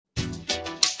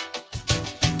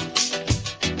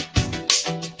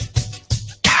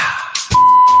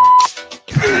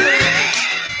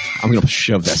I'm going to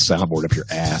shove that soundboard up your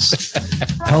ass.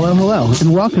 Hello,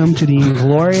 and welcome to the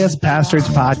Glorious Bastards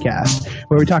Podcast,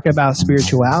 where we talk about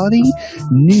spirituality,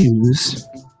 news,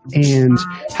 and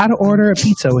how to order a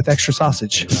pizza with extra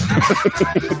sausage.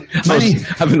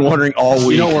 I've been wondering all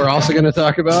week. You know what we're also going to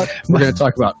talk about? We're going to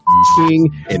talk about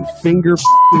f***ing and finger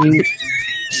f***ing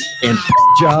and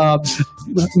jobs.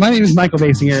 My name is Michael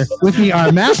Basinger. With me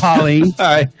are Matt Polly,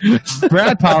 Hi.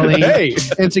 Brad Polly, Hey.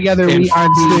 and together we are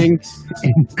the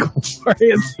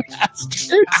Glorious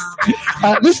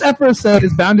Bastards. This episode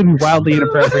is bound to be wildly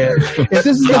inappropriate. If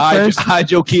this is the first,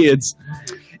 hide your kids.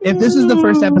 if this is the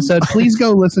first episode, please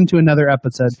go listen to another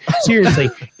episode. Seriously,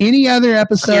 any other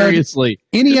episode, Seriously.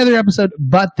 any other episode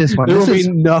but this one. There will This be is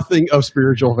nothing of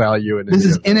spiritual value in it. This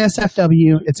is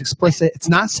NSFW. It's explicit. It's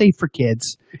not safe for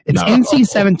kids. It's No.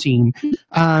 NC-17.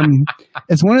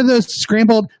 It's one of those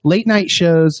scrambled late night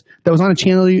shows that was on a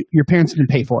channel your parents didn't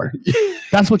pay for.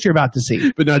 That's what you're about to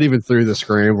see. But not even through the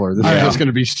scrambler. This is Yeah. just going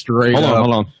to be straight Hold up. on,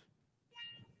 hold on.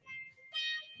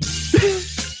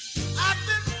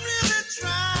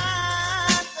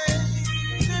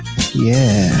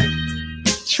 Yeah.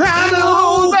 Trying to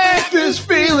hold back this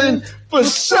feeling for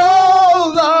so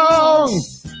long.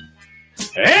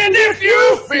 And if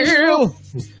you feel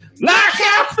like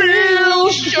I feel,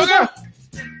 sugar,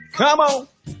 come on.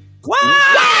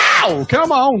 Wow!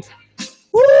 Come on.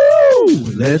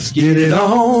 Woo! Let's get it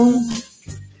on.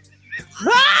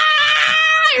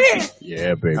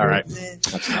 Yeah, baby. All right.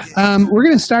 We're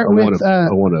gonna start with I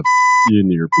want to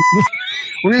in your.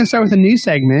 we're gonna start with a new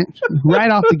segment right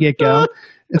off the get go.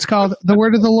 It's called the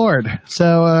Word of the Lord.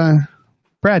 So,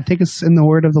 Brad, take us in the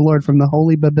Word of the Lord from the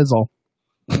Holy Babizzle.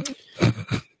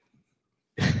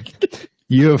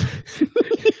 You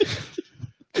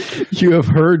have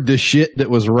heard the shit that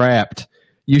was rapped.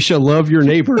 You shall love your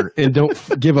neighbor and don't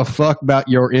give a fuck about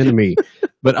your enemy.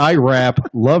 But I rap,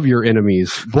 love your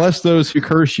enemies. Bless those who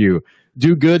curse you.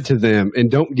 Do good to them and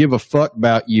don't give a fuck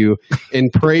about you.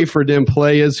 And pray for them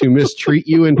players who mistreat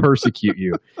you and persecute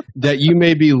you. That you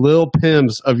may be lil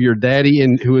pims of your daddy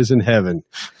who is in heaven.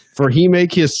 For he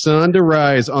make his sun to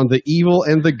rise on the evil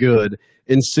and the good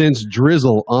and sends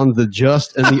drizzle on the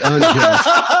just and the unjust.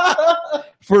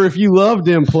 For if you love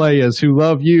them players who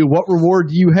love you, what reward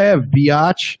do you have,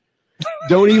 biatch?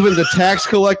 Don't even the tax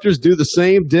collectors do the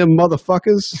same, dim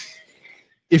motherfuckers?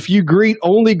 If you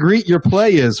only greet your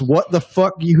players, what the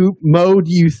fuck do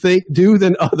you think do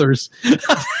than others?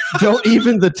 Don't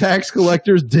even the tax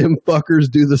collectors, dim fuckers,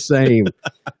 do the same.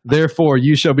 Therefore,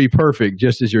 you shall be perfect,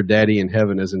 just as your daddy in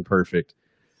heaven is imperfect.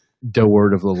 The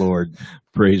word of the Lord.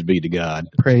 Praise be to God.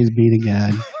 Praise be to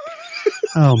God.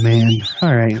 Oh man!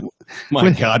 All right. My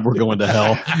God, we're going to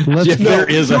hell. Let's If there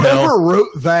is a hell. Whoever wrote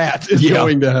that is Yeah.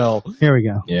 going to hell. Here we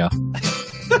go. Yeah.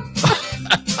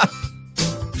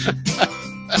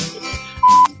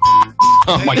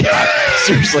 Oh my God.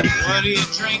 Seriously. What are you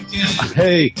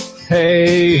drinking?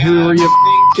 Hey, who are you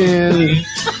f***ing?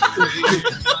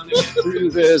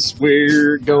 Through this,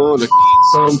 we're gonna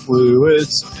some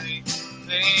fluids.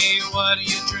 Hey, what are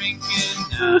you drinking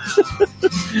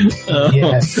now?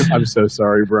 Yes. I'm so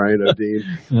sorry, Brian O'Dean.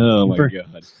 Oh my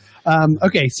God.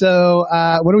 Okay, so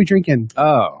what are we drinking?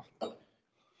 Oh.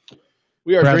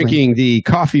 We are Bradley. drinking the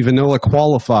Coffee Vanilla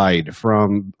Qualified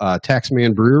from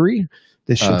Taxman Brewery.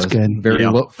 This shit's good. Very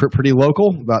Yeah. pretty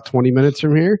local, about 20 minutes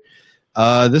from here.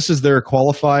 This is their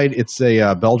qualified. It's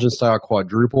a Belgian-style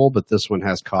quadruple, but this one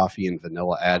has coffee and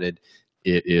vanilla added.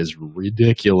 It is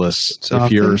ridiculous. So if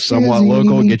Soft you're and somewhat fizzy.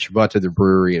 local, get your butt to the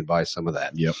brewery and buy some of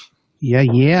that. Yep. Yeah.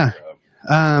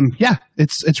 Yeah,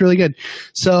 it's really good.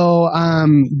 So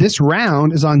this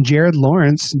round is on Jared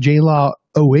Lawrence, J-Law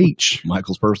OH.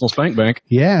 Michael's personal spank bank.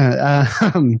 Yeah.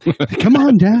 Come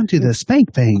on down to the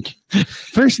Spank Bank.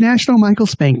 First National Michael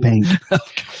Spank Bank.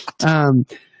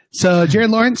 So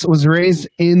Jared Lawrence was raised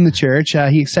in the church.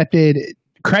 He accepted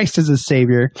Christ as his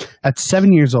savior at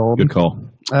 7 years old. Good call.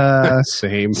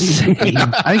 Same.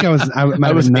 I think I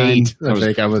was 9. 8. I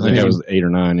think I was 8 or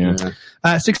 9,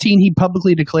 yeah. 16, he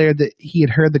publicly declared that he had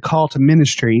heard the call to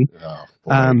ministry. Oh,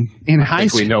 boy. In I high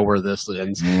think we school, know where this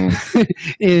ends.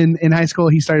 in high school,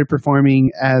 he started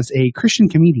performing as a Christian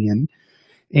comedian.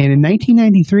 And in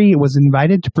 1993, it was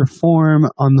invited to perform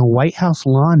on the White House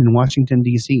lawn in Washington,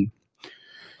 D.C.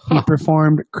 He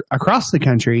performed across the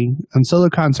country on solo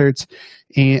concerts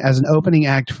and as an opening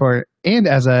act for an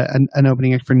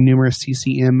opening act for numerous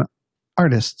CCM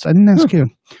artists. I think that's cute.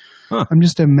 Huh. I'm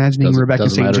just imagining Rebecca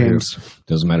doesn't St. matter James.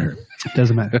 Doesn't matter.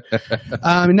 Doesn't matter.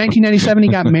 In 1997, he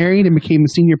got married and became the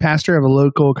senior pastor of a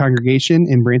local congregation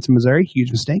in Branson, Missouri.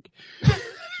 Huge mistake.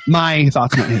 My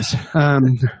thoughts, not his.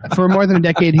 For more than a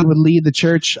decade, he would lead the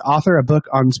church, author a book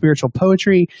on spiritual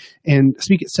poetry, and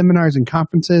speak at seminars and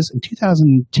conferences. In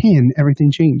 2010,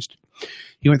 everything changed.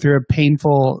 He went through a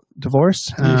painful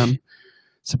divorce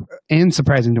and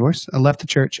surprising divorce, left the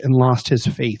church, and lost his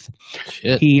faith.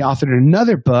 Shit. He authored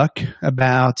another book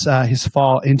about his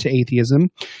fall into atheism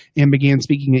and began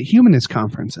speaking at humanist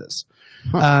conferences.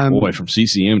 Boy, from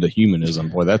CCM to humanism.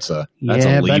 Boy, that's a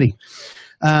leap. buddy.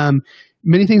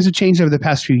 Many things have changed over the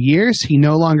past few years. He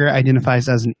no longer identifies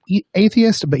as an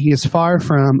atheist, but he is far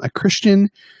from a Christian.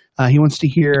 He wants to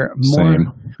hear more.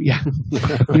 Same. Yeah,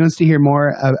 he wants to hear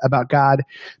more about God,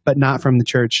 but not from the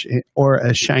church or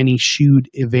a shiny shoed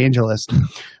evangelist.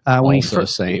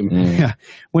 Same.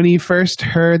 When he first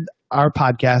heard our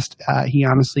podcast, he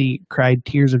honestly cried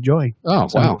tears of joy. Oh,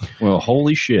 wow. Well,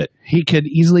 holy shit. He could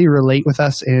easily relate with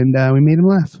us, and we made him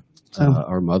laugh. So,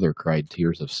 Our mother cried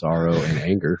tears of sorrow and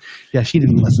anger. yeah, she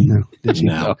didn't listen though, did she?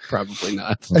 No. Probably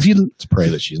not. If you Let's pray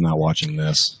that she's not watching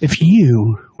this. If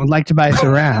you would like to buy us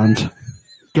around,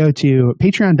 go to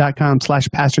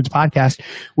patreon.com/pastorspodcast.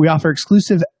 We offer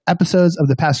exclusive episodes of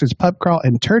the Pastor's Pub Crawl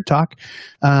and Turd Talk.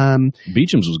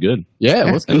 Beecham's was good. Yeah,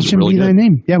 it was HMB really thy good.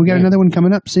 name. Yeah, we got another one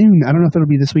coming up soon. I don't know if it'll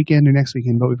be this weekend or next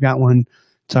weekend, but we've got one.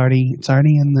 It's already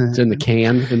in the. It's in the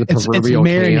can, in the It's proverbial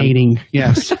marinating.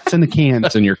 Yes, it's in the can.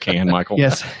 That's in your can, Michael.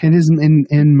 Yes, it is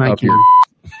in my Up can.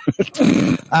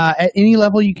 At any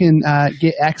level, you can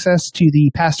get access to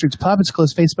the Pastor's Pub. It's a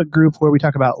closed Facebook group where we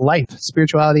talk about life,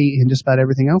 spirituality, and just about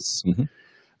everything else.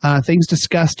 Mhm. Things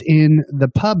discussed in the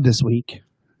pub this week.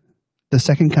 The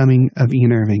second coming of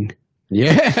Ian Irving.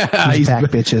 Yeah. He's back,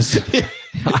 bitches.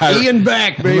 Ian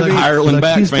back, baby. Ireland Look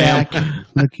back, who's fam. back.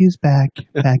 Look who's back.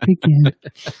 Back again.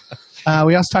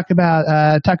 We also talked about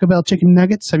Taco Bell chicken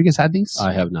nuggets. Have you guys had these?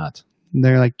 I have not.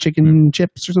 They're like chicken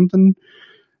chips or something.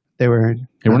 They were.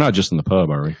 Hey, we're not just in the pub,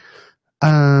 are we?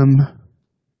 I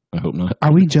hope not.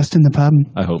 Are we just in the pub?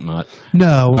 I hope not.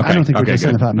 No, I Okay, don't think we're okay, just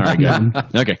in the good. pub. All right,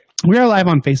 good. Okay. We are live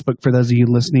on Facebook for those of you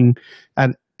listening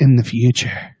in the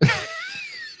future.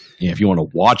 Yeah, if you want to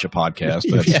watch a podcast,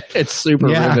 that's, Yeah, it's super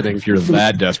Yeah. riveting. if you're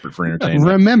that desperate for entertainment.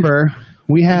 Remember,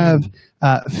 we have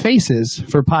faces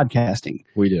for podcasting.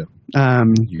 We do. You're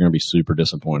going to be super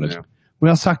disappointed. Yeah. We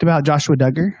also talked about Joshua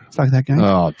Duggar. Fuck that guy.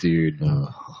 Oh, dude.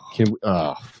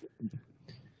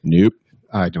 Nope.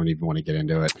 I don't even want to get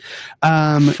into it.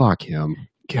 Fuck him.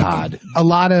 God. A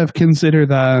lot of consider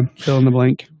the fill in the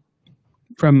blank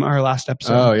from our last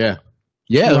episode. Oh, yeah.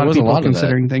 Yeah, a there lot of was a people lot of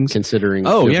considering that. things. Considering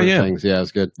Oh, yeah, different yeah. things. Yeah,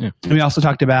 it's good. We also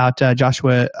talked about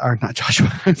Joshua, or not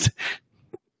Joshua,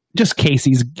 just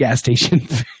Casey's gas station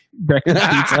breakfast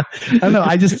pizza. I don't know.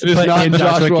 I just It's put not in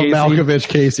Joshua Casey. Malkovich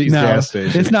Casey's No, gas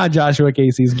station. it's not Joshua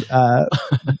Casey's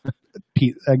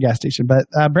gas station, but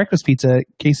breakfast pizza at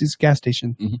Casey's gas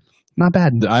station. Mhm. Not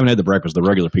bad. I haven't had the breakfast. The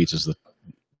regular pizza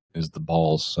is the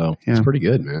balls. So Yeah. It's pretty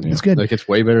good, man. It's good. Like, it's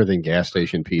way better than gas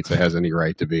station pizza has any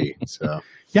right to be. So,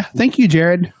 Yeah, thank you,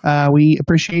 Jared. We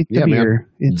appreciate the Yeah, man. beer.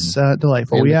 It's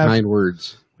delightful. and We the have kind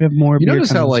words. more. You beer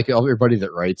notice how, coming. like, everybody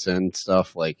that writes in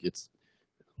stuff, like, it's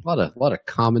a lot of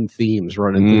common themes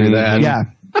running through that. Yeah,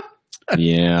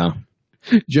 yeah.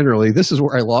 Generally, this is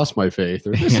where I lost my faith,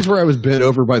 or this is where I was bent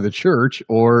over by the church,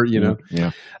 or, you know.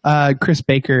 Yeah. Chris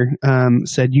Baker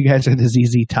said, "You guys are the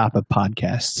ZZ Top of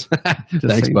podcasts." Just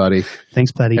Thanks, saying. buddy.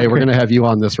 Thanks, buddy. Hey, we're going to have you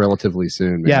on this relatively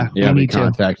soon, man. Yeah, we I'll be need to.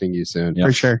 contacting you soon. Yeah.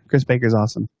 for sure. Chris Baker's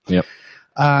awesome. Yep.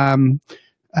 Yeah.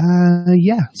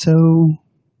 So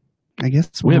I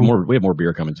guess We have more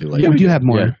beer coming too later. Yeah, we do have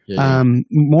more. Yeah, yeah.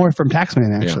 More from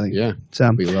Taxman actually. Yeah, So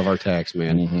we love our tax,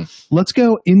 man. Mhm. let's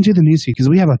go into the newsfeed because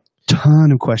we have a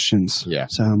ton of questions. Yeah,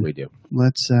 So we do.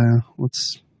 let's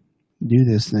do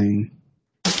this thing.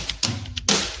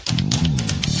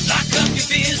 Lock up your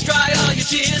fears, dry all your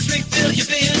tears, refill your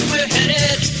beers. We're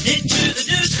headed into the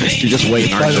newsfeed. You're just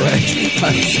waiting, aren't you?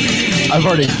 I've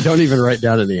already don't even write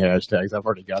down any hashtags. I've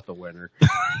already got the winner.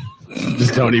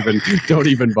 Just don't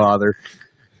even bother.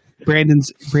 Brandon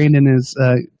is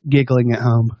giggling at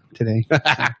home today.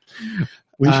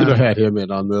 We should have had him in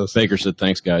on this. Baker said,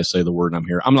 "Thanks, guys. Say the word, and I'm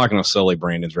here." I'm not going to sully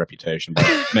Brandon's reputation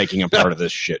by making him part of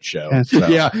this shit show. Yeah. So.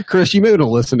 Yeah, Chris, you may want to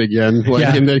listen again, like,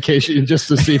 Yeah. in that case, just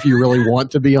to see if you really want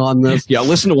to be on this. Yeah,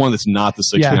 listen to one that's not the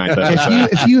 69th episode.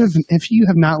 if you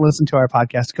have not listened to our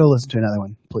podcast, go listen to another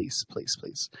one, please.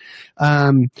 All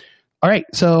right.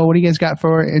 So what do you guys got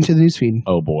for into the newsfeed?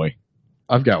 Oh boy.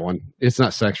 I've got one. It's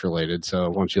not sex related, so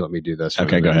why don't you let me do this? for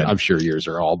Okay, a go minute? ahead. I'm sure yours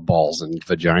are all balls and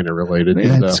vagina related.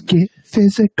 Let's So get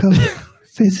physical.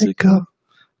 Physical.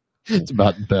 it's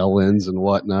about bell ends and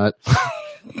whatnot.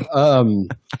 I'm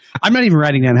not even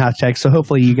writing down hashtags, so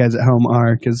hopefully you guys at home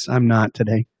are, because I'm not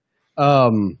today.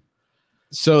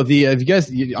 So have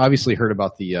you obviously heard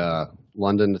about the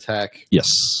London attack? Yes.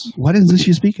 What is this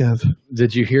you speak of?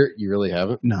 Did you hear? You really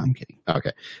haven't? No, I'm kidding.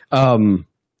 Okay.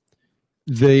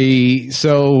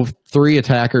 So 3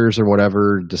 attackers or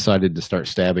whatever decided to start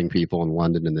stabbing people in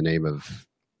London in the name of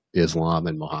Islam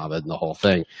and Muhammad and the whole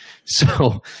thing.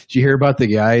 So did you hear about the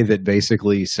guy that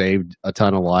basically saved a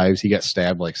ton of lives? He got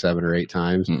stabbed like 7 or 8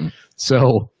 times. Mm-mm.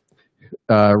 So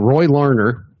Roy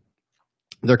Larner,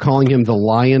 they're calling him the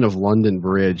Lion of London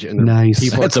Bridge, and Nice.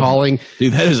 people are calling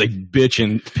Dude, that is a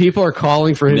bitchin'. people are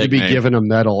calling for him to be Nickname. given a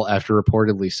medal after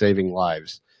reportedly saving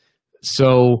lives.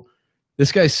 So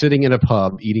this guy's sitting in a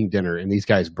pub eating dinner, and these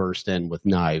guys burst in with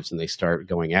knives and they start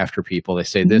going after people. They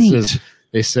say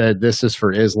they said this is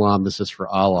for Islam, this is for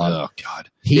Allah. Oh, God.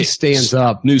 He stands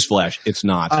up. Newsflash, it's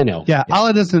not. I know. Yeah,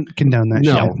 Allah doesn't condone that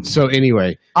No. shit. So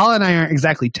anyway, Allah and I aren't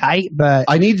exactly tight, but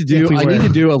I need to If we were.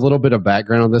 do a little bit of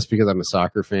background on this because I'm a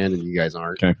soccer fan and you guys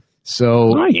aren't. Okay.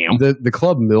 So I am. the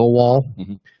club Millwall,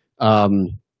 Mhm.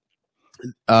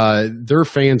 their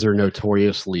fans are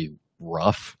notoriously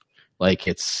rough. Like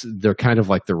they're kind of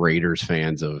like the Raiders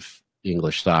fans of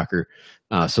English soccer.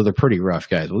 So they're pretty rough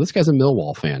guys. Well, this guy's a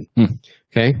Millwall fan.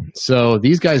 Okay. So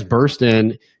these guys burst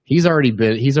in. He's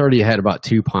already had about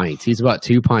 2 pints. He's about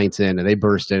 2 pints in, and they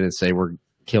burst in and say, "We're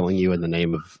killing you in the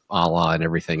name of Allah," and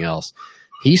everything else.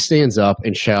 He stands up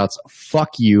and shouts, "Fuck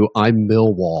you, I'm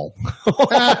Millwall,"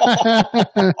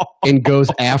 and goes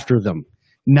after them.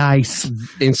 nice.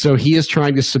 And so he is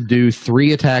trying to subdue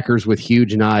 3 attackers with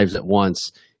huge knives at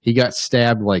once. He got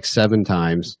stabbed like 7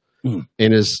 times and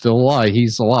is still alive.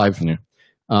 He's alive. Yeah.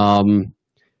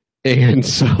 And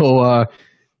so,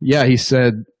 he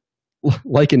said,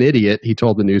 like an idiot, he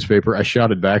told the newspaper, I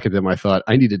shouted back at them. I thought,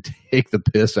 I need to take the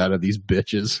piss out of these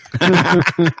bitches.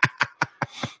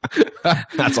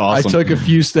 That's awesome. I took a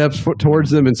few steps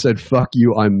towards them and said, fuck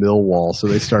you, I'm Millwall. So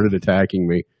they started attacking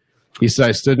me. He said,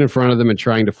 I stood in front of them and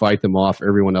trying to fight them off.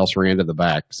 Everyone else ran to the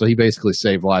back. So he basically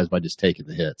saved lives by just taking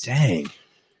the hits. Dang.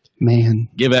 Man.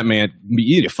 Give that man,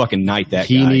 you need to fucking knight that guy.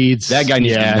 He needs that guy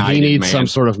needs to be knighted, he needs man. some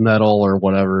sort of medal or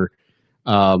whatever.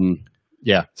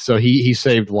 So he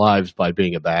saved lives by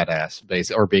being a badass,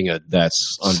 or being a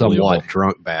That's unbelievable. somewhat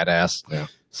drunk badass Yeah.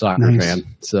 soccer Nice. fan.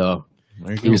 So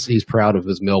There you go. he's proud of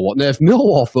his Millwall. Now, if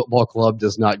Millwall Football Club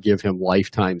does not give him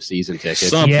lifetime season tickets,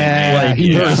 Something. Yeah, like,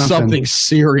 he there's does something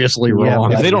seriously Yeah,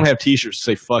 wrong. If they don't have T-shirts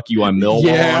that say "fuck you," I'm Millwall.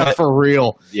 yeah, on it, for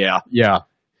real. yeah, Yeah,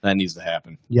 that needs to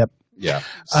happen. yeah.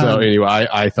 So Um, anyway,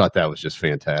 I thought that was just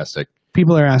fantastic.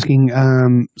 People are asking,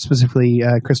 specifically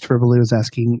Christopher Ballou is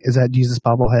asking, is that Jesus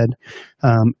bobblehead?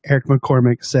 Eric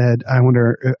McCormick said, I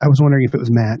was wondering if it was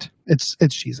Matt. It's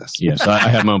Jesus. Yes, I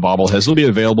have my own bobbleheads. It'll be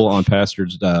available on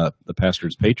the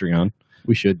pastor's Patreon.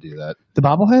 We should do that. The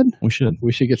bobblehead? We should.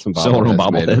 We should get some Sell our own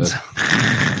bobbleheads. made of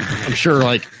bobbleheads. it. I'm sure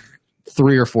like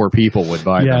 3 or 4 people would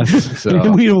buy them. Yes.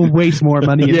 So We will waste more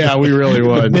money yeah, we really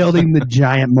would. building the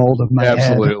giant mold of my head.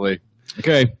 Absolutely.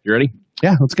 Okay, you ready?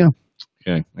 Yeah, let's go.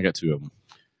 Okay, I got 2 of them.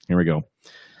 Here we go.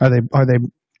 Are they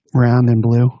round and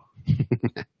blue?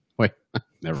 Wait,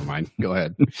 never mind. Go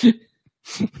ahead.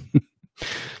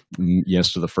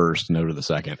 Yes to the first, no to the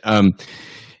second.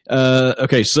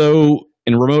 Okay, so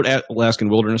in a remote Alaskan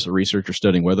wilderness, a researcher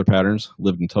studying weather patterns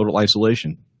lived in total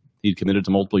isolation. He'd committed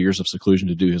to multiple years of seclusion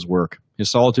to do his work.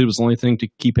 His solitude was the only thing to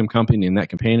keep him company, and that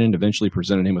companion eventually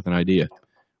presented him with an idea.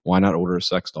 Why not order a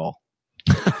sex doll?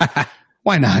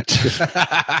 Why not?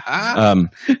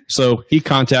 So he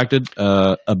contacted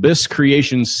Abyss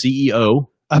Creations CEO,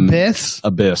 Abyss?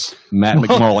 Matt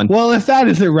McMullen. Well, if that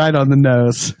isn't right on the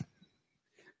nose.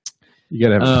 You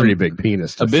got to have a pretty big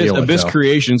penis to feel it, Abyss though.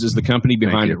 Creations is the company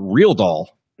behind you. Real Doll,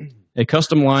 a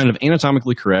custom line of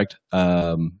anatomically correct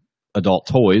adult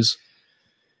toys.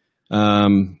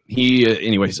 So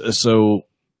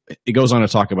it goes on to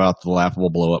talk about the laughable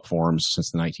blow up forums since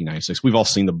the 1996. We've all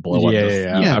seen the blow up.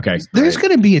 Yeah. Okay. There's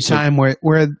going to be a time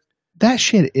where that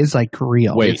shit is like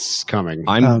real. Wait. It's coming.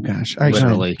 Oh, gosh. All right,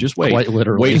 literally. Just wait. Quite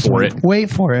literally. Wait for it. Wait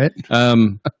for it.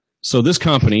 So this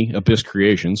company, Abyss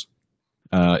Creations,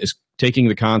 is taking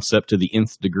the concept to the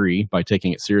nth degree by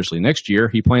taking it seriously. Next year,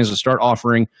 he plans to start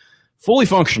offering fully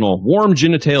functional warm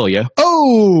genitalia,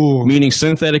 Oh! meaning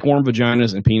synthetic warm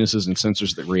vaginas and penises and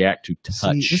sensors that react to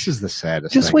touch. See, this is the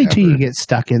saddest Just thing wait till ever. you get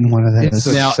stuck in one of It's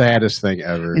those the saddest thing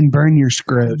ever. and burn your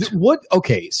scrot. What?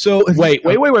 Okay, so Wait.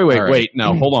 All right. Wait.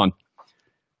 No, hold on.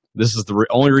 This is the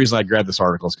only reason I grabbed this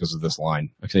article is because of this line.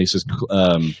 Okay, he says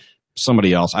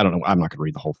somebody else. I don't know. I'm not going to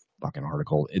read the whole fucking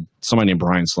article. Somebody named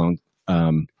Brian Sloan.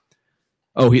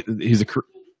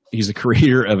 He's a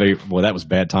creator of a. Well, that was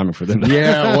bad timing for them.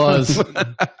 Yeah, it was.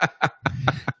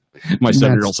 My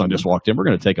 7-year-old son just walked in. We're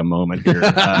going to take a moment here.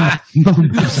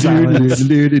 Silence.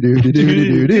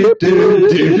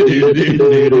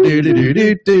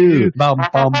 Bum,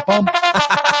 bum, bum.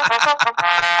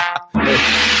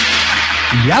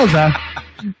 Yowza.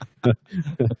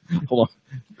 Hold on.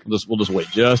 We'll just wait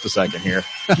just a second here.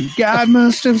 God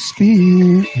must have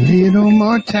spent a little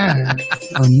more time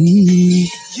on me.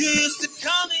 You used to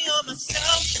call me on my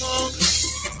cell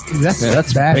phone.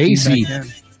 That's bassy.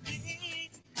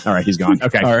 All right, he's gone.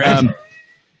 Okay. All right.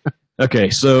 Okay,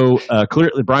 so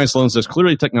clearly, Brian Sloan says,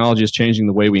 clearly technology is changing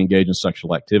the way we engage in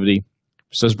sexual activity.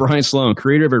 Says Brian Sloan,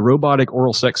 creator of a robotic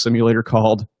oral sex simulator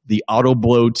called the Auto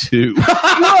Blow 2.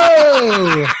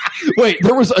 Whoa! Wait,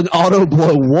 there was an Auto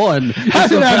Blow 1. How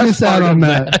did I miss out on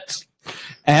that?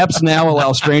 Apps now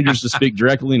allow strangers to speak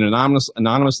directly and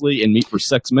anonymously and meet for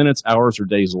sex minutes, hours, or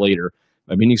days later.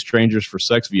 By meeting strangers for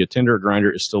sex via Tinder or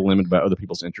Grindr is still limited by other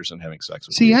people's interest in having sex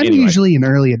with See, you. I'm Anyway. usually an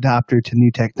early adopter to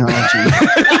new technology.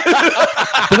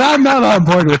 But I'm not on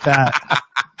board with that.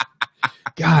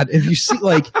 God, if you see,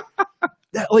 like,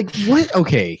 that, like, what?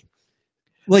 Okay.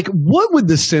 Like, what would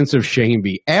the sense of shame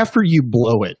be after you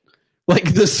blow it?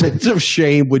 Like, the sense of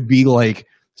shame would be like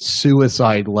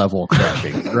suicide level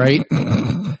crushing, right?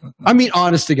 I mean,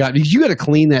 honest to God, you got to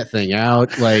clean that thing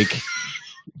out. Like,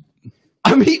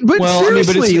 I mean, but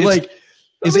seriously,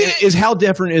 is how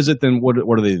different is it than what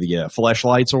are they, the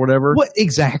fleshlights or whatever? what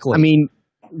exactly? I mean,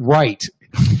 right.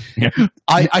 yeah.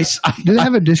 I Do they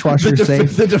have a dishwasher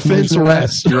safe? the defense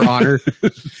rests, Your Honor.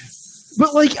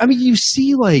 But like, I mean, you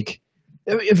see, like,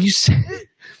 if you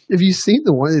see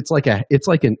the one, it's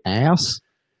like an ass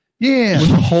Yeah.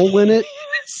 with a hole in it.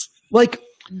 Like,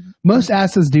 Most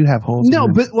asses do have holes. no,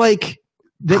 in them. but like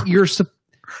that you're.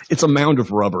 It's a mound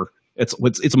of rubber. It's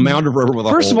a mound of rubber with a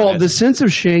First of hole all, in it. the sense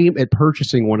of shame at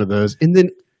purchasing one of those, and then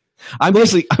I'm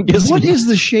guessing what is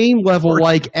the shame level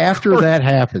like after that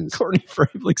happens? Courtney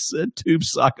Fravlich said tube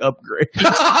sock upgrade.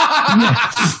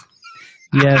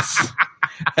 Yes.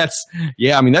 That's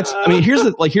I mean here's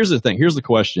the thing. Here's the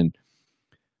question.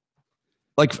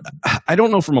 Like, I don't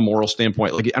know from a moral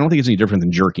standpoint. Like, I don't think it's any different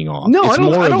than jerking off. No, It's I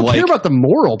don't. more I of don't like, care about the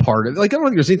moral part of it. Like, I don't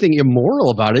think there's anything immoral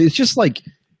about it. It's just like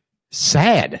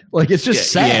sad. Like, it's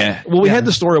just sad. Yeah. Well, we had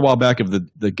the story a while back of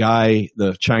the guy,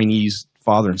 the Chinese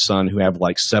father and son who have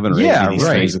like 7 or 8 Yeah, of these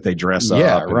right. things that they dress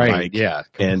Yeah, up. And right. like, Yeah,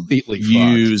 and completely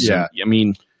use. fucked. And, I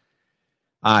mean,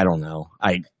 I don't know.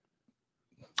 I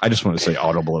just want to say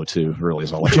Auto Blow 2 really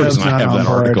is all the Joe's reason I not have on that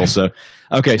board. article. So,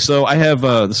 okay. So I have,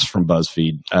 this is from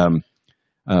BuzzFeed.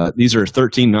 These are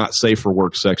 13 not safe for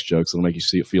work sex jokes that'll make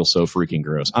you feel so freaking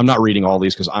gross. I'm not reading all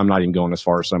these because I'm not even going as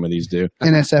far as some of these do.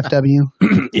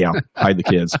 NSFW. Yeah, hide the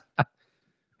kids.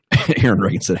 Aaron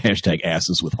Reagan said hashtag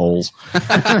asses with holes.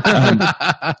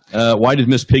 Why did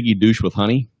Miss Piggy douche with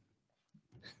honey?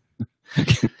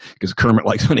 Because Kermit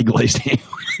likes honey glazed ham.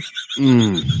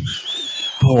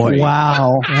 Boy,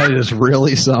 Wow. that is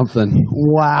really something.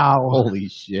 Wow. Holy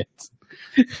shit!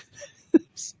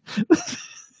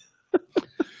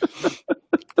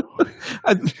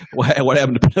 What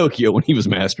happened to Pinocchio when he was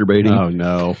masturbating? Oh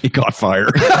no! He caught fire.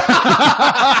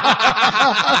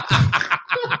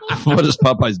 What does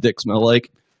Popeye's dick smell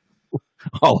like?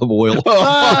 Olive oil. Oh.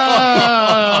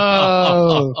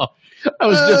 I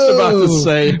was just about to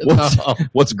say,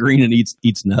 What's green and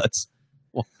eats nuts?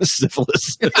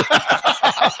 Syphilis.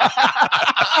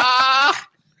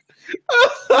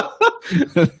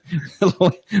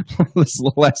 This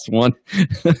last one.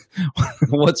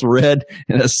 What's red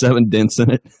and has 7 dents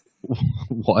in it?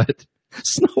 what?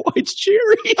 Snow White's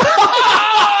cherry.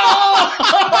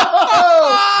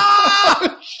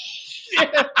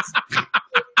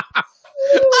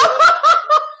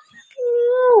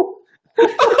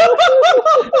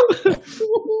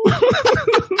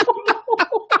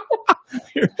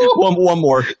 Here, one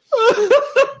more.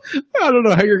 I don't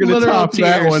know how you're going to Literal top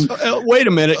that tears. one. Wait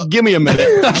a minute. Give me a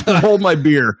minute. Hold my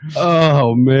beer.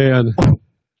 Oh man!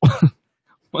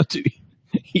 What do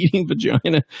eating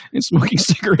vagina and smoking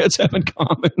cigarettes have in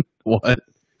common? What?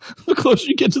 The closer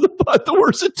you get to the butt, the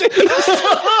worse it tastes.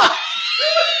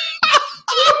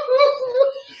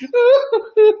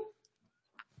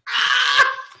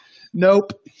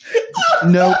 Nope.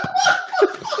 Nope.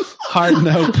 Hard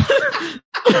nope.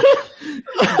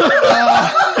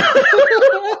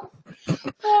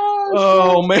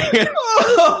 Oh man.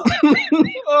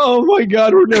 Oh my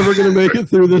God! We're never going to make it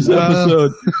through this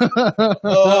episode.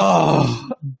 Oh.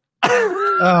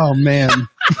 Oh man.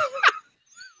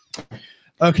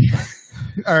 Okay.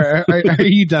 All right. Are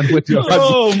you done with your?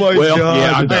 Oh my Well, God!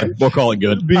 yeah, I'm done. We'll call it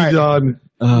good. Be All right. done.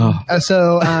 Oh.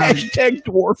 So Hashtag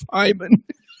dwarf hymen.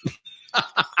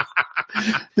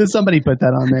 Did somebody put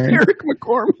that on there? Eric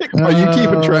McCormick. Are you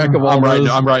keeping track of all those?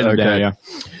 I'm writing it down. Yeah.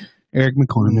 Eric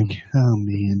McCormick. Oh,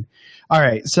 man. All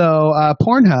right. So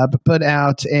Pornhub put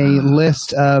out a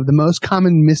list of the most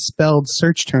common misspelled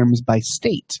search terms by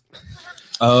state.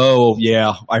 Oh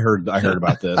yeah, I heard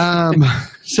about this.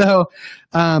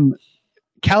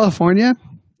 California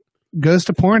goes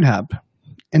to Pornhub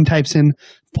and types in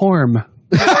porn.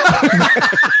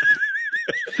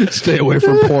 Stay away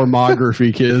from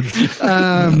pornography, kids.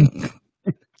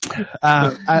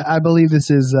 I believe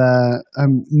this is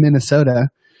Minnesota.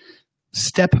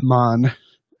 Stepmon.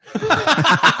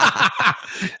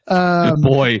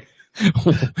 Boy,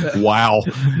 wow.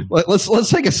 Let's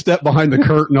take a step behind the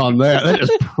curtain on that. That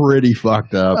is pretty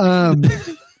fucked up.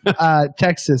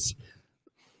 Texas,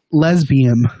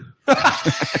 lesbian.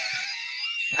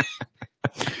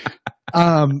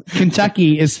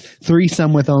 Kentucky is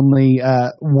threesome with only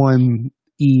one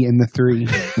E in the three.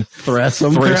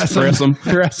 Threesome.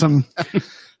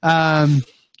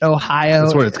 Ohio.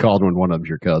 That's what it's called when one of them's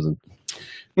your cousin.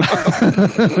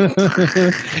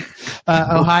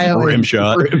 Ohio. Rim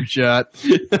shot.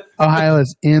 Ohio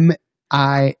is MIFL.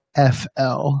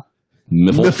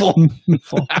 Miffle.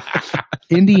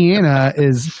 Indiana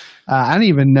is I don't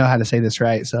even know how to say this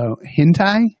right. So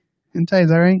hentai. Hentai, is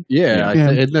that right? Yeah.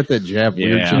 Isn't that the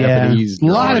weird Japanese? A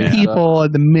lot of people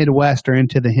in the Midwest are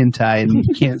into the hentai and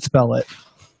can't spell it.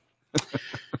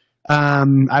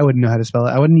 I wouldn't know how to spell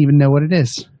it. I wouldn't even know what it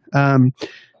is.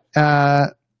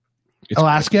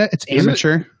 Alaska, it's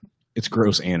amateur. It's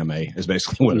gross anime is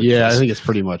basically what it is. Yeah, I think it's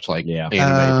pretty much like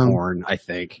anime porn, I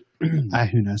think. Who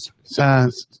knows?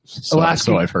 Alaska.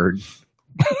 So I've heard.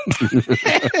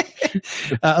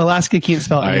 Alaska can't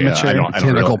spell amateur. I don't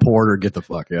tentacle porn or get the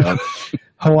fuck out.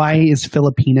 Hawaii is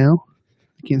Filipino.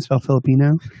 I can't spell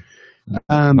Filipino.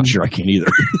 I'm not sure I can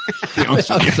either.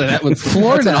 That was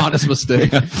Florida. That's an honest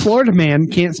mistake. Florida man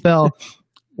can't spell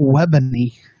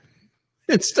Webony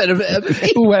instead of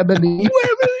ebony. Webony.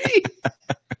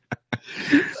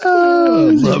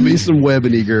 Love me some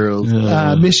Webony girls.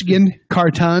 Michigan,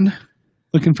 cartoon.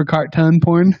 Looking for cartoon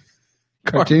porn.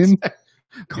 Cartoon.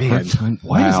 Man,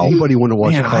 why does anybody want to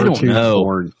watch cartoon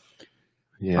porn?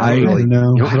 Yeah, I don't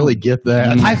know. You don't really get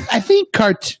that. I think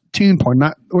cartoon porn.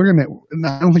 I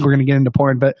don't think we're gonna get into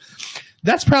porn, but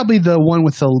that's probably the one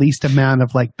with the least amount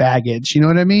of like baggage. You know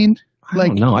what I mean?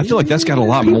 Like, no, I feel like that's got a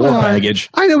lot more baggage.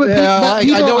 I know, but I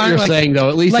know what you're saying though.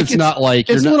 At least it's not like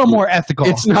it's a little more ethical.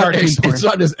 It's not. It's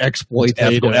not as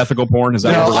exploitative. Ethical porn is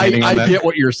that? No, I get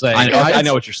what you're saying. I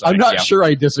know what you're saying. I'm not sure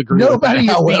I disagree. Nobody is being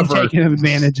however, taken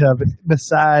advantage of it.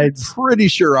 Besides, pretty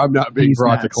sure I'm not being these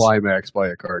brought to nuts. climax by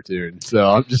a cartoon. So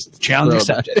I'm just challenge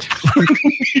accepted.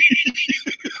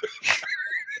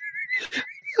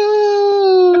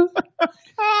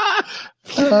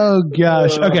 Oh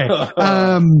gosh. Okay.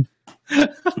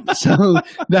 So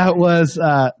that was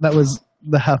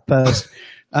the HuffPost.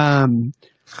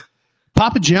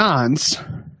 Papa John's.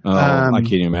 I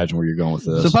can't even imagine where you're going with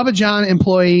this. So Papa John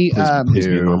employee. This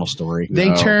be a normal story.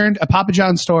 They turned a Papa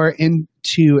John store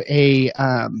into a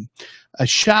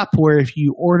shop where if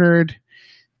you ordered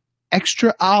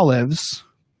extra olives,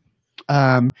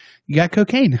 you got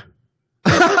cocaine.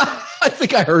 I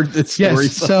think I heard this story.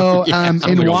 Yes. So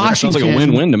in Washington, sounds like a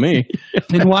win-win to me.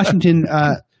 In Washington,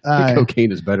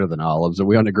 cocaine is better than olives. Are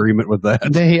we on agreement with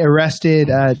that? They arrested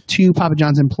 2 Papa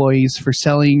John's employees for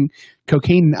selling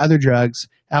cocaine and other drugs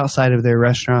outside of their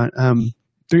restaurant.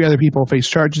 3 other people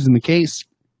faced charges in the case.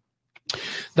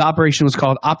 The operation was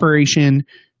called Operation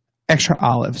Extra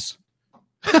Olives.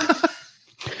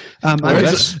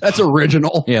 That's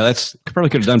original. Yeah, that's probably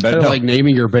could have done better. Like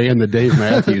naming your band the Dave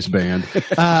Matthews Band.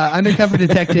 Undercover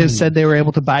detectives said they were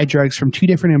able to buy drugs from 2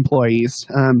 different employees.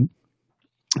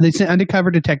 They sent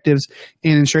undercover detectives,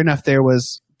 and sure enough, there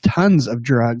was tons of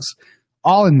drugs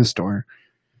all in the store.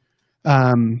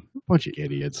 Bunch of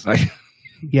idiots.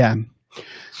 Yeah.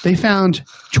 They found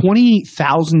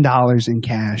 $28,000 in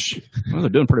cash. Well, they're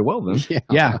doing pretty well then.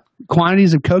 Yeah.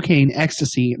 Quantities of cocaine,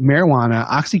 ecstasy, marijuana,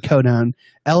 oxycodone,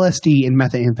 LSD, and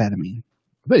methamphetamine.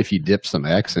 I bet if you dip some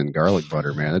X in garlic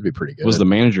butter, man, that'd be pretty good. Was the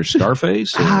manager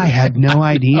Scarface? I had no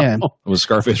idea. Was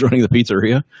Scarface running the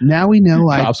pizzeria? Now we know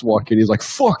why. Cops walk in, he's like,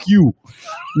 "Fuck you."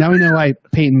 Now we know why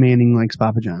Peyton Manning likes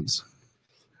Papa John's.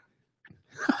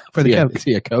 For the coke. Is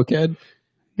he a cokehead?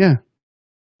 Yeah.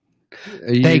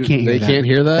 They can't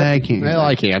hear that. They can't. Well,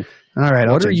 I can. All right.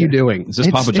 What are you doing? Is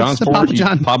this Papa John's the porn?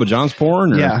 Papa John's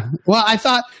porn? Or? Yeah. Well, I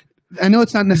know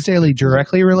it's not necessarily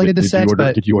directly related to sex,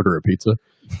 but did you order a pizza?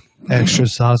 Extra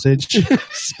sausage,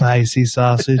 spicy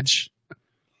sausage,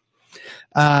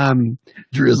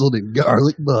 drizzled in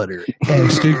garlic butter,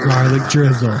 extra garlic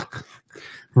drizzle.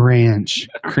 ranch,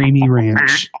 creamy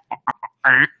ranch.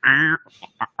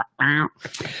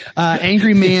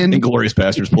 Angry man. Inglorious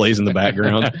Bastards plays in the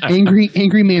background.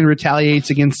 Angry man retaliates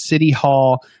against City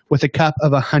Hall with a cup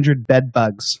of 100 bed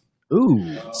bugs.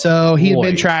 Ooh. So he had Boy.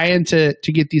 been trying to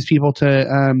get these people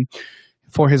to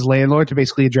for his landlord to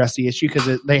basically address the issue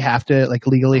because they have to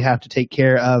legally have to take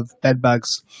care of bed bugs,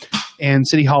 and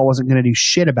City Hall wasn't going to do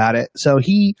shit about it. So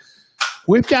he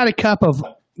whipped out a cup of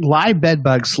live bed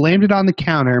bugs, slammed it on the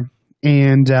counter,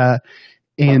 and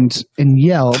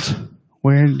yelled.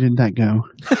 Where did that go?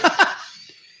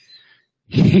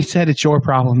 He said, "It's your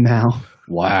problem now."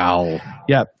 Wow.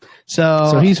 Yep.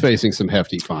 So he's facing some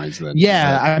hefty fines then.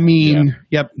 Yeah, I mean,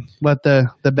 yep. Let the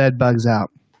bed bugs out.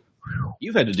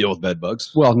 You've had to deal with bed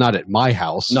bugs. Well, not at my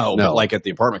house. No, but like at the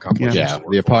apartment complex. Yeah,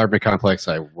 the apartment complex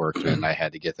I worked in, I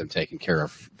had to get them taken care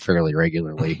of fairly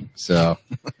regularly. So,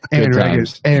 Aaron good Reagan,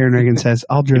 times. Aaron Reagan says,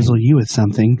 "I'll drizzle you with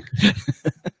something."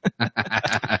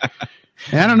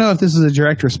 And I don't know if this is a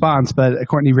direct response, but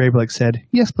Courtney Vrablick said,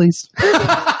 "Yes, please."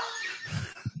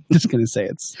 Just gonna say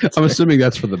it's I'm assuming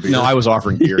that's for the beer. No, I was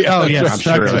offering beer. Oh, yes. I'm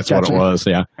sure Okay, that's what gotcha. it was.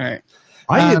 Yeah. all right.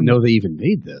 I didn't know they even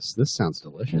made this. This sounds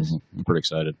delicious. I'm pretty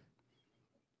excited.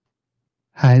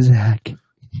 Hi, Zach.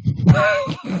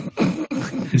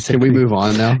 Can we move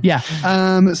on now? Yeah.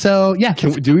 So yeah,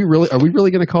 Can we, are we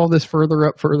really going to call this further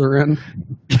up, further in?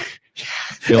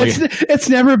 it's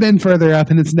never been further up,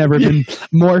 and it's never been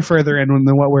more further in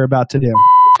than what we're about to do.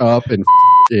 Up and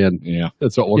in. Yeah.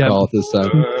 That's what we'll Yep. call it this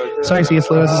time. Sorry, C.S.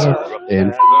 Lewis.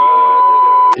 In.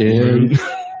 In.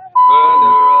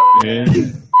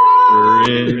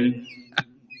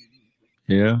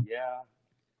 Yeah.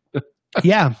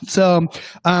 Yeah. So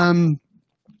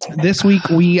this week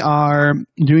we are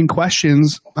doing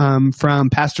questions from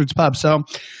Pastor's Pub. So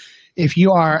if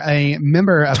you are a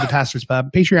member of the Pastor's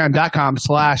Pub,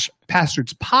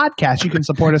 patreon.com/Pastor's Podcast, you can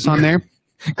support us on there.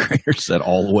 Crater said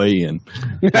all the way in.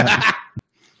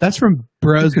 That's from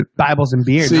Bros, Bibles, and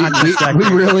Beer. See, not just like, we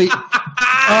really.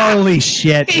 holy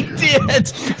shit. did.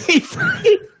 He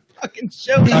fucking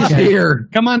showed He's Okay. here.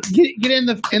 Come on, get in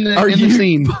the Are you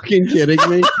scene. fucking kidding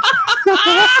me?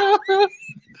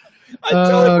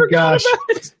 Oh gosh.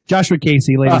 Joshua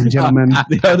Casey, ladies and gentlemen.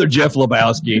 The other Jeff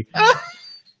Lebowski.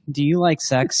 Do you like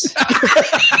sex?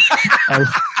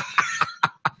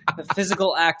 The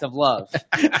physical act of love.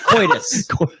 Coitus.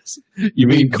 You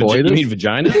mean coitus? You mean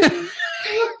vagina?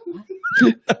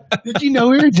 Did you know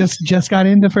we were just got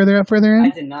into further up, further I in?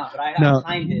 did not, but I No.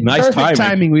 timed it. Nice Perfect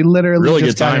timing. We literally Really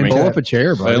just good got timing. into Pull it. up a chair,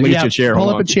 Let buddy. me get you a chair. Pull Hold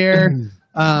up on. a chair.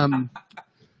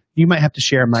 You might have to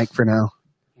share a mic for now.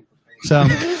 So,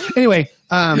 anyway,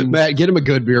 Matt, get him a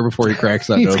good beer before he cracks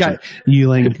that he's open. got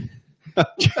Euling.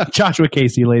 Joshua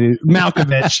Casey, ladies.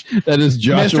 Malkovich. That is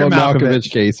Joshua Mr. Malkovich. Malkovich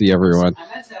Casey, everyone. I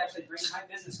meant to actually bring my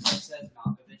business card that says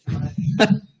Malkovich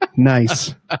on it.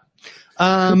 Nice.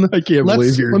 I can't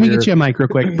believe you're Let me here. get you a mic real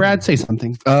quick. Brad, say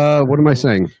something. What am I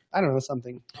saying? I don't know,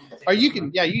 something. Or you can,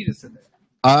 yeah, you just said that.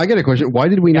 I got a question. Why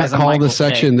did we Guys, not I'm call Michael this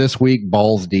section Shea. this week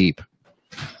Balls Deep?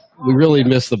 We really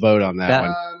missed the boat on that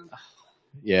one.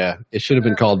 Yeah, it should have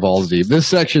been called Balls Deep. This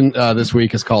section this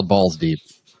week is called Balls Deep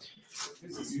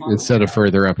instead of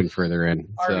further up and further in.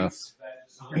 So,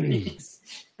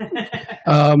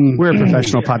 We're a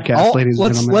professional podcast, ladies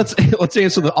and gentlemen. let's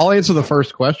answer the. I'll answer the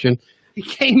first question. He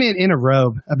came in a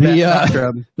robe, a The,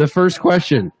 bathrobe. The first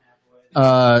question: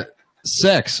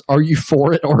 sex. Are you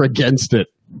for it or against it?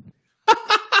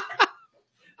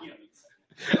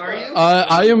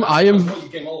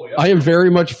 I am very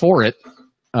much for it.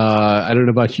 I don't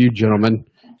know about you, gentlemen.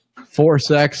 For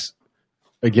sex,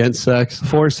 against sex,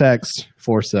 For sex.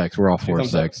 for sex. We're all for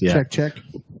sex. Yeah. Check.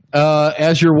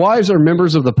 As your wives are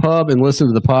members of the pub and listen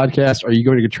to the podcast, are you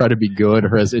going to try to be good,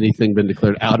 or has anything been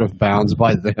declared out of bounds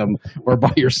by them or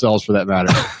by yourselves, for that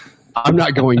matter? I'm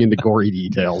not going into gory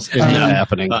details. It's not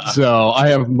happening. So I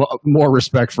have more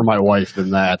respect for my wife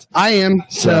than that. I am,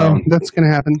 so So- that's going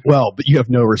to happen. Well, but you have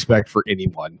no respect for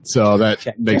anyone. So that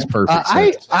makes perfect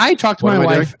I sense. talked to What my am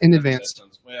I wife in advance.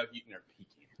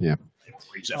 Yeah.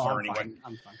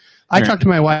 I talked to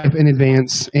my wife in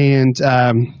advance, and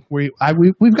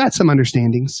we've got some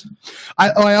understandings.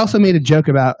 I also made a joke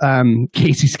about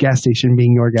Casey's gas station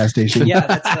being your gas station. Yeah,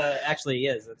 that's actually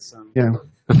is. That's Yeah.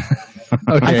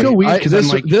 Okay. I feel weird 'cause this,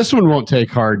 I'm like- this one won't take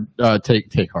hard.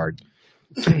 Take hard.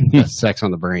 Sex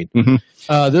on the brain. Mhm.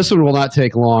 This one will not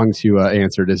take long to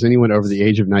answer. Does anyone over the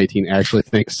age of 19 actually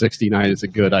think 69 is a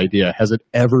good idea? Has it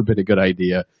ever been a good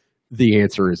idea? The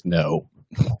answer is no.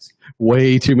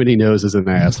 Way too many noses and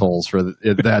assholes for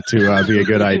that to be a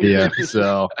good idea.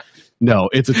 So, no,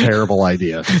 it's a terrible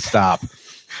idea. Stop.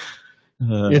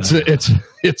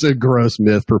 It's a gross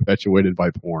myth perpetuated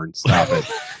by porn. Stop it.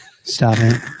 Stop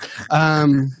it.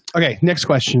 Okay, next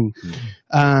question.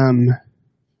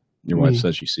 Your wife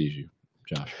says she sees you,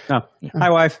 Josh. No. Hi,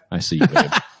 wife. I see you,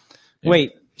 babe. Yeah.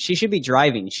 Wait, she should be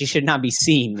driving. She should not be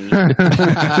seeing me.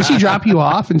 Does she drop you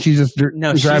off and she's just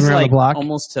No, driving she's around like the block?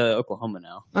 almost to Oklahoma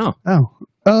now. Oh,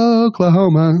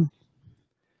 Oklahoma.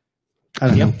 I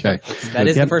don't know. Okay. That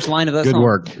is the first line of the Good song.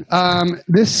 work.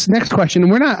 This next question,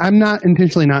 I'm not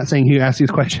intentionally not saying who asked these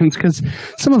questions because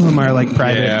some of them are like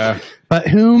private. Yeah. But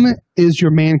whom is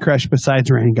your man crush besides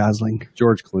Ryan Gosling?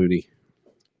 George Clooney.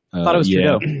 I thought it was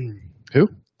Trudeau. Who?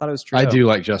 Thought it was Trudeau. I do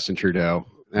like Justin Trudeau.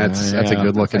 That's a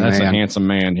good looking That's man. a handsome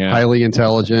man. Yeah. Highly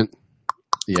intelligent.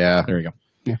 Yeah. There you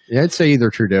go. Yeah, I'd say either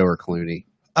Trudeau or Clooney.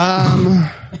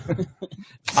 I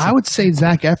would say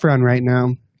Zac Efron right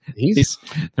now. He's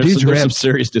There's some ripped.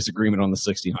 serious disagreement on the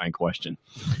 69 question.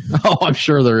 oh, I'm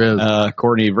sure there is.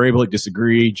 Courtney Vrabel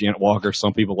disagree. Janet Walker,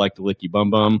 some people like to lick you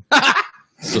bum bum.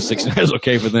 So 69 is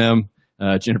okay for them.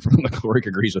 Jennifer McClurrick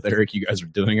agrees with Eric. You guys are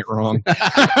doing it wrong.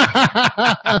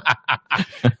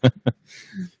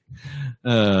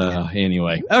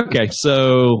 Anyway. Okay.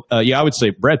 So, I would say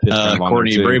Brad Pitt.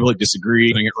 Courtney Vrabel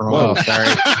disagree. Doing it wrong. Oh, sorry.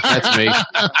 That's me.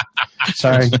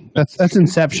 Sorry, that's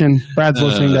Inception. Brad's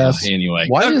listening to us. Anyway.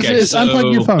 Why is okay, this? Just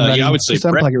unplug your phone, buddy. I would say Just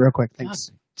unplug it real quick.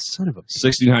 Thanks. Son of a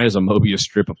 69 is a Mobius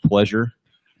strip of pleasure.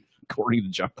 According to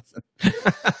Jonathan.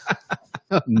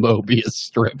 Mobius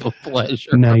strip of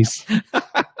pleasure. Nice.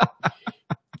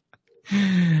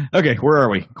 Okay, where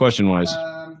are we? Question wise.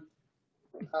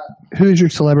 Who's your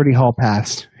celebrity hall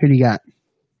pass? Who do you got?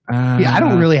 I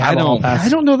don't really have a hall pass. I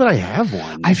don't know that I have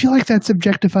one. I feel like that's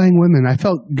objectifying women. I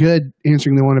felt good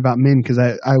answering the one about men because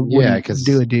I wouldn't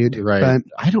do a dude. Right. But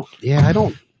I don't. You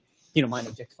don't mind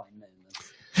objectifying men.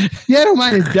 yeah, I don't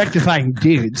mind objectifying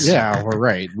dudes. Yeah, we're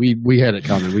right. We had it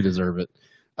coming. We deserve it.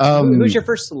 Who's your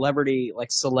first celebrity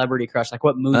crush? Like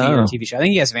what movie or TV show? I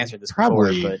think you guys have answered this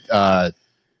probably before, but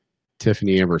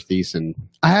Tiffany Amber Thiessen.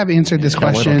 I have answered this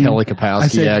question. Kelly I Kapowski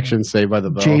said action, Saved by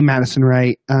the Bell. J. Madison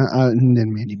Wright, and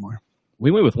then Mandy Moore. We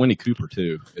went with Winnie Cooper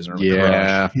too. Isn't it?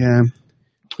 Yeah.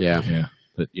 Yeah.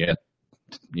 But yeah.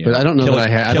 But I don't know that I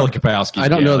have. Kelly Kapowski. I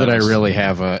don't know that I really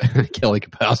have a Kelly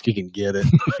Kapowski can get it.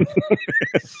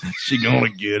 She gonna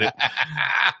get it.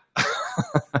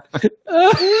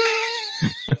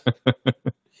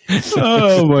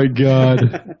 Oh my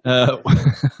god!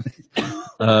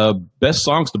 Best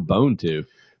songs to bone to.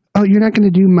 Oh, you're not going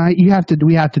to do my. We have to do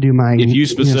my.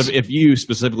 If you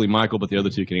specifically, Michael, but the other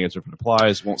two can answer if it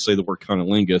applies. Won't say the word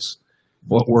cunnilingus.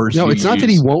 What words? No, do it's you not use? that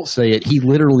he won't say it. He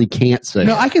literally can't say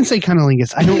No, it. I can say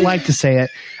cunnilingus. I don't like to say it.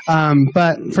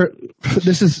 But for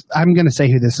this is, I'm going to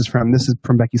say who this is from. This is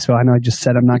from Beckysville. I know I just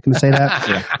said I'm not going to say that,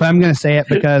 Yeah. but I'm going to say it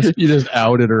because You just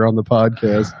outed her on the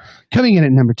podcast. coming in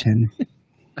at number 10,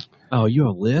 Oh, you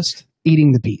have a list?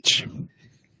 Eating the Peach.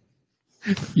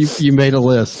 You made a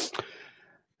list.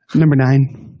 Number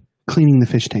 9, Cleaning the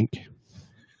Fish Tank.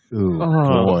 Ooh,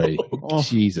 boy.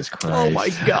 Jesus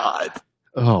Christ. God.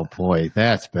 Oh, boy.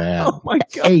 That's bad. Oh my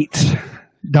God. 8,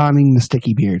 Donning the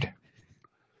Sticky Beard.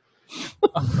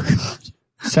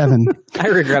 7, I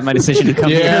regret my decision to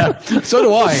come here. So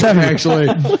do I, 7, actually.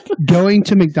 going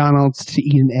to McDonald's to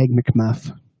eat an Egg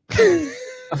McMuff.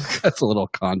 That's a little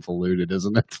convoluted,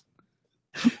 isn't it?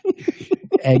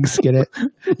 Eggs, get it?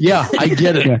 Yeah, I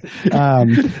get it. Yeah.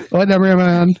 What number am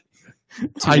I on?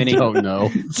 I many. don't know.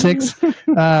 6,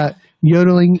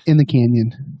 yodeling in the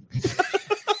canyon.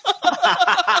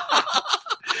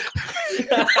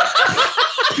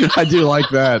 I do like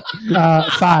that.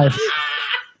 5,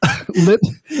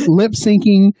 lip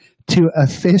syncing to a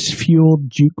fish fueled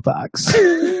jukebox.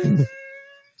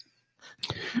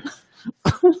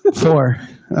 4,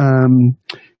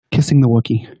 kissing the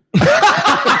Wookiee.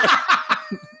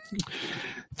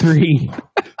 3,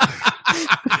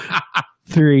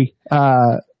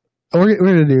 we're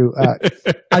gonna do.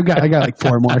 I got like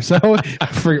 4 more, so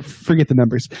forget the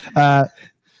numbers.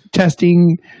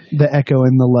 Testing the echo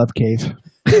in the love cave.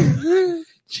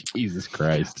 Jesus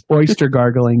Christ. Oyster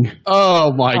gargling.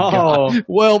 Oh, my God.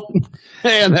 Well,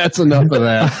 man, that's enough of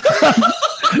that.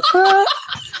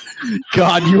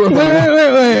 God, you were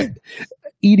Wait.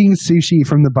 Eating sushi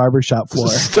from the barbershop floor.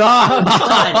 Stop!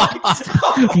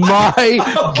 My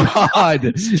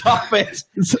God! Stop it!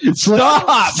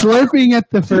 Stop! Slurping at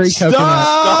the furry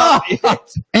coconut. Stop!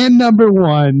 And number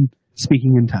 1,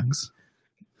 speaking in tongues.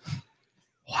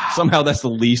 Somehow that's the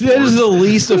least. That is the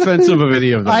least offensive of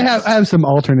any of them. I have some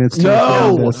alternates. To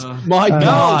No! this. My No,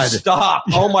 God! stop!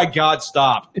 Oh my God,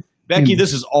 stop! Becky,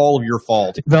 this is all of your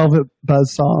fault. Velvet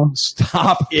Buzzsaw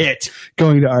Stop it!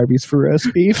 going to Arby's for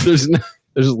roast beef.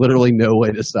 There's literally no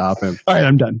way to stop him. All right,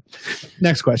 I'm done.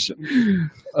 Next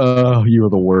question. Oh, you were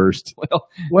the worst.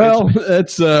 Well,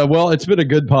 it's been a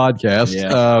good podcast.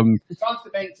 Yeah. It's on the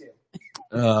bank too.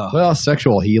 Well,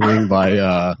 Sexual Healing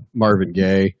by Marvin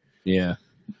Gaye. Yeah.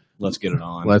 Let's get it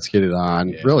on. Let's get it on.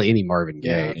 Yeah. Really, any Marvin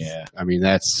Gaye. Yeah. I mean,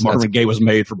 that's Marvin Gaye was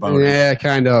made for boning. Yeah,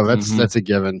 kind of. That's Mhm. that's a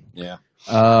given. Yeah.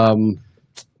 Trying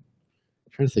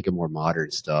to think of more modern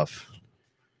stuff.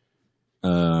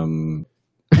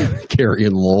 Carrie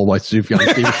and Lowell by Sufjan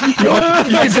Stevens. You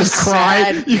can just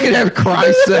cry. You can have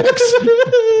cry sex.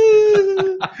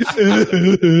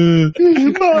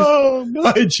 Mom,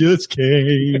 I just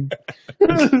came.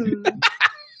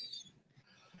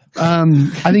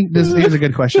 I think this is a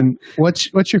good question.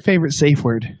 What's your favorite safe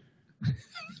word?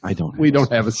 I don't. We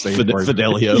don't have a safe word.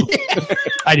 Fidelio.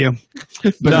 I do.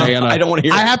 Banana. I don't want to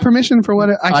hear. I have permission for what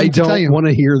I can tell don't you. want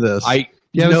to hear this.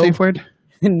 You have No. a safe word?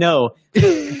 No,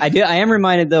 I do. I am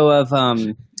reminded though of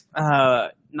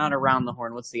not Around the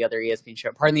Horn. What's the other ESPN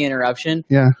show? Pardon the interruption.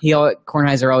 Yeah.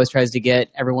 Kornheiser always tries to get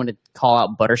everyone to call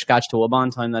out butterscotch to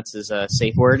Wilbon, tell him that's his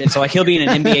safe word. And so like he'll be in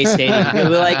an NBA stadium, he'll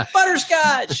be like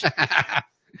butterscotch.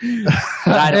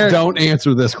 But I don't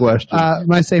answer this question.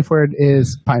 My safe word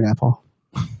is pineapple.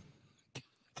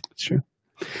 It's true.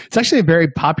 It's actually a very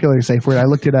popular safe word. I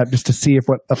looked it up just to see if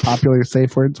what the popular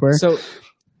safe words were. So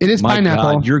it is My pineapple.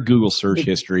 God, your Google search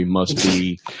history must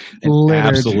be an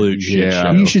Littered. absolute shit Yeah.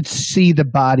 show. You should see the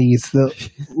bodies that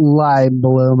lie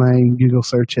below my Google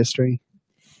search history.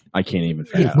 I can't even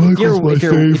fathom. Michael's if your my wife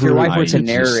favorite. were I to just-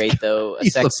 narrate though a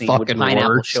He's the sex scene, would fucking pineapple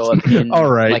worst. show up in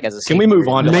All right. like as a Can we safe move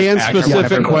word? on to like,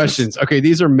 Man-specific actual- questions. Okay,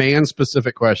 these are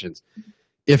man-specific questions.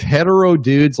 If hetero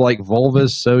dudes like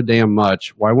vulvas so damn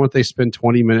much, why won't they spend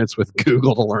 20 minutes with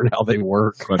Google to learn how they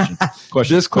work? Question.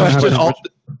 This question,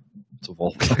 It's a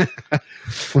vulva.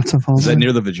 What's a phone? Is that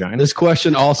near the vagina? this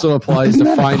question also applies Isn't to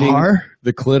that a finding car?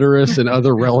 the clitoris and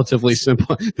other relatively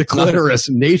simple. The clitoris,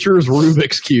 nature's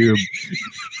Rubik's cube.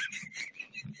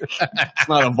 It's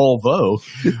not a Volvo.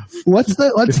 What's the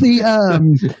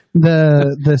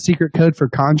secret code for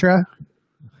Contra?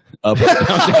 Up,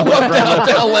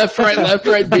 down, left,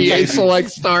 right, BA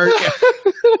select start.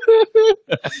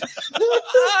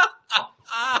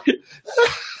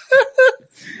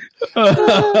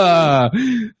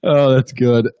 Oh, that's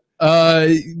good.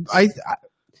 I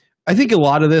think a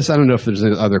lot of this. I don't know if there's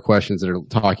any other questions that are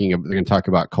talking. They're going to talk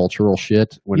about cultural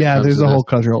shit. When it Yeah, comes there's to a this. whole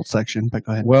cultural section, but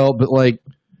go ahead. Well, but like,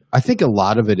 I think a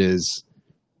lot of it is,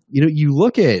 you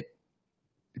look at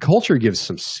culture gives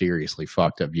some seriously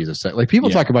fucked up views of sex. Like people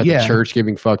Yeah. talk about Yeah. the church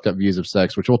giving fucked up views of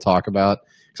sex, which we'll talk about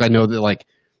because I know that like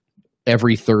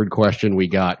every third question we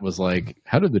got was like,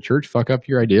 how did the church fuck up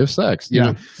your idea of sex? You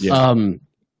know? Yeah.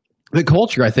 The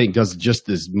culture, I think, does just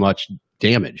as much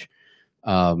damage.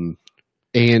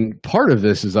 And part of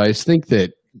this is I just think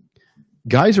that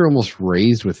guys are almost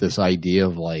raised with this idea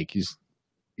of like, you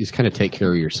just kind of take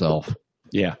care of yourself.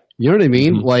 Yeah. You know what I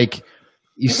mean? Mhm. Like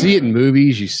you see it in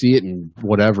movies, you see it in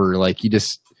whatever, like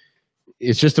it's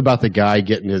just about the guy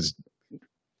getting his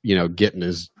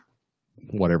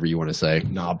whatever you want to say.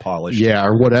 Knob polish. Yeah,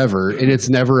 or whatever. And it's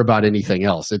never about anything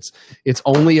else. It's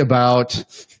only about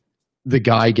the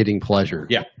guy getting pleasure.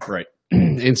 Yeah. Right.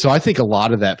 And so I think a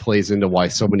lot of that plays into why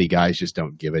so many guys just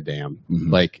don't give a damn. Mhm.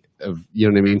 Like, you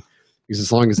know what I mean? Because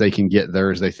as long as they can get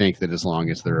theirs, they think that as long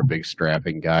as they're a big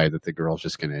strapping guy, that the girl's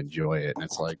just going to enjoy it. And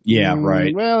it's like, Yeah,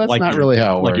 right. Well, that's Like not your- really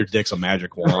how it Like your works. dick's a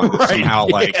magic wand. Somehow,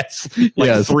 like, like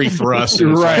Yes. 3 thrusts.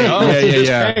 and it's Right. like, oh, Yeah, it yeah, just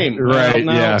yeah. came. Right,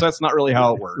 No, yeah. that's not really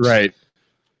how it works. Right.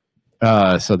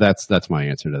 So that's my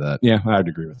answer to that. Yeah, I'd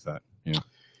agree with that. Yeah.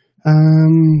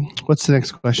 What's the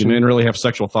next Do question? men really have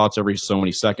sexual thoughts every so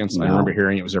many seconds? I No. remember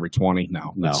hearing it was every 20.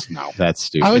 No. No, No. that's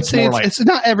stupid. I would It's say more it's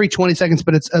not every 20 seconds,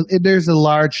 but there's a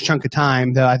large chunk of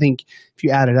time that I think if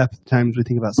you add it up, the times we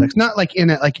think about sex, not like in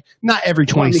it, like not every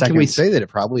 20 seconds. Can we say that it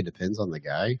probably depends on the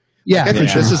guy? Yeah, I think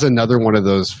Yeah. this is another one of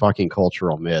those fucking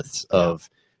cultural myths of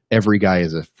every guy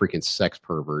is a freaking sex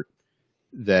pervert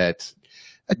that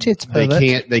a tits they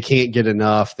pivot. can't get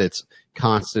enough. That's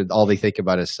constant. All they think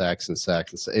about is sex and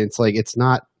sex. And it's like, it's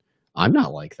not, I'm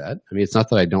not like that. I mean, it's not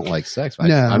that I don't like sex. But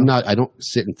No. I don't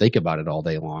sit and think about it all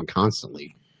day long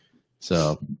constantly.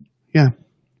 So Yeah,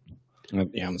 I'm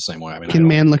the same way. I mean, Can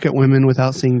man look at women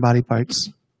without seeing body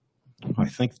parts? I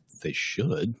think they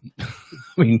should.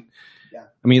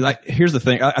 I mean, like, here's the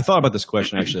thing. I thought about this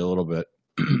question actually a little bit.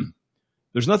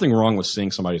 There's nothing wrong with seeing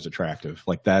somebody who's attractive.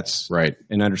 Like, that's right.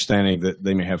 an understanding that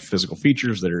they may have physical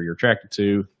features that you're attracted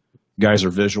to. Guys are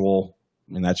visual,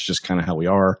 and that's just kind of how we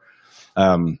are.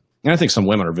 And I think some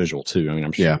women are visual too. I mean,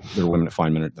 I'm sure Yeah. there are women that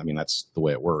find men. I mean, that's the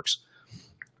way it works.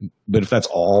 But if that's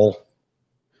all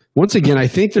Once again, I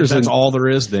think If that's all there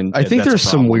is, then I think that's a there's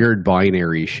some problem. weird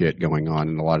binary shit going on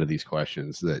in a lot of these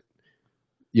questions that,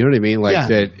 you know what I mean? Like Yeah.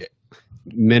 that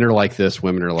men are like this,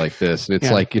 women are like this. And it's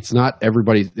Yeah. like, it's not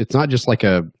everybody. It's not just like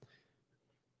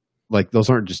those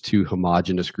aren't just two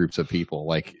homogenous groups of people.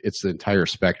 Like it's the entire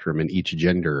spectrum in each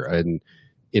gender and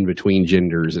in between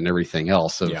genders and everything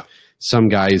else. Of Yeah. some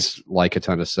guys like a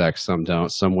ton of sex, some don't,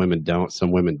 some women don't,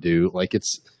 some women do. Like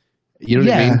it's, you know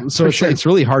what I Yeah, mean? So for it's, sure. it's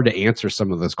really hard to answer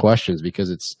some of those questions because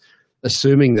it's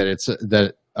assuming that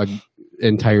that a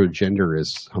entire gender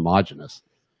is homogenous.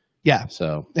 Yeah.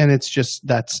 So And it's just,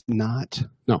 that's not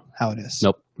No. how it is.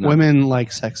 nope. No. Women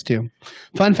like sex too.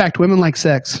 Fun fact, women like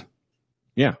sex.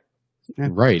 Yeah.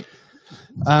 Right.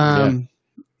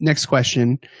 Next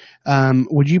question.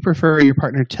 Would you prefer your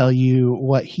partner tell you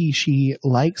what she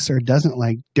likes or doesn't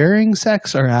like during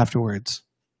sex or afterwards?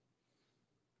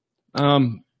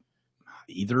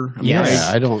 Either. I mean, Yes.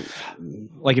 Yeah, I don't.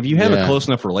 like if you have Yeah. a close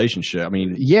enough relationship, I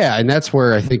mean, Yeah, and that's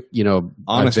where I think Honesty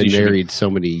I've been should be- married so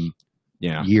many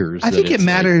yeah. years. I that think it it's like-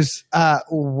 matters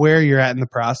where you're at in the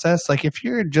process. Like if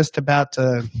you're just about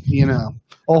to,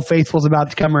 Old Faithful's about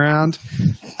to come around,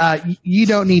 you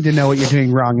don't need to know what you're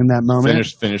doing wrong in that moment.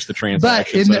 Finish the But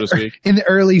transaction, so to speak. in the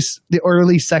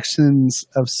early sections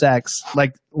of sex,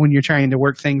 like when you're trying to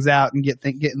work things out and get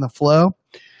in the flow,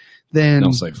 then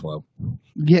Don't say flow.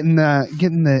 get in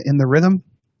the rhythm.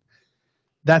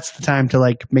 That's the time to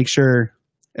like make sure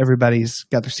everybody's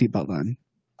got their seatbelt on.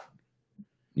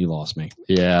 You lost me.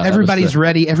 Yeah, that was Everybody's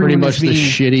ready. pretty Everyone much is the being.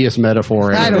 shittiest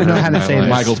metaphor. I ever don't know heard how in to my say life. this.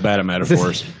 Michael's bad at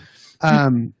metaphors.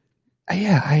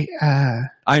 Yeah, I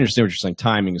understand what you're saying.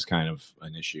 Timing is kind of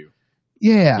an issue.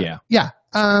 yeah.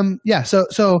 Yeah.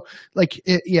 So like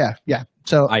yeah.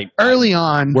 So I- early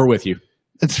on, We're with you.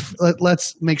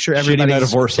 let's make sure Shitty everybody's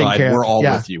metaphor taken side, care of. we're all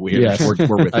Yeah. with you. Yes. We're with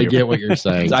you. I get what you're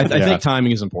saying. I Yeah. think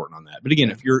timing is important on that. But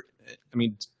again,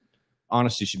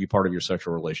 honesty should be part of your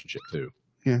sexual relationship too.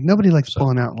 Yeah, nobody likes So-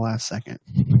 pulling out in the last second.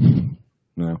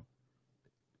 No.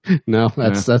 No,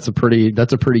 that's a pretty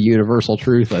universal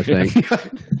truth. I think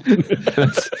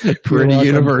that's pretty welcome.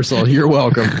 universal. You're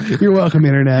welcome. You're welcome,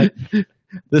 Internet.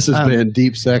 This has been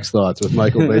Deep Sex Thoughts with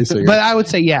Michael Basinger. But I would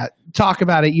say, yeah, talk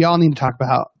about it. You all need to talk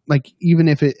about, like, even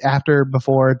if it after,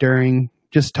 before, during,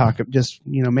 just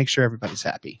make sure everybody's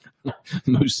happy.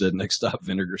 Moose said next stop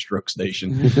Vinegar Stroke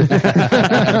Station.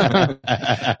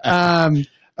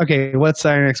 Okay, what's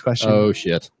our next question? Oh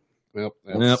shit! Well,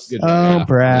 Yep, good. Oh,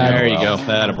 Brad. There you go.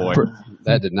 That a boy.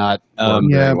 That did not work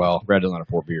Yeah. very well. Brad doesn't have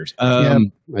 4 beers. I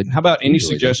How about any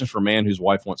usually suggestions for a man whose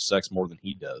wife wants sex more than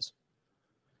he does?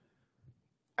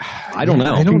 I don't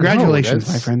know. I don't Congratulations,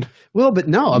 know. my friend. Well, but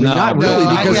no, I mean No, not no, really,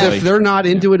 I- because yeah. if they're not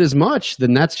into it as much,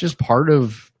 then that's just part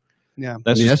of. Yeah.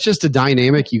 That's just a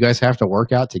dynamic you guys have to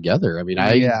work out together. I mean,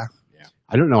 Yeah.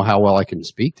 I don't know how well I can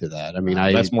speak to that. I mean,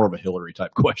 that's more of a Hillary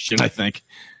type question, I think.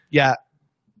 Yeah.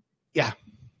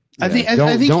 I think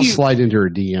don't you, slide into her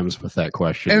DMs with that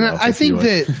question. and though, I if think you would.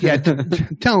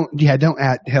 that don't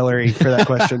at Hillary for that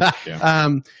question. Yeah.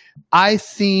 I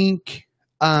think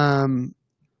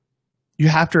you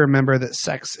have to remember that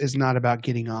sex is not about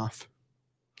getting off.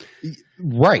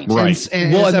 right. Right.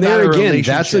 And Well, it's and about there a again,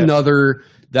 that's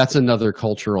relationship. another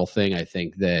cultural thing I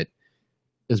think that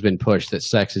has been pushed, that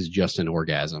sex is just an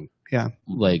orgasm. Yeah.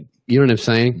 Like, you know what I'm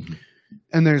saying?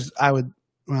 And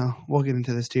we'll get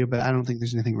into this too, but I don't think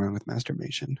there's anything wrong with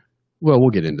masturbation. Well, we'll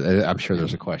get into that. I'm sure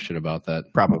there's a question about that.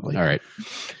 Probably. All right.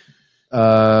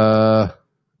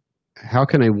 How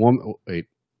can a woman wait?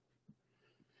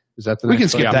 Is that the We next can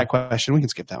skip question? that question. We can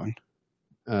skip that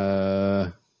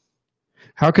one.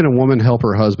 How can a woman help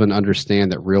her husband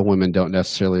understand that real women don't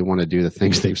necessarily want to do the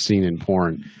things they've seen in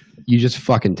porn? You just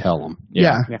fucking tell them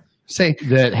Yeah. Yeah. Say,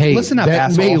 that, hey, Listen up,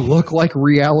 that may asshole. look like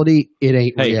reality. It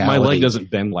ain't Hey, reality. my leg doesn't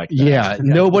bend like that. Yeah,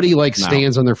 nobody No.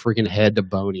 stands on their freaking head to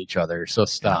bone each other. So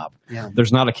stop.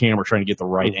 There's not a camera trying to get the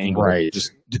right angle. Right.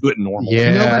 Just do it normal.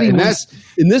 Yeah, Nobody and wants-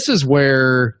 this is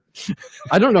where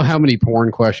I don't know how many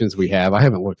porn questions we have. I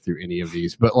haven't looked through any of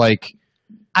these, but like,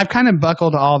 I've kind of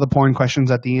buckled all the porn questions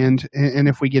at the end, and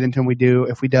if we get into them, we do.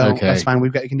 If we don't, Okay. that's fine. We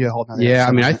can do a whole nother. yeah, I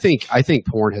episode mean, on I it. think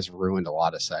porn has ruined a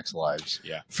lot of sex lives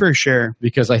for sure.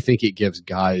 because I think it gives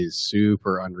guys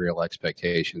super unreal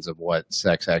expectations of what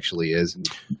sex actually is. And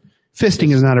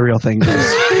Fisting is not a real thing. guys.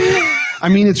 I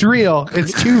mean, it's real.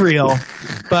 It's too real,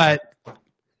 but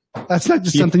that's not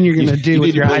just something you're going to do with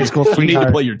need to your play- high school You need to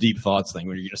sweetheart. play your deep thoughts thing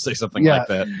when you're going to say something Yeah. like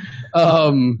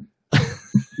that.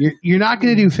 You're not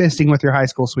going to do fisting with your high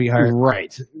school sweetheart.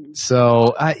 Right.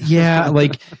 So yeah,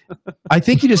 like I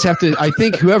think you just have to. I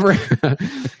think whoever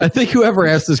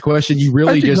asked this question, you really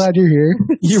Aren't you just glad you're here?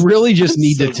 you really just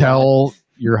need to tell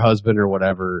your husband or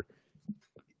whatever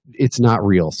it's not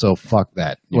real. So fuck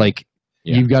that. Yeah. Like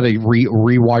Yeah. you've got to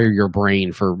rewire your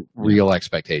brain for real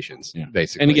expectations, Yeah.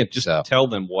 basically. And again, just So, tell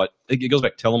them what it goes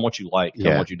back. Tell them what you like. Tell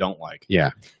them Yeah. what you don't like.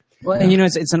 yeah. Well, and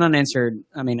it's an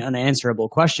unanswerable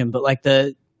question, but like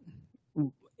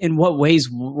in what ways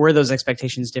were those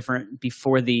expectations different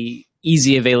before the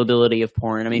easy availability of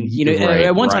porn? I mean, Right,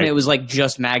 at one time right. it was like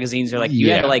just magazines, or like you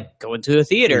had Yeah. to like go into a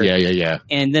theater, Yeah.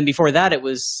 and then before that it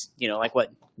was like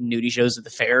what, nudie shows at the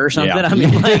fair or something. Yeah. I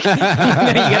mean, like you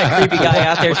got a creepy guy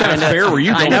out there What kind trying of to. fair were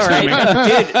you I going know, to, right?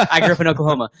 man? Dude, I grew up in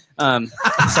Oklahoma.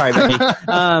 Sorry,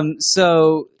 Becky.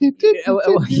 So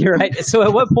you're right. So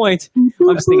at what point?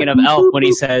 I'm just thinking of Elf when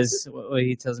he says,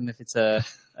 he tells him if it's a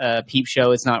peep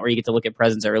show, it's not where you get to look at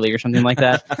presents early or something like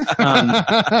that.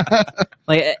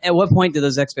 Like at what point did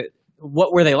those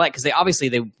what were they like? Because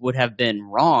they would have been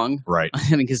wrong. Right. I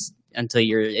mean, because until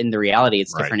you're in the reality,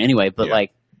 it's Right. different anyway. But Yeah.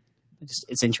 like,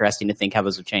 it's interesting to think how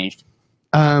those have changed.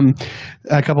 A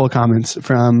couple of comments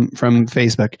from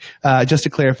Facebook. Just to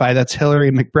clarify, that's Hillary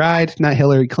McBride, not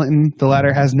Hillary Clinton. The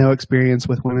latter has no experience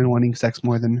with women wanting sex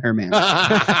more than her man.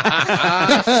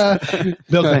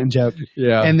 Bill Clinton joke.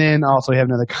 Yeah. And then also we have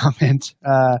another comment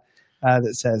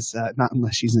that says, not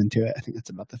unless she's into it. I think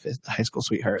that's about the high school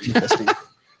sweetheart and the fisting.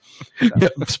 Yeah,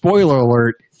 spoiler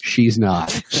alert, she's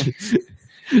not.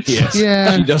 Yes.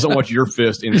 Yeah. She doesn't want your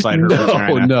fist inside her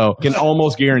vagina. No. Can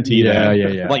almost guarantee that.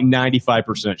 Yeah. Like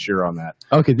 95% sure on that.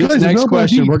 Okay, this Guys, next nobody-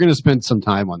 question, we're going to spend some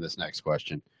time on this next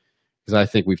question. Because I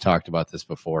think we've talked about this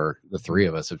before. The three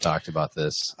of us have talked about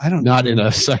this. I don't Not in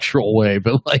a sexual way,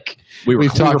 but like, We were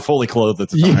We've talked- fully clothed at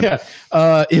the time.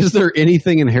 yeah. Is there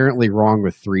anything inherently wrong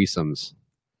with threesomes?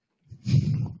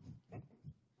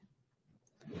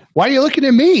 Why are you looking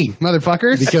at me,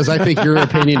 motherfuckers? Because I think your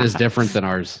opinion is different than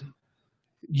ours.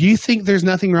 You think there's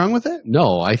nothing wrong with it?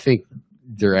 No, I think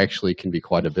there actually can be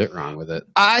quite a bit wrong with it.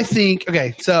 I think,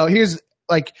 okay, so here's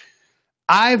like,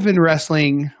 I've been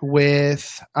wrestling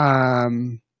with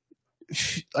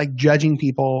like judging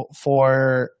people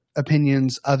for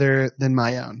opinions other than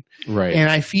my own. Right. And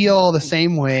I feel the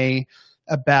same way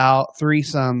about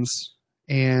threesomes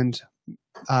and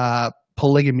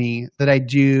polygamy that I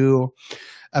do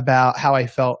about how I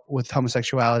felt with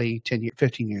homosexuality 10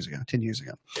 years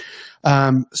ago.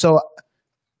 So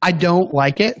I don't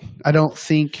like it. I don't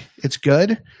think it's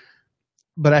good,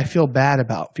 but I feel bad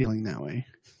about feeling that way.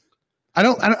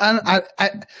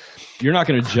 You're not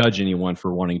going to judge anyone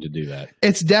for wanting to do that.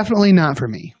 It's definitely not for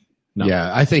me. No.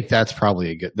 Yeah, I think that's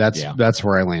probably a good. That's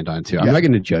where I land on too. I'm Yeah. not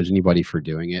going to judge anybody for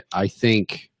doing it. I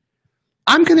think.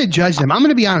 I'm going to judge them. I'm going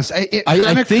to be honest. It I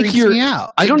kind of think creeps you're- me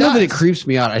out. I don't know that it does. creeps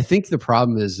me out. I think the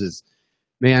problem is,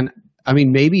 man. I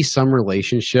mean, maybe some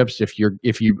relationships, if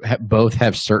you both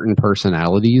have certain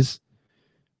personalities,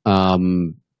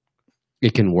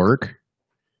 it can work.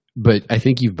 But I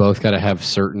think you've both got to have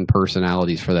certain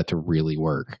personalities for that to really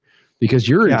work, because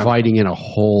you're Yeah. inviting in a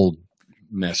whole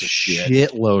Mess of shit.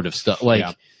 shitload of stuff. Like,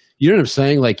 Yeah. you know what I'm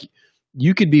saying? Like,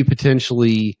 you could be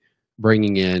potentially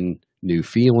bringing in new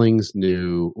feelings,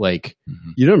 new, like,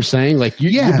 Mhm. you know what I'm saying? Like,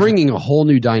 you're Yeah. bringing a whole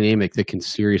new dynamic that can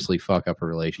seriously fuck up a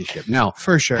relationship. Now,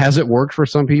 For sure. has it worked for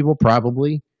some people?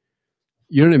 Probably.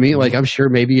 You know what I mean? Like, I'm sure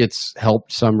maybe it's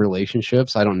helped some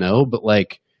relationships. I don't know. But,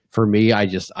 like, for me, I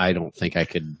don't think I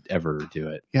could ever do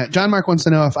it. Yeah, John Mark wants to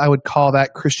know if I would call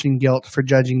that Christian guilt for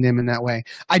judging them in that way.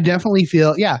 I definitely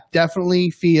feel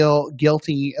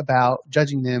guilty about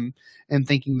judging them and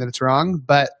thinking that it's wrong.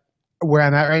 But where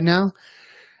I'm at right now,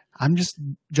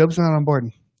 Job's not on board.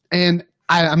 And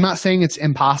I'm not saying it's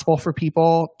impossible for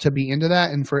people to be into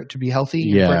that and for it to be healthy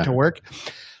and for Yeah. it to work.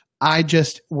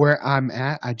 Where I'm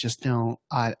at, I just don't,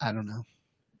 I don't know.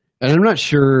 And I'm not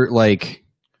sure, like,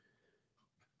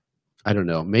 I don't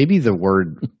know. Maybe the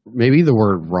word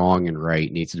wrong and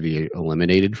right needs to be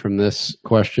eliminated from this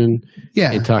question.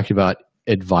 Yeah. And talked about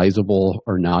advisable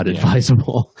or not Yeah.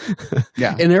 advisable.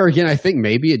 Yeah. And there again, I think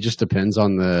maybe it just depends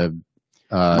on the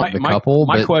couple.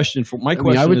 My but, question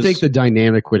I would is, think the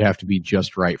dynamic would have to be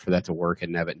just right for that to work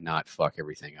and have it not fuck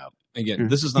everything up. again,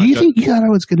 this is not Do you ju- think you thought I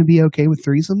was going to be okay with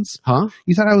threesomes? Huh?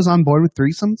 You thought I was on board with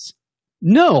threesomes?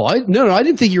 No, I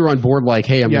didn't think you were on board. Like,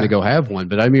 hey, I'm Yeah. going to go have one.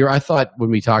 But I mean, I thought when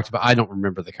we talked about, I don't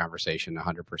remember the conversation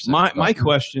 100%. my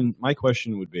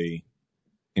question would be,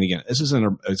 and again, this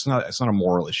isn't it's not a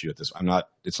moral issue at this.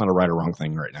 It's not a right or wrong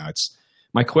thing right now.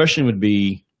 My question would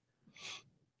be,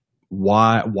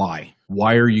 why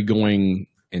are you going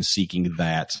and seeking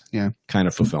that kind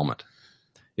of fulfillment?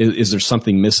 Is there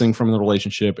something missing from the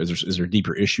relationship? Is there a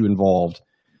deeper issue involved?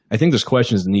 I think there's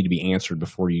questions that need to be answered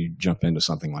before you jump into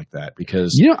something like that,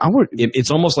 because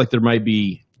it's almost like there might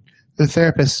be. The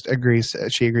therapist agrees.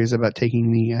 She agrees about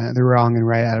taking the wrong and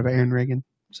right out of Aaron Reagan.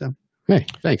 So Hey,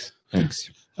 thanks. Thanks.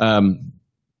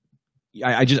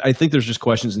 I think there's just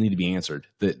questions that need to be answered.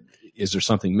 That is there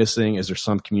something missing? Is there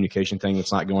some communication thing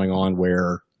that's not going on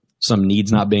where some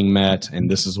need's not being met, and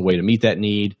this is a way to meet that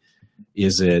need?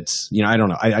 Is it, I don't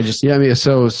know. I just Yeah, I mean,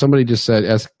 so somebody just said,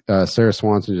 as Sarah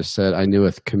Swanson just said, I knew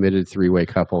a committed 3-way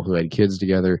couple who had kids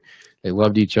together. They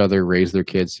loved each other, raised their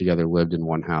kids together, lived in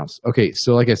one house. Okay,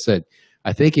 so like I said,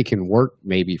 I think it can work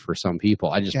maybe for some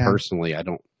people. I just personally, I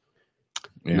don't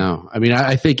know. I mean,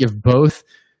 I think if both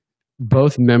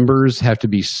members have to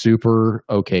be super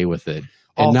okay with it,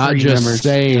 and All not three just members.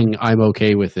 saying I'm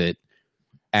okay with it,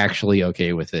 actually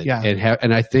okay with it. Yeah.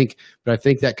 And I think that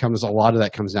a lot of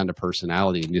that comes down to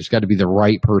personality, and there's got to be the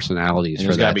right personalities and for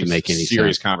there's got that to be to make any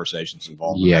serious sense. conversations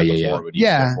involved. Yeah, with that yeah, before yeah. it would even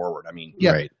Yeah. go forward. I mean,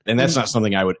 Yeah. Right. and that's not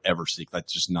something I would ever seek.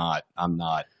 That's just not. I'm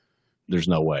not. There's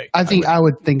no way. I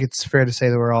would think it's fair to say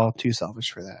that we're all too selfish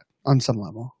for that on some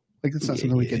level. Like it's not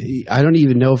something we could. I don't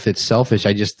even know if it's selfish.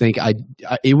 I just think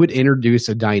it would introduce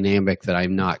a dynamic that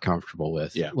I'm not comfortable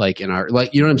with. Yeah. Like you know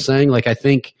what I'm saying? Like I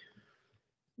think,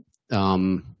 I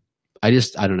don't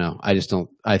know. I just don't.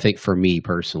 I think for me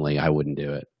personally, I wouldn't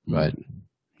do it. But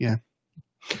You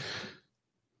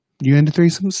into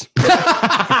threesomes?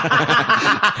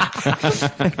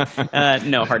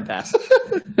 No, hard pass.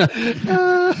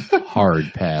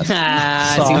 hard pass.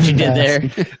 I see what you did there.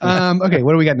 Okay,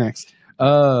 what do we got next?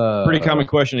 Pretty common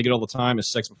question I get all the time: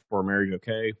 is sex before marriage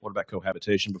okay? What about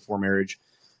cohabitation before marriage?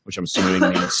 Which I'm assuming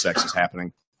means sex is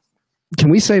happening. Can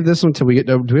we save this one until we get?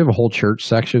 Do we have a whole church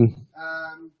section?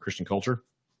 Christian culture?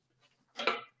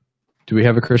 Do we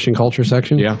have a Christian culture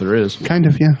section? Yeah, there is. Kind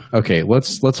of, yeah. Okay,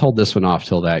 let's hold this one off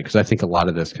till that, because I think a lot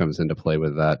of this comes into play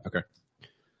with that. Okay.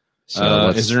 So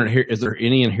Is there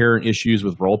any inherent issues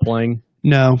with role playing?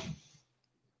 No.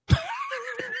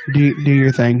 do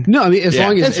your thing. No, I mean as Yeah,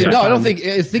 long as it's no, I don't fine. think.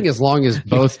 I think as long as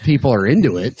both people are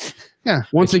into it. Yeah.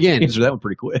 Once again, Answer that one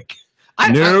pretty quick.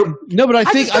 no, but I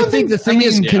think just don't think- the thing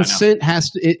is Yeah, I know. consent has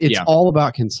to. It's Yeah. all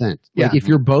about consent. Like Yeah. if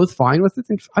you're both fine with it,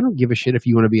 then I don't give a shit if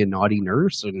you want to be a naughty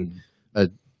nurse and a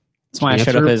That's why I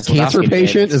showed up as cancer Lebowski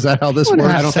patient. today. Is that how this I wouldn't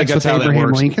works? have I don't think sex that's how with that Abraham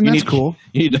works. Lincoln. You That's need- cool.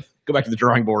 You need to go back to the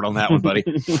drawing board on that one, buddy.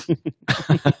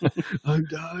 I'm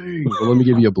dying. Well, let me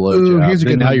give you a Ooh, blowjob. here's a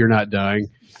Then good now one. you're not dying.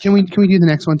 Can we do the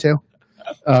next one too?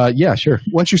 Yeah, sure.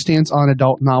 What's your stance on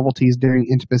adult novelties during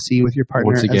intimacy with your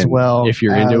partner Once again, as well? if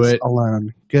you're into as it-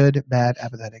 alone, good, bad,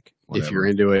 apathetic. If you're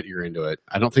into it, you're into it.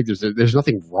 I don't think there's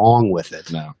nothing wrong with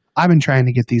it. No. I've been trying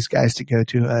to get these guys to go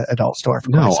to an adult store. For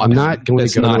No, quite some I'm time. not going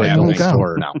That's to go not to an happening. adult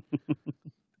store. No.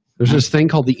 There's this thing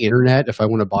called the internet. If I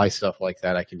want to buy stuff like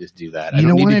that, I can just do that. I You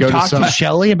don't need want to go talk some to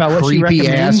Shelly about what she creepy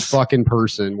recommends? ass fucking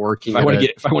person working. If I want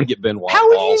to get Ben Watt How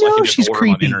would balls, you I know can if just she's order 'em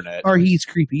on the creepy internet. or he's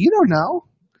creepy? You don't know.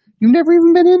 You've never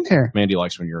even been in there. Mandy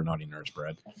likes when you're a naughty nurse,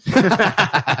 Brad.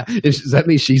 Does that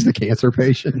mean she's the cancer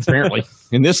patient? Apparently,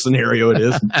 in this scenario, it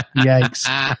is. Yikes.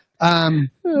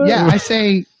 Yeah, I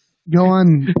say go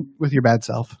on with your bad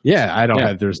self. Yeah, I don't Yeah.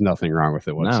 have. There's nothing wrong with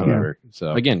it whatsoever.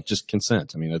 So Again, just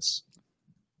consent. I mean, it's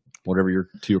whatever you're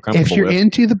comfortable If you're with.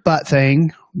 into the butt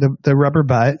thing, the rubber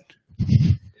butt,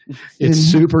 it's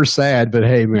super sad, but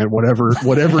hey, man, whatever,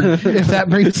 if that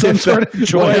brings some sort of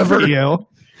joy for you.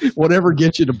 whatever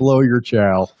gets you to blow your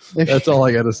chow. If- That's all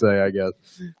I got to say, I guess.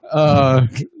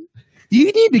 You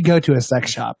need to go to a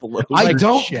sex shop. I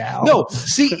don't. Chow. No,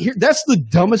 see, here, that's the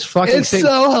dumbest fucking It's thing.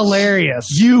 so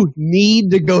hilarious. You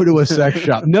need to go to a sex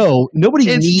shop. No, nobody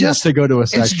It's needs just- to go to a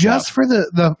sex It's shop. just for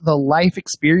the life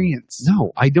experience.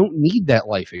 No, I don't need that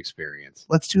life experience.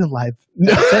 Let's do a live in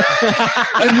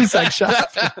the sex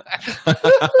shop.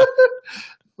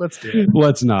 Let's do it.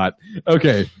 Let's not.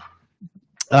 Okay.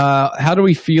 How do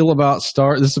we feel about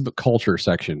stars? This is a culture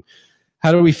section.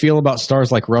 How do we feel about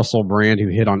stars like Russell Brand, who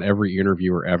hit on every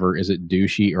interviewer ever? Is it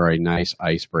douchey or a nice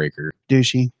icebreaker?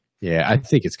 Douchey. Yeah, I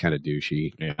think it's kind of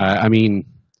douchey. Yeah. I mean,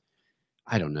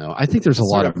 I don't know. I think there's a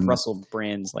lot Sort of. Russell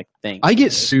Brand's like thing. I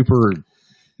get super.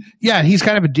 Yeah, he's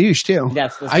kind of a douche too.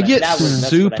 That's I get that's what I think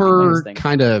super his thing.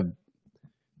 kind of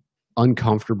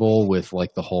uncomfortable with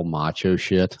like the whole macho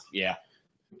shit. Yeah.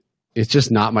 It's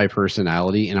just not my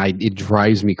personality, and it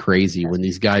drives me crazy when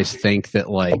these guys think that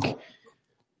like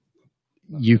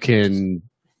you can,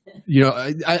 you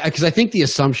know, because I think the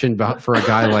assumption for a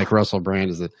guy like Russell Brand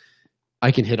is that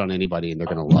I can hit on anybody and they're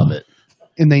going to love it.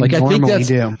 And they Like I think normally that's,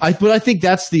 do. but I think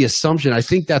that's the assumption. I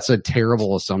think that's a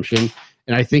terrible assumption,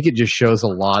 and I think it just shows a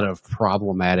lot of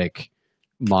problematic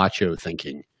macho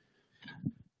thinking.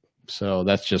 So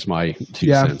that's just my 2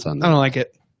 Yeah, cents on I that. don't like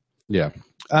it. Yeah.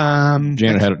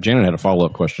 Janet had a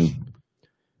follow-up question.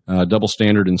 Double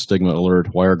standard and stigma alert.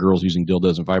 Why are girls using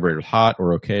dildos and vibrators hot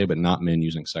or okay, but not men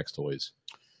using sex toys?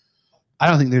 I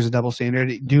don't think there's a double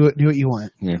standard. Do what you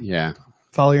want. Yeah.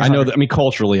 Follow your I know heart. that. I mean,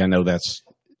 culturally, I know that's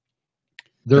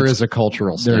There is a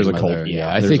cultural there is a stigma there. Yeah,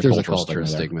 I there's think a there's a cultural cultural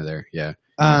stigma stigma there. Yeah.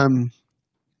 I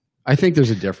I think there's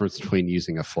a difference between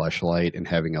using a fleshlight and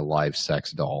having a live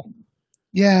sex doll.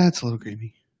 yeah, it's a little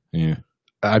creepy. yeah.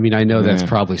 I mean, I know that's Yeah.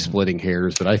 probably splitting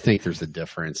hairs, but I think there's a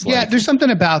difference. Yeah, there's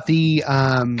something about the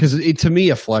because to me,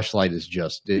 a fleshlight is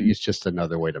just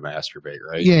another way to masturbate,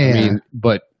 right? Yeah. I mean,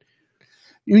 but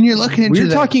when you're looking into We're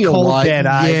the talking a cold lot- dead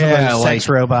eyes yeah, of a sex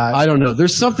robot, I don't know.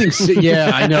 There's something.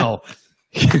 Yeah, I know.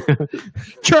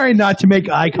 trying not to make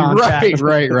eye contact.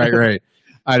 Right.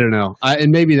 I don't know.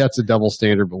 And maybe that's a double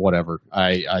standard, but whatever.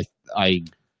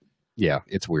 Yeah,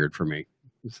 it's weird for me.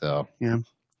 So, All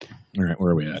right,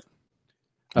 where are we at?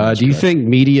 do you think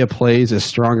media plays as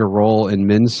strong a role in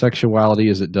men's sexuality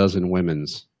as it does in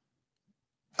women's?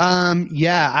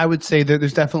 Yeah, I would say that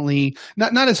there's definitely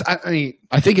not as I mean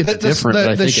I think it's different. but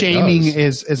I the think it shaming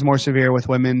does. is more severe with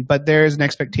women, but there is an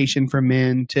expectation for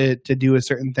men to do a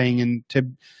certain thing and to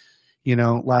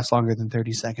last longer than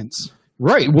 30 seconds.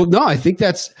 Right. Well, no, I think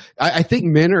that's. I think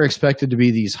men are expected to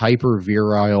be these hyper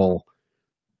virile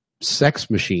sex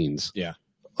machines. Yeah.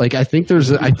 Like I think there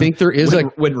is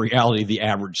when reality, the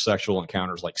average sexual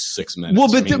encounter is like 6 minutes. Well,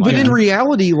 but I mean, but like- in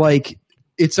reality, like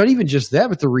it's not even just that.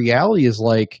 But the reality is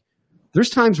like there's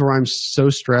times where I'm so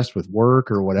stressed with work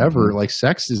or whatever, like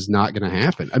sex is not going to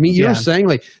happen. I mean, you know what I'm saying?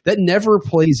 Like that never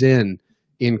plays in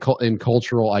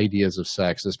cultural ideas of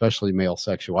sex, especially male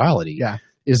sexuality. Yeah.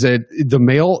 Is that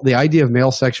the idea of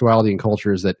male sexuality and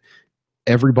culture is that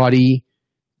everybody,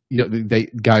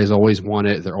 guys always want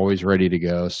it. They're always ready to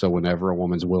go. So whenever a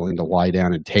woman's willing to lie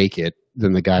down and take it,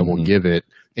 then the guy will give it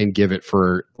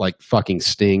for like fucking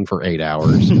Sting for 8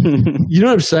 hours. You know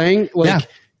what I'm saying? Like,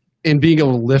 and being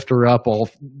able to lift her up all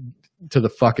to the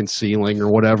fucking ceiling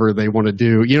or whatever they want to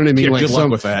do. You know what I mean? Yeah, like good luck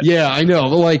with that. Yeah, I know.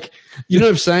 But like, you know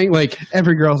what I'm saying? Like,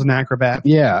 Every girl's an acrobat.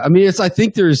 yeah. I mean, I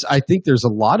think there's a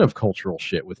lot of cultural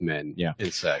shit with men. Yeah.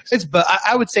 In sex. But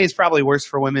I would say it's probably worse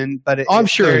for women. But I'm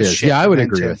sure it there's is. shit Yeah, I for would men,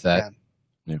 agree too. with that.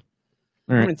 Yeah.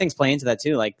 All right. I mean, things play into that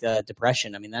too, like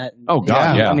depression. I mean, that. Oh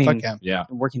God, yeah. I mean, Fuck yeah. Yeah.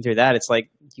 working through that, it's like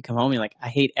you come home and you're like, I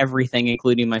hate everything,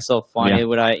 including myself. Why Yeah.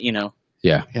 would I? Yeah.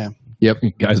 Yeah. Yep.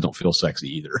 Guys don't feel sexy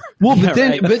either. Well, but Yeah,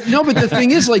 then, right. but the thing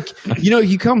is, like,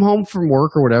 you come home from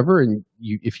work or whatever, and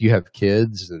if you have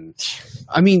kids, and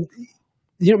I mean,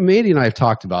 Mandy and I have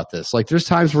talked about this. Like, there's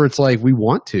times where it's like we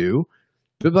want to,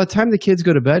 but by the time the kids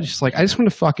go to bed, it's just like I just want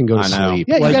to fucking go to I know. sleep.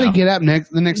 Yeah, you Like, got to get up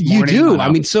the next you morning. do. I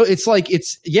mean, so it's like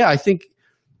I think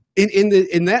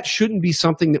in that shouldn't be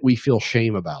something that we feel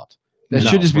shame about. That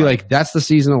No, should just be right. like that's the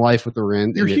season of life that we're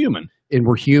in. You're and human. and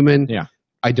we're human. Yeah.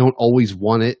 I don't always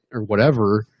want it or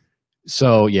whatever.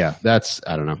 So yeah, that's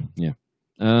I don't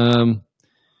know.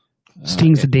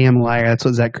 Sting's a damn liar. That's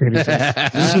what Zach Crater says.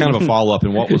 This is kind of a follow up.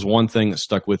 And what was one thing that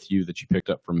stuck with you that you picked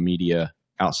up from media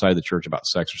outside the church about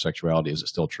sex or sexuality? Is it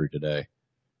still true today?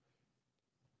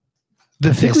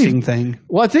 The think we- fisting thing.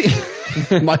 Well, I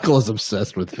think Michael is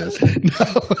obsessed with fisting.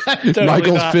 Totally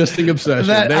Michael's not. fisting obsession.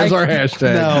 There's our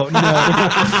hashtag.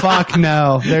 No. Fuck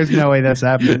no. There's no way that's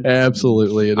happening.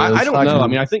 Absolutely, it is. I don't know. I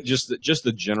mean, I think just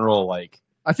the general like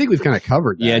I think we've kind of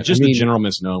covered that. yeah, just I mean, the general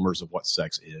misnomers of what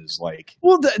sex is. Like,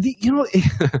 Well,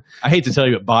 I hate to tell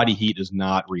you, but body heat is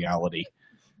not reality.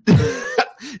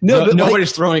 no, but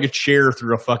nobody's throwing a chair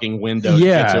through a fucking window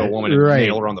Yeah, to get to a woman and right.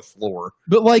 nail her on the floor.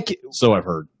 like So I've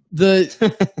heard.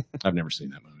 I've never seen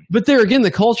that movie. but there again,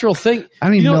 the cultural thing. I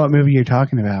don't even You know- know what movie you're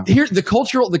talking about. Here, the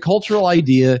cultural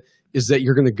idea is that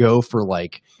you're going to go for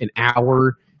like an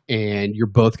hour and you're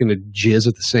both going to jizz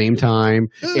at the same time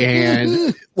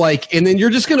and and then you're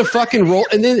just going to fucking roll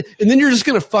and then you're just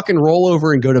going to fucking roll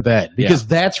over and go to bed because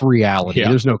that's reality. Yeah.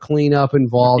 There's no cleanup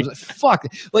involved. Fuck.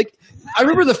 Like I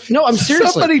remember I'm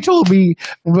seriously. Somebody told me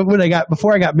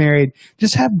before I got married,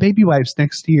 just have baby wipes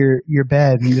next to your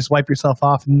bed and you just wipe yourself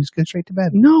off and you just go straight to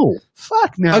bed. No.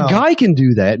 Fuck no. A guy can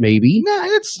do that maybe. No,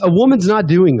 it's A woman's not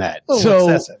doing that. a little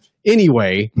excessive.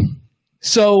 Anyway,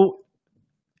 so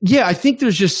yeah, I think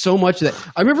there's just so much that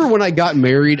I remember when I got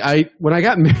married. When I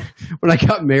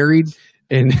got married,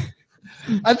 and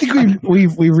I think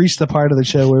we've reached the part of the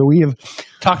show where we have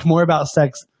talked more about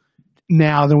sex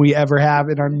now than we ever have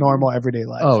in our normal everyday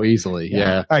life. easily,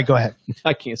 yeah. All right, go ahead.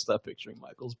 I can't stop picturing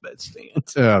Michael's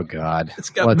bedstand. Oh God,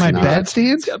 It's got Let's My not. bed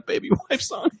stands? It's got baby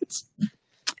wipes on it.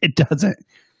 It doesn't.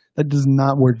 That does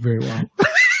not work very well.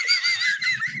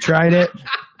 Tried it.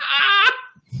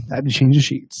 Had to change the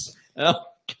sheets. Oh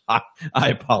God, I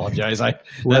apologize. That's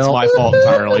Well- my fault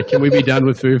entirely. Can we be done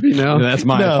with movie now? That's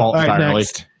my No. fault All right, entirely.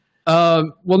 next.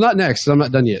 Well, not next. I'm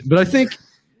not done yet. But I think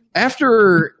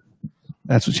after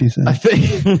That's what she said. I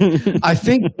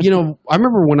think, I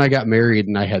remember when I got married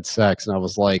and I had sex and I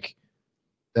was like,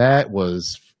 that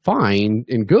was fine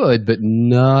and good, but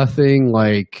nothing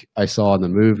like I saw in the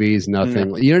movies,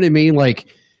 nothing, you know what I mean? Like,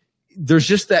 there's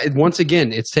just that, once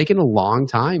again, it's taken a long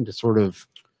time to sort of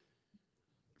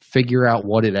figure out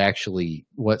what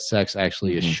sex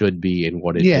actually should be and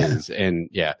what it is. And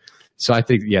so I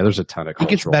think, there's a ton of cultural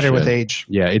it gets better shit. with age.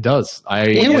 Yeah, it does.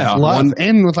 And with love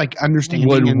and with like understanding.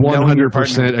 Would and knowing your 100%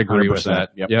 partner. agree with 100%. that.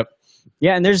 Yep.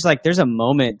 Yeah, and there's a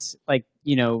moment, like,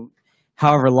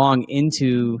 however long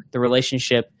into the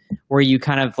relationship where you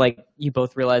kind of like, you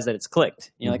both realize that it's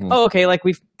clicked. You're like, oh, okay, like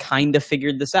we've kind of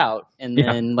figured this out. And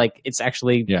then like, it's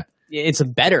actually, it's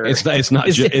better. It's not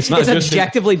just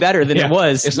objectively better than it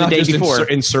was It's the not day just before.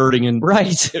 Inserting and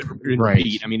Right.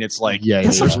 repeat. I mean, it's like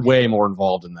there's way more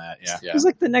involved in that. Yeah. It was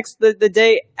like the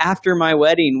day after my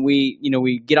wedding,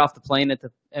 we get off the plane at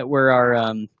where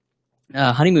our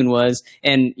honeymoon was,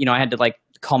 and I had to like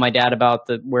call my dad about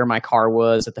where my car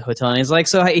was at the hotel, and he's like,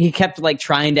 so he kept like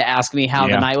trying to ask me how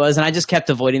the night was, and I just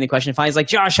kept avoiding the question. Finally, he's like,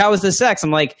 Josh, how was the sex?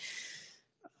 I'm like,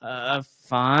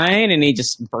 fine, and he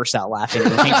just bursts out laughing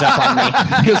and hangs up on me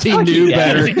Because he knew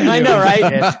better. I know, right?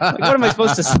 Like, what am I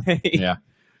supposed to say? Yeah.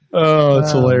 Oh,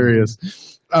 it's hilarious.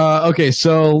 Okay,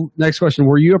 so next question.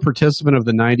 Were you a participant of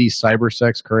the 90s cyber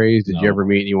sex craze? Did you ever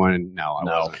meet anyone? No, I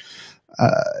wasn't.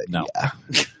 No.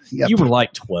 Yep. You were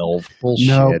like 12. Bullshit.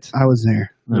 No, I was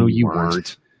there. No, you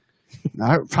weren't.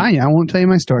 Fine, I won't tell you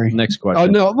my story. Next question. Oh,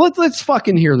 no. Let's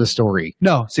fucking hear the story.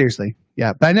 No, seriously.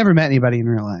 Yeah, but I never met anybody in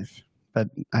real life. But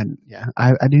I do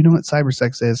know what cyber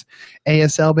sex is.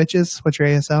 ASL, bitches. What's your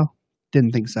ASL?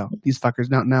 Didn't think so. These fuckers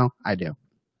don't know. I do.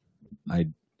 I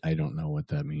don't know what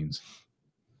that means.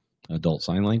 Adult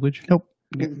sign language? Nope.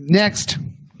 Next.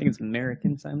 I think it's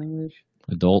American Sign Language.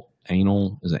 Adult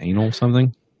anal? Is it anal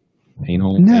something?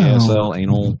 Anal? No. ASL?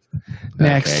 Anal?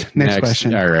 Next. Okay, Next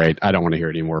question. All right. I don't want to hear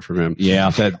any more from him. Yeah.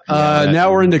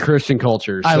 Now we're into Christian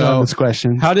culture. I So, love this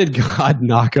question. how did God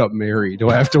knock up Mary? Do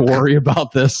I have to worry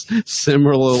about this?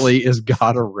 Similarly, is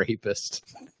God a rapist?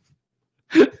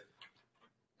 Gonna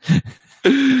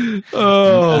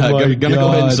go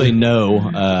ahead and say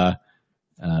no.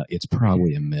 It's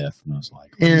probably a myth, most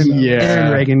likely.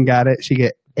 Aaron Reagan got it. She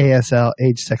get ASL,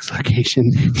 age, sex, location.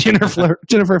 Jennifer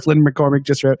Flynn McCormick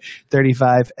just wrote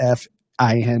 35FIN.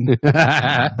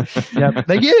 Yep,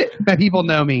 they get it. My people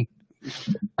know me.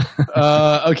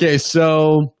 Okay,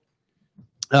 so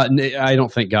I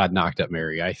don't think God knocked up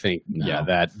Mary. I think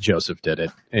that Joseph did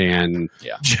it. And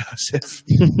Joseph.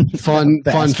 fun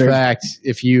Bastard. fact: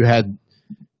 if you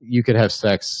could have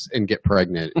sex and get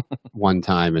pregnant one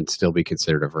time and still be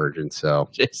considered a virgin. So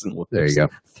Jason Williams, there you go.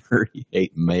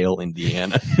 38 male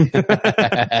Indiana.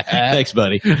 Thanks,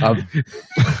 buddy.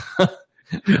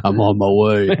 I'm on my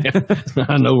way.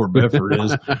 I know where Bedford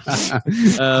is.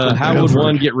 How would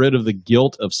one get rid of the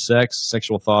guilt of sex,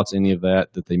 sexual thoughts, any of that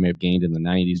they may have gained in the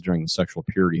 90s during the sexual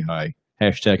purity high?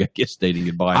 Hashtag I kiss dating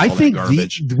goodbye. I all think that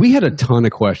garbage. we had a ton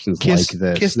of questions like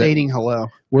this. Kiss that dating hello.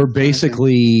 were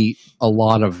basically a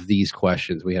lot of these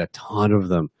questions. We had a ton of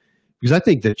them because I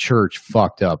think the church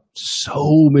fucked up so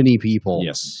many people.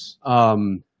 Yes.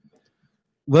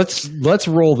 Let's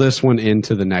roll this one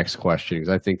into the next question because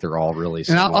I think they're all really And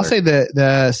similar. I'll say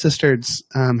the sisters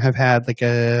have had like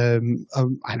I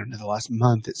don't know, the last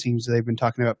month it seems they've been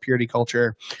talking about purity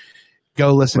culture.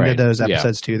 Go listen Right. to those Yeah.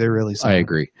 episodes too. They're really I similar.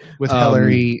 agree. With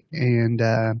Hillary and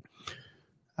a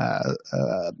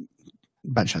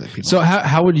bunch of other people. So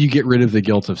how would you get rid of the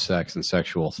guilt of sex and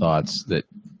sexual thoughts that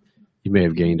you may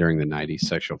have gained during the 90s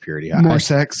sexual purity? more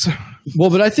sex. Well,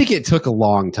 but I think it took a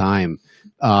long time.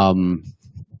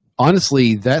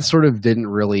 Honestly, that sort of didn't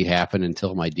really happen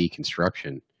until my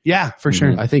deconstruction. Yeah, for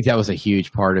sure. I think that was a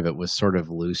huge part of it, was sort of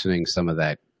loosening some of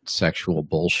that sexual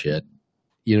bullshit.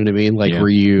 You know what I mean? Like where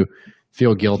you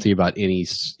feel guilty about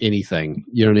anything.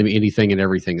 You know what I mean? Anything and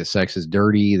everything. That sex is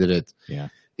dirty. That it's And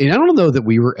I don't know that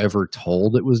we were ever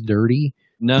told it was dirty.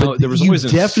 No, there was you always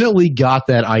definitely got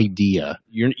that idea.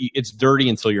 It's dirty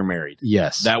until you're married.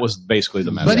 Yes, That was basically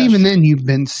the message. But even then, you've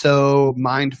been so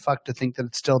mind fucked to think that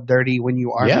it's still dirty when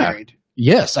you are married.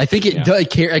 Yes, I think it does.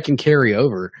 I can carry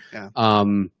over. Yeah.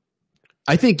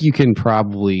 I think you can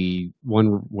probably,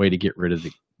 one way to get rid of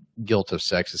the guilt of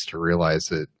sex is to realize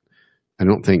that I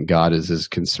don't think God is as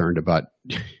concerned about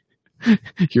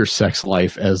your sex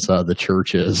life as the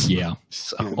church is. Yeah.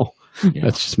 So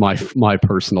that's just my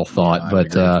personal thought.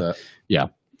 But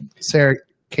Sarah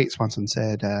Kate Swanson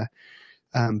said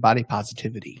body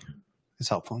positivity is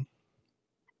helpful.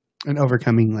 And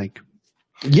overcoming I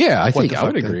think the I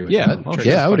would fuck agree the- with Yeah. that. Oh,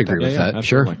 Yeah, I would fuck agree that. with Yeah, that.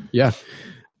 Sure. absolutely. Yeah.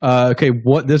 Okay,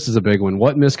 this is a big one.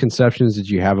 What misconceptions did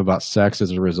you have about sex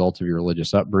as a result of your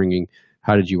religious upbringing?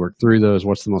 How did you work through those?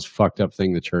 What's the most fucked up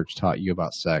thing the church taught you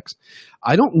about sex?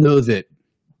 I don't know that.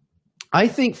 I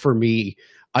think for me,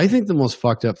 the most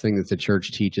fucked up thing that the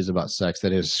church teaches about sex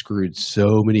that has screwed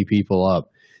so many people up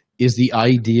is the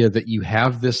idea that you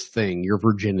have this thing, your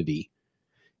virginity,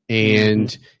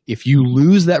 and if you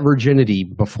lose that virginity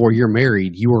before you're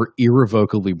married, you are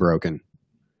irrevocably broken.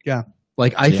 Yeah.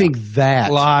 Like, I think that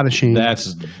A lot of shame.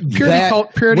 That's purity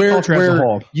culture as a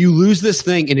whole. you lose this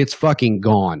thing and it's fucking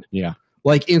gone. yeah.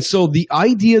 Like, and so the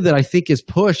idea that I think is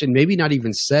pushed, and maybe not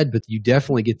even said, but you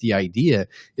definitely get the idea,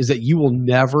 is that you will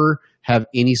never have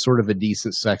any sort of a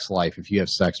decent sex life if you have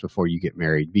sex before you get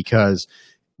married, because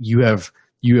you have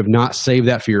not saved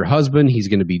that for your husband. He's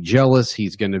going to be jealous.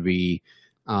 He's going to be,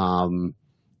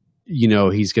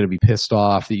 he's going to be pissed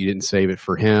off that you didn't save it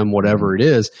for him, whatever it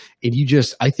is. And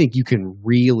I think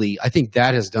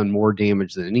that has done more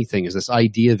damage than anything, is this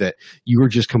idea that you are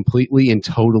just completely and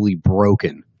totally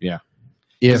broken. Yeah.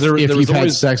 If There you've was had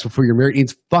always- sex before you're married,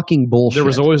 it's fucking bullshit. There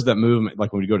was always that movement,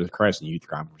 like when you go to the Christ and Youth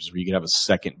Conferences, where you could have a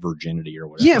second virginity or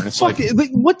whatever. yeah, And it's fuck like, it.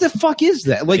 Like, what the fuck is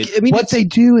that? Like, I mean, What they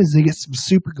do is they get some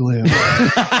super glue.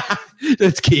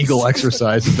 that's Kegel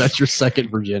exercises. That's your second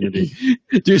virginity.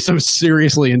 Do some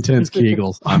seriously intense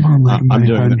Kegels. I'm on like my I'm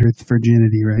doing it. 100th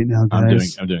virginity right now,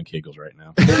 guys. I'm doing Kegels right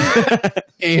now.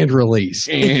 And release.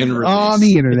 And On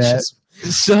the internet.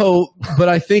 So, but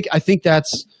I think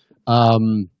that's,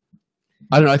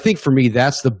 I don't know. I think for me,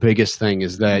 that's the biggest thing,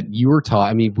 is that you were taught.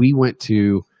 I mean, we went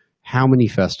to how many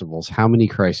festivals, how many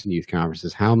Christ and Youth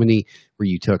Conferences, how many where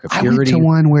you took a I went purity, to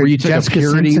one where you took a Jessica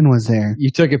purity, Simpson was there.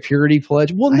 you took a purity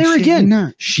pledge. Well, I there shit you again,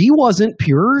 not. she wasn't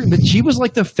pure, but she was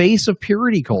like the face of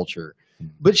purity culture.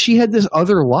 But she had this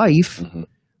other life. Mhm.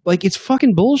 Like, it's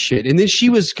fucking bullshit. And then she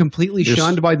was completely There's-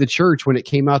 shunned by the church when it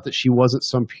came out that she wasn't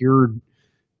some pure,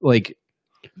 like,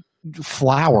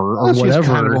 flower or Well, she was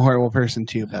whatever. kind of a horrible person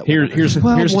too. But Here's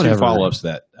Well, two whatever. follow-ups to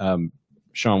that.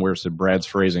 Sean Weir said Brad's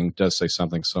phrasing does say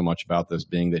something so much about this,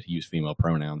 being that he used female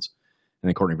pronouns. And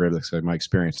then Courtney Brave said, my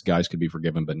experience, guys could be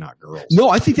forgiven, but not girls. No,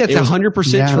 I think that's It was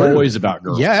 100% yeah. true. Always about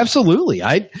girls. Yeah, absolutely.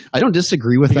 I don't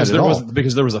disagree with Because that at all.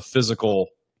 because there was a physical,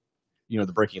 the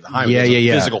breaking of the hymen. Yeah, There was a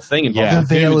yeah. physical thing involved. Yeah. the With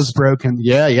veil dudes- is broken.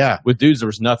 Yeah. With dudes, there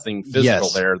was nothing physical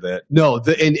Yes. there that. No,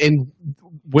 and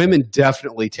women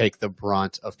definitely take the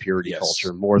brunt of purity Yes.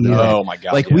 culture more than Yeah. men. Oh my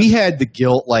god! Like, yes. we had the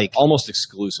guilt, like almost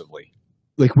exclusively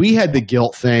we had the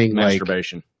guilt thing,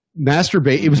 masturbation. like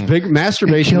masturbate. It was Mhm. big.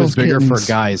 Masturbation It was kills bigger kittens.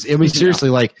 for guys. It was seriously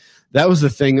like that was the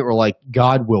thing that were like,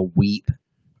 God will weep.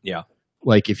 Yeah.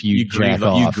 Like if you, grieve jack the,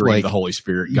 off, you grieve like, the Holy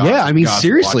Spirit. yeah, I mean, God's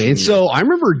seriously. watching And you. so I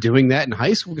remember doing that in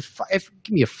high school.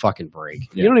 Give me a fucking break.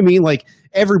 Yeah. You know what I mean? Like,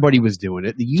 everybody was doing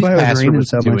it. The youth That's why it was pastor raining was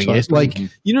so much doing last it. Like, week.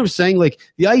 you know what I'm saying? Like,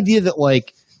 the idea that,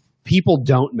 like, people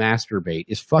don't masturbate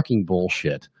is fucking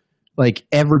bullshit. Like,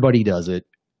 everybody does it.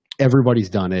 Everybody's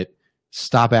done it.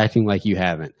 Stop acting like you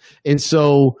haven't. And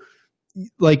so,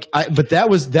 like, but that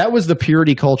was the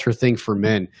purity culture thing for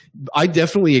men. I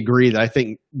definitely agree that I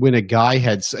think when a guy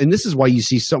had, and this is why you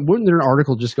see wasn't there an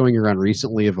article just going around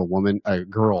recently of a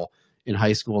girl in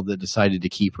high school that decided to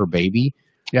keep her baby,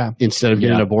 instead of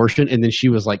getting an abortion, and then she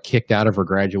was like kicked out of her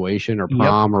graduation or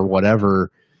prom or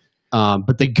whatever.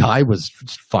 But the guy was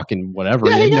fucking whatever.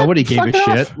 Yeah, he got nobody gave a fucked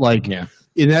off. shit. Like, Yeah.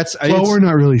 and that's Well, we're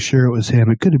not really sure it was him.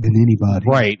 It could have been anybody.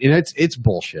 right, and it's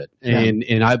bullshit.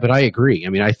 But I agree. I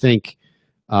mean, I think,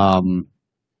 I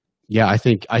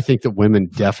think that women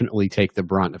definitely take the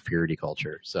brunt of purity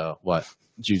culture. So what?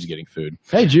 Jude's getting food.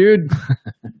 Hey, Jude.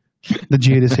 The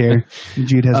Jude is here.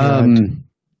 Jude has arrived.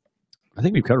 I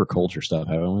think we've covered culture stuff.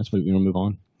 Haven't we? So we want to move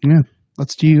on.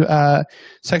 Let's do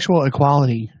sexual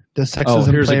equality. Does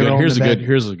sexism here's play a role in the bed?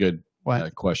 here's a good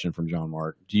What? question from John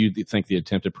Mark. Do you think the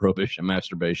attempted prohibition of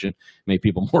masturbation make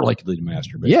people more likely to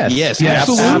masturbate? Yes, Yeah,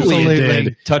 absolutely. It absolutely.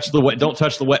 did. Don't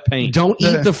touch the wet paint. Don't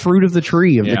eat the fruit of the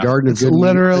tree of the Yeah. garden of It's good.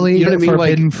 literally you know what I mean? Like,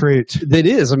 forbidden fruit. that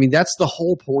is. I mean, that's the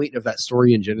whole point of that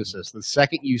story in Genesis. The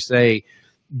second you say,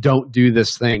 "Don't do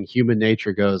this thing," human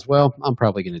nature goes, "Well, I'm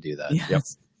probably going to do that." Yeah.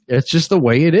 It's just the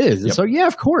way it is. And Yep. so, yeah,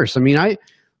 of course. I mean, I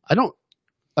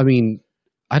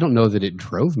don't know that it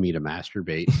drove me to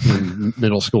masturbate in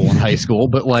middle school and high school,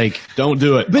 but like, Don't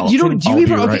do it. but you don't. Do I'll you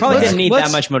be even? right Okay, Probably back. didn't need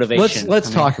that much motivation. Let's I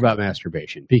mean, talk about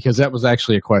masturbation, because that was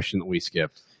actually a question that we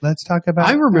skipped. Let's talk about.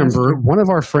 I remember one of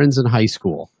our friends in high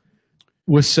school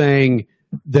was saying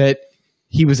that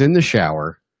he was in the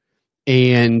shower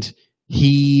and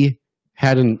he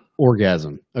had an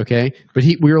orgasm. Okay. But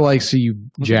we were like, so you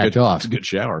jacked off. It's a good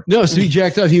shower. No, so he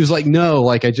jacked off. He was like, no,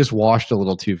 like I just washed a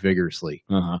little too vigorously.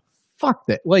 Uh-huh. Fuck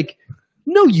that. Like,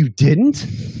 no, you didn't.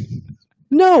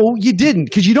 No, you didn't,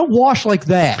 because you don't wash like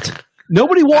that.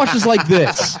 Nobody washes like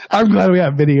this. I'm glad we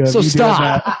have video. Of So you doing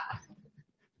stop. that.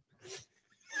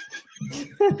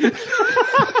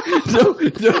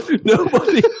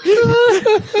 Nobody.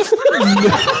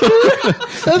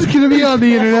 That's gonna be on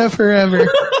the internet forever.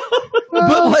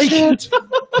 But like,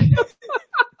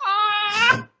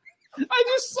 I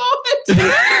just saw it.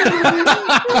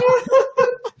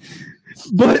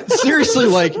 but seriously,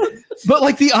 like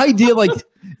the idea, like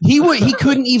he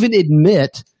couldn't even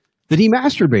admit that he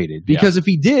masturbated, because if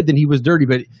he did, then he was dirty.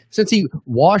 But since he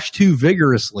washed too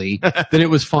vigorously, then it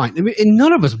was fine. I mean, and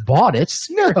none of us bought it.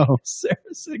 No. Sarah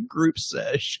said group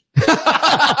sesh.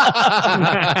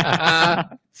 I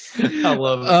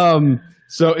love it.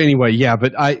 So anyway,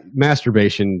 but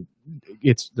masturbation.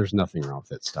 There's nothing wrong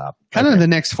with it. Stop. Kind of the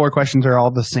next 4 questions are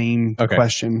all the same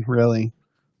question, really.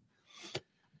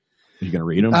 You gonna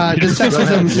read them? Does go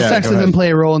ahead. sexism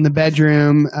play a role in the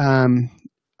bedroom?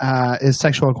 Is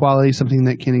sexual equality something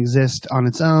that can exist on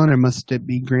its own, or must it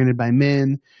be granted by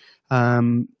men?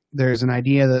 There's an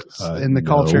idea that in the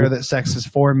culture that sex is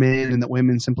for men and that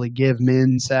women simply give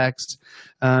men sex.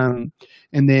 And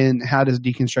then how does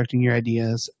deconstructing your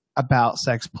ideas about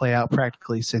sex play out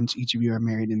practically, since each of you are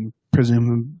married and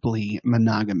presumably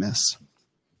monogamous?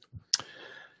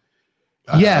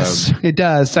 Yes, it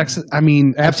does. Sex. I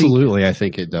mean, Absolutely, I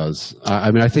think it does.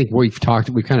 I mean, I think we've kind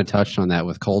of touched on that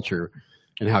with culture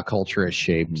and how culture has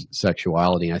shaped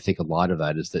sexuality. And I think a lot of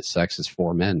that is that sex is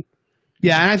for men.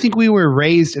 Yeah, and I think we were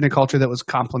raised in a culture that was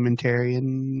complementary,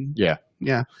 and Yeah.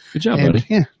 Good job, and, buddy.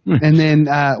 yeah. And then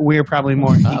we're probably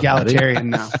more egalitarian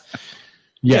now.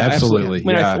 Yeah, absolutely.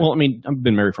 I mean, I've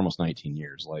been married for almost 19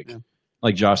 years.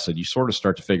 Like Josh said, you sort of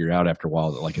start to figure out after a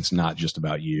while that it's not just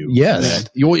about you. Yes,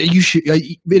 you should.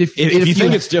 If If you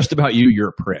think it's just about you, you're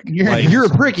a prick. you're a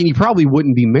prick, and you probably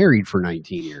wouldn't be married for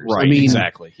 19 years. Right. I mean,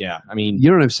 exactly. Yeah. I mean,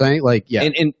 you know what I'm saying? Like, yeah,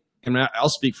 and I'll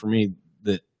speak for me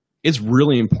that it's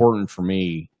really important for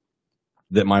me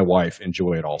that my wife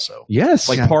enjoy it also. yes,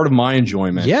 Part of my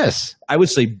enjoyment. yes, I would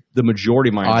say the majority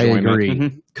of my I enjoyment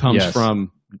agree. comes Yes.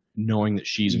 from knowing that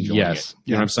she's enjoying Yes. it.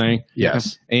 You know what I'm saying?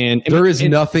 Yes. And There is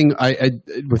nothing. I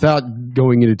without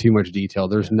going into too much detail,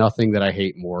 there's nothing that I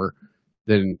hate more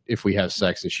than if we have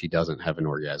sex and she doesn't have an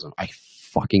orgasm. I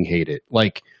fucking hate it.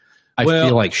 Like, I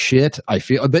feel like shit.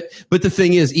 But the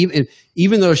thing is,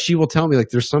 even though she will tell me, like,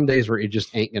 there's some days where it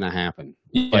just ain't gonna happen.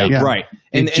 Yeah, right.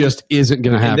 And it just isn't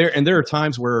gonna happen. And there are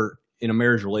times where in a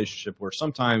marriage relationship where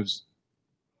sometimes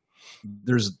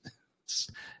this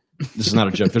is not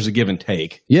a joke. There's a give and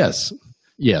take, Yes,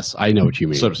 I know what you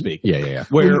mean, so to speak. Yeah.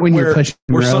 When you're pushing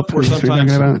where rope, where is what you're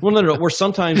sometimes talking about? no, where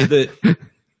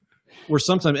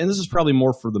sometimes, and this is probably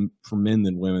more for men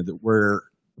than women, that where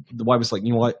the wife is like,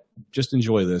 you know what, just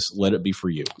enjoy this, let it be for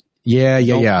you.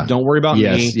 Yeah. Don't worry about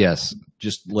me. Yes,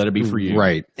 Just let it be for you.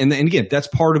 right. And again, that's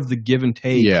part of the give and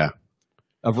take Yeah,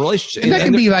 of relationship. And that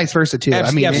can be vice versa too.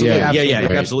 I mean, absolutely. yeah, Yeah.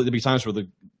 right. Absolutely. There'll be times where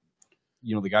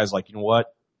the guy's like, you know what,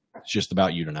 it's just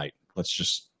about you tonight. Let's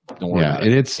just don't worry about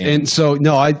it. And so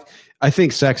no, I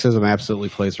think sexism absolutely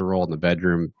plays a role in the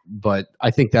bedroom, but I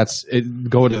think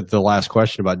going to the last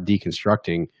question about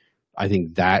deconstructing. I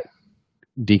think that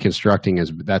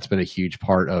deconstructing that's been a huge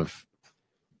part of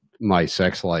my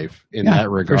sex life in that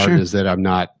regard, sure. is that I'm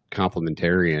not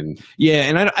complementarian. Yeah,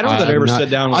 and I don't know that I've ever sat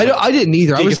down. I didn't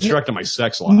either. I was deconstructing my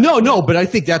sex life. no, but I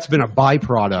think that's been a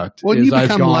byproduct. When as you I've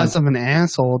become gone- less of an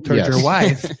asshole towards Yes. your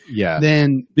wife, yeah,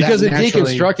 then because that in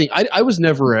naturally- deconstructing, I was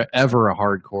never ever a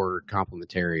hardcore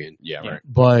complementarian. Yeah, right.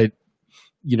 But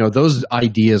those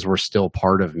ideas were still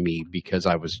part of me because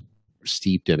I was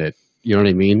steeped in it. You know what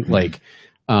I mean? Like,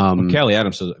 Callie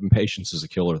Adams says impatience is a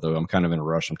killer, though. I'm kind of in a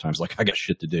rush sometimes. Like, I got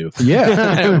shit to do.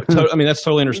 yeah, I mean, that's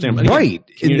totally understandable. right.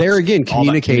 And there again, all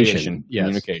that communication. Yes.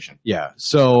 Communication. Yeah.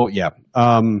 So yeah.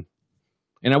 And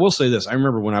I will say this. I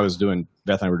remember when I was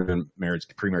Beth and I were doing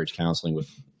pre-marriage counseling with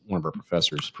one of our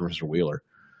professors, Professor Wheeler.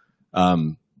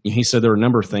 He said there were a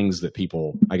number of things that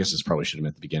people, I guess this probably should have been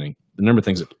at the beginning, the number of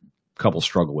things that couples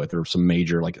struggle with. There were some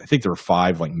major, I think there were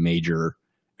 5 major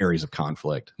areas of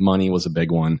conflict. Money was a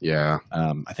big one. Yeah.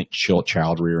 I think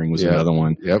child rearing was another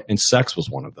one. Yep. And sex was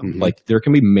one of them. Mhm. there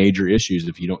can be major issues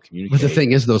if you don't communicate. But the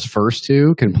thing is, those first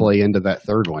 2 can play into that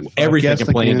third one. everything Yes, can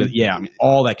they play can. into, I mean,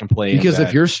 all that can play Because into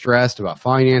if you're stressed about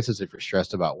finances, if you're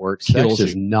stressed about work, Kills sex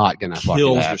is you. not going to fucking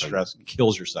kills happen. your stress,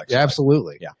 kills your sex. Yeah, life.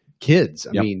 absolutely. Yeah. Kids.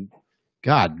 I Yep. mean,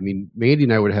 God, Mandy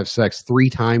and I would have sex 3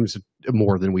 times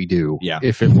more than we do. Yeah.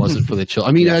 If it wasn't for the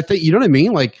children. I mean, Yeah. I think, you know what I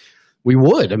mean? Like, we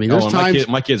would. I mean, there's Oh, and times.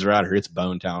 my kids are out here. It's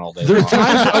Bone Town all day. There's long.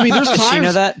 times. I mean, there's Does times. she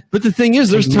know that? But the thing is,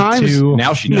 there's Me times. too.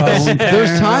 Now she No. knows.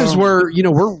 There's times where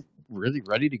we're really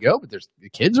ready to go, but the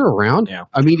kids are around. Yeah.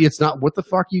 I mean, it's not, what the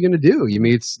fuck are you going to do? You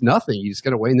mean, it's nothing. You just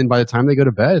got to wait. And then by the time they go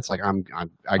to bed, it's like,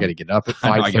 I got to get up at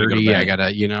I know, I gotta go to 5:30. bed. I got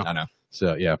to, you know. I know.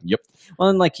 So, yeah. Well,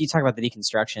 and like you talk about the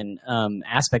deconstruction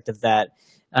aspect of that,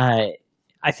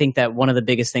 I think that one of the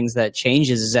biggest things that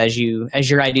changes is as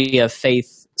your idea of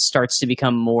faith starts to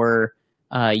become more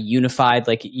unified.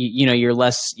 Like you're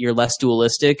less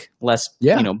dualistic, less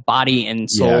body and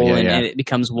soul, and it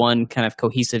becomes one kind of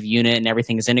cohesive unit, and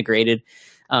everything is integrated.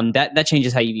 That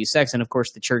changes how you view sex, and of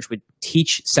course, the church would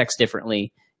teach sex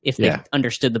differently if they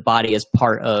understood the body as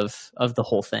part of the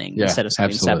whole thing instead of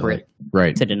something separate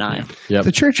to deny. Yep.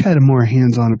 The church had a more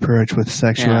hands-on approach with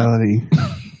sexuality.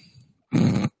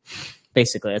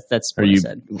 Basically, that's Are what I you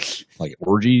said. like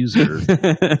orgies or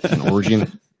an orgy in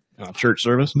a church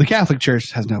service? The Catholic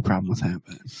Church has no problem with that.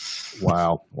 But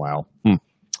Wow. Well,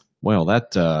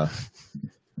 that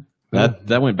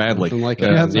went badly. Nothing like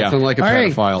Yeah. nothing like a All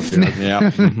right. pedophile.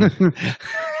 Dude. Yeah.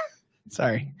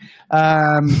 Sorry.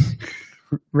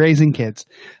 Raising kids.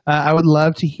 I would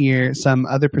love to hear some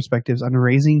other perspectives on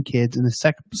raising kids in a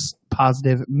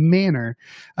sex-positive manner.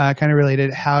 Kind of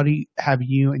related, how have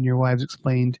you and your wives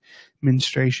explained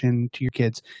menstruation to your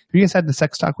kids? Have you guys had the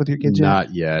sex talk with your kids yet?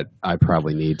 Not yet. I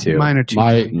probably need to. Mine are too.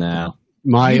 No.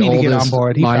 My You need to oldest, get on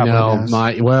board. He probably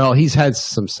does. well, he's had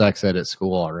some sex ed at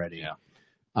school already.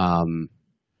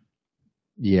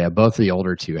 Yeah, both the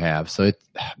older two have. So,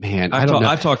 I don't know.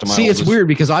 I've talked to my See, it's oldest. weird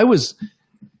because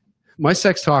my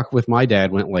sex talk with my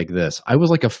dad went like this. I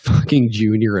was like a fucking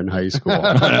junior in high school.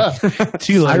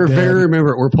 Too I late, very Dad.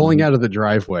 remember we're pulling out of the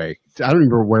driveway. I don't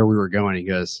remember where we were going. He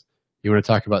goes, "You want to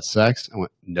talk about sex?" I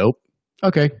went, "Nope."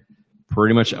 Okay.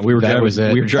 Pretty much. We were That driving. was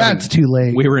it. We were driving. That's too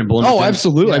late. We were in Bloomington. Oh,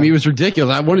 absolutely. Yeah. I mean, it was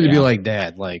ridiculous. I wanted to be Yeah. like,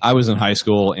 Dad, like, I was in high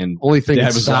school, and only thing Dad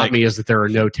that was stopped like- me is that there are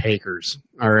no takers.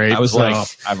 All right. I was So- like,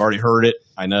 I've already heard it.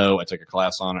 I know. I took a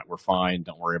class on it. We're fine.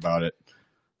 Don't worry about it.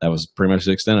 That was pretty much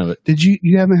the extent of it. Did you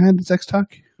haven't had the sex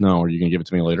talk? No, are you going to give it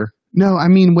to me later? No, I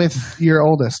mean with your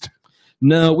oldest.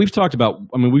 No, we've talked about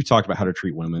how to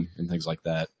treat women and things like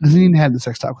that. Doesn't even have the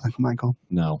sex talk with Uncle Michael.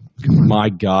 No. My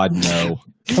God, no.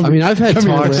 I mean, I've had Come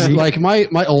here, talks, Lindsay. like my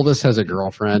oldest has a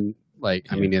girlfriend. Like,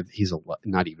 I mean, he's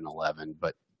not even 11,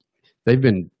 but they've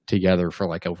been together for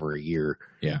like over a year.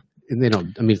 Yeah. And they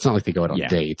don't, I mean, it's not like they go out on Yeah.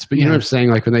 dates, but you know what I'm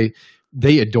saying? Like when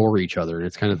they adore each other, and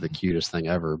it's kind of the cutest thing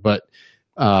ever. But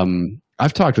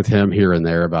I've talked with him here and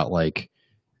there about like,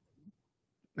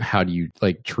 how do you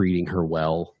like treating her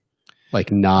well?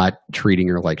 Like not treating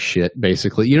her like shit,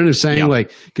 basically. You know what I'm saying? Yeah.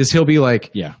 Like, because he'll be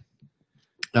like, Yeah.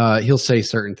 he'll say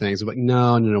certain things. I'm like,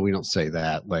 no, we don't say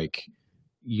that. Like,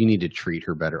 you need to treat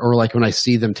her better. Or like when I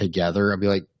see them together, I'll be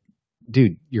like,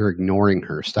 dude, you're ignoring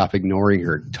her. Stop ignoring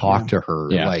her. Talk to her.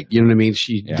 Yeah. Like, you know what I mean?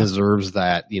 She Yeah. deserves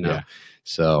that, you know? Yeah.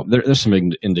 So, There's some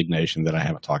indignation that I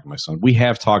haven't talked to my son. We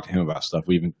have talked to him about stuff.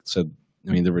 We even said,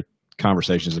 I mean, there were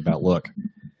conversations about, look,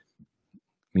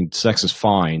 I mean, sex is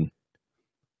fine,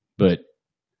 but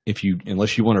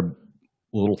unless you want a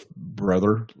little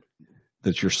brother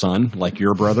that's your son, like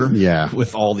your brother, yeah.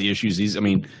 with all the issues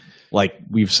like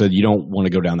we've said, you don't want to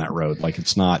go down that road. Like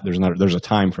there's a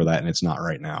time for that, and it's not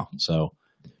right now. So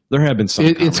there have been some.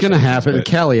 It's going to happen. but-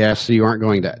 Callie asked, so you aren't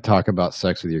going to talk about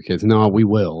sex with your kids. No, we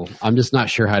will. I'm just not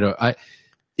sure how to.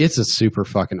 It's a super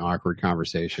fucking awkward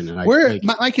conversation. And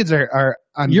My kids are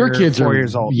under your kids 4 are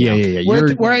years old. Yeah.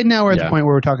 We're right now we're at yeah. the point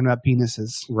where we're talking about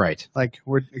penises. Right. Like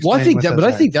we're Well, I explaining think what that, those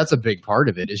but I are. think that's a big part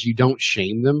of it is you don't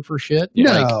shame them for shit.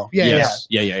 no, Like, yeah.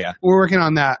 Yeah. We're working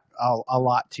on that a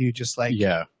lot too. Just like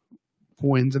yeah.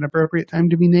 when's an appropriate time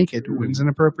to be naked? When's an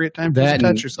appropriate time That to and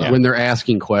touch yourself? when they're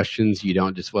asking questions, you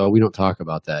don't just, we don't talk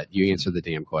about that. You answer the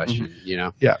damn question, you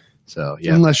know? Yeah. So,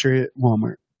 yeah. Unless you're at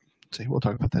Walmart. Say we'll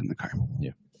talk about that in the car.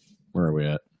 Where are we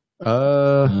at?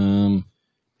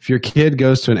 If your kid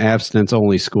goes to an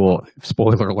abstinence-only school,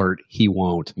 spoiler alert, he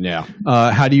won't. Yeah.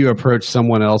 How do you approach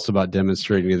someone else about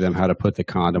demonstrating to them how to put the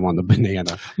condom on the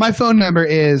banana? My phone number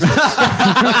is.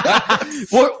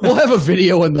 We'll have a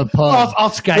video in the pub. I'll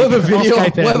Skype. We'll have a video. I'll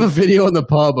Skype We'll have him. a video in the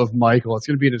pub of Michael. It's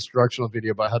going to be an instructional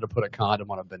video about how to put a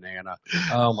condom on a banana.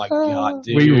 Oh my God,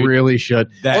 dude. We really should.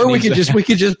 That Or we needs could to- we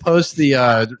could just post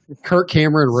the Kirk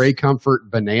Cameron Ray Comfort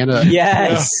banana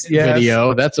Yes.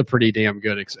 video. That's a pretty damn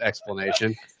good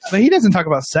explanation. But he doesn't talk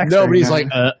about sex. Nobody's right like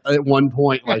now. at one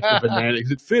point like the banana.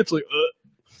 It fits like.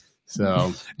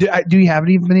 So Do you have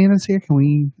any bananas here? Can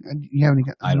we? Do you have any?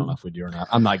 I don't know if we do or not.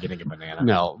 I'm not getting a banana.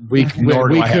 no, we Nor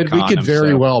do I have could condoms,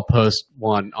 very so. well post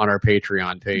one on our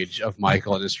Patreon page of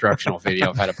Michael, an instructional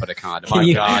video of how to put a condom. Can My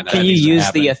you, God, that can you needs to use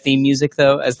happen. the theme music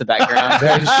though as the background?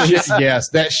 That shit, yes,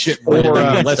 that shit. Or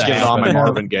really needs let's to get it on my happen.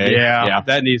 Marvin Gaye. Yeah,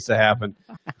 that needs to happen.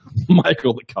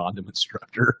 Michael, the condom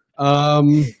instructor. That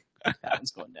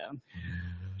one's going down.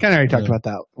 Kind of already talked about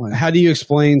that one. How do you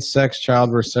explain sex,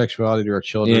 childbirth, sexuality to our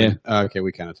children? Okay,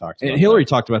 we kind of talked about And Hillary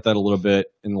talked about that a little bit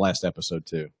in the last episode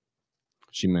too.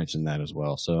 She mentioned that as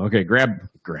well. So okay, grab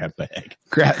bag.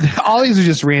 All these are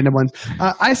just random ones.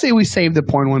 I say we save the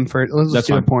porn one for. Let's That's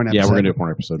do a fine. porn episode. Yeah, we're gonna do a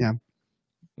porn episode. Yeah.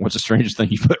 What's the strangest thing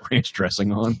you put ranch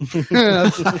dressing on?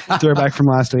 Throwback from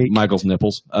last week. Michael's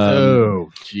nipples. Oh,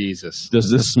 Jesus.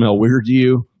 Does this smell weird to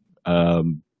you?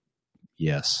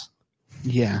 Yes.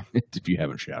 Yeah. If you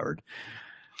haven't showered.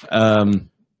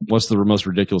 What's the most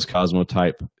ridiculous Cosmo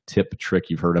type tip trick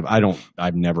you've heard of? I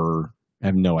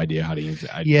have no idea how to use it.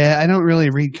 I don't really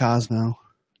read Cosmo.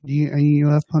 Are you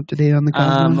up to date on the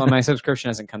Cosmo? Well, my subscription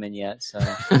hasn't come in yet, so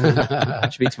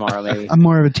it should be tomorrow maybe. I'm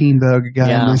more of a Teen Vogue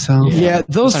guy myself. Yeah,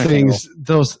 those That's things,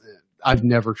 I've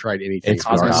never tried anything. It's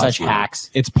Cosmo garbage. such hacks.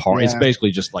 It's Yeah.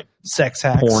 basically just like Sex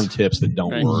hacks. porn tips that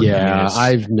don't Right. work. Yeah,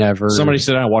 I mean, I've never. somebody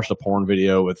said I watched a porn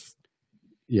video with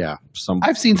some.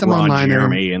 I've seen some Ron online that are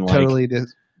Jeremy and like totally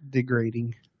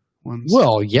degrading ones.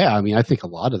 Well, yeah, I mean, I think a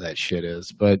lot of that shit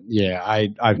is, but yeah,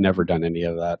 I've never done any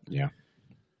of that.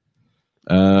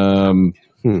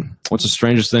 What's the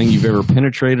strangest thing you've ever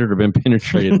penetrated or been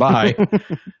penetrated by?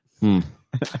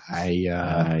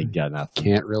 I got nothing.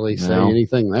 can't really say No.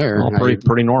 anything there. Well,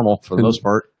 pretty normal for the most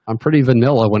part. I'm pretty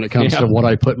vanilla when it comes to what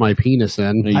I put my penis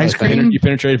in. You Ice cream? You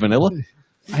penetrated vanilla?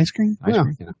 Ice cream? Ice Yeah,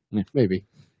 cream? yeah, maybe.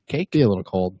 Cake be a little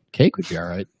cold. Cake would be all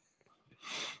right.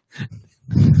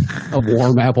 A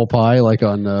warm apple pie, like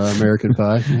on American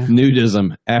Pie. Yeah.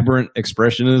 Nudism, aberrant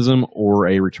expressionism, or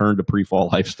a return to pre-fall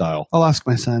lifestyle? I'll ask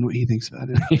my son what he thinks about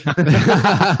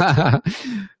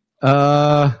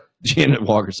it. Janet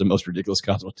Walker's the most ridiculous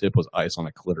Cosmo tip was ice on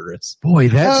a clitoris. Boy,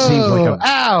 that seems like a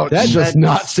ouch. that does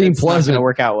not seem It's not pleasant. gonna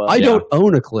work out well. I Yeah. don't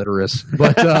own a clitoris,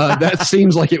 but that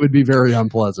seems like it would be very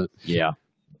unpleasant. Yeah.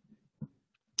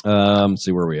 Let's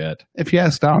see where we at. If you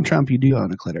ask Donald Trump, you do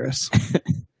own a clitoris.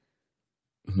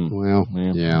 Well,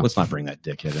 yeah. Let's not bring that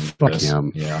dickhead in. Fuck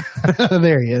him. Yeah.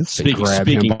 There he is.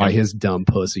 Speaking by his dumb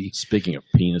pussy. Speaking of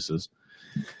penises,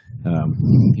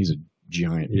 he's a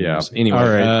giant. Yeah. penis. Anyway, All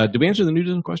right. did we answer the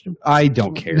nudism question? I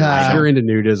don't care. Nah. If you're into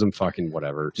nudism, fucking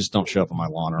whatever. Just don't show up on my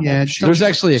lawn. Or I'm Yeah, gonna just shoot. There's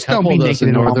actually a Just don't couple be of those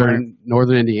naked in in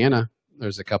northern Indiana.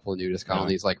 There's a couple of nudist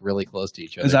colonies like really close to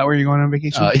each other. Is that where you're going on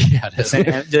vacation? Yeah, it is.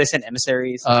 Do they send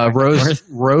emissaries?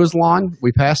 Rose Lawn.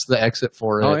 We passed the exit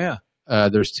for it. Oh yeah,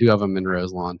 There's two of them in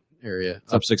Rose Lawn area.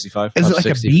 it's up 65. is it up like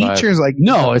 65. a beach or is it like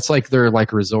No, it's like they're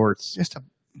like resorts. just a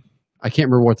I can't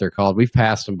remember what they're called. We've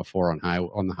passed them before on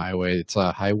the highway. It's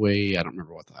a highway. I don't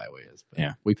remember what the highway is. But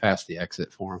Yeah. we passed the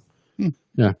exit for them.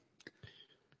 Yeah.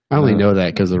 I only know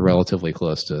that because they're relatively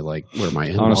close to like where my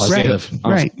On a in-laws scale, live.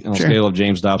 on a scale of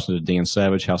James Dobson to Dan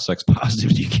Savage, how sex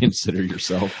positive do you consider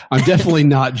yourself? I'm definitely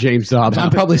not James Dobbs.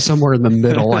 I'm probably somewhere in the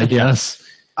middle, I guess.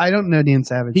 I don't know Dan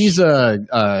Savage. He's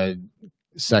a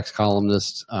sex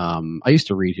columnist. I used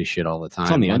to read his shit all the time.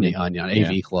 It's on the Onion, Yeah.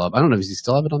 AV Club. I don't know if he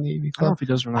still have it on the AV I don't know Club. if he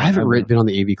does or not. I haven't been on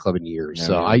the AV Club in years, Yeah,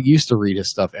 so me I used to read his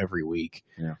stuff every week.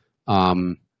 Yeah.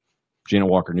 Janet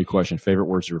Walker, new question. Favorite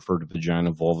words to refer to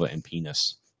vagina, vulva, and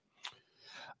penis?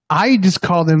 I just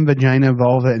call them vagina,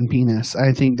 vulva, and penis.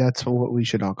 I think that's what we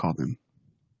should all call them.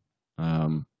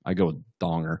 I go with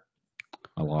donger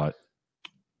a lot.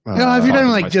 You know, if you're done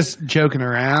like my- just joking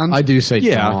around, I do say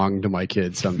Yeah. dong to my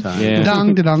kids sometimes. Yeah.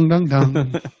 dong, da dong, dong,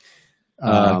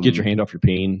 dong. Get your hand off your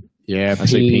peen. Yeah, I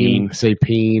say peen. Say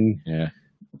peen. Yeah.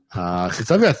 Since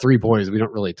I've got 3 boys, we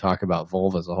don't really talk about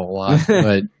vulvas a whole lot,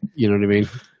 but you know what I mean?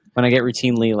 When I get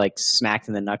routinely like smacked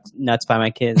in the nuts by my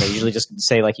kids, I usually just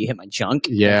say like, "You hit my junk."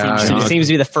 Yeah, it seems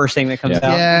to be the first thing that comes out.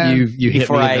 Yeah. You hit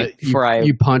Before me I- in the, before I-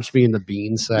 you punched me in the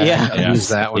bean sack. Yeah. I've used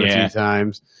that one a Yeah. few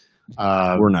times.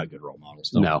 We're not good role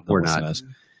models. No, we're not. listen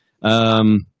to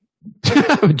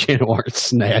us. Janet Walker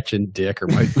snatching dick or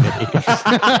my face.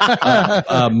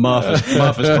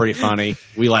 Muff is pretty funny.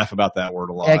 We laugh about that word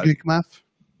a lot. Egg muff.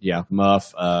 Yeah,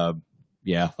 muff.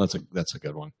 Yeah, that's a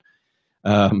good one.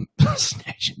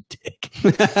 Snatching dick.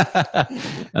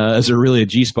 Is there really a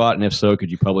G spot? And if so,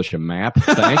 could you publish a map?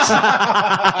 Thanks.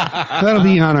 That'll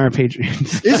be on our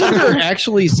Patreon. Isn't there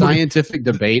actually scientific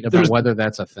debate about whether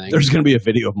that's a thing? There's going to be a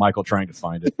video of Michael trying to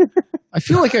find it. I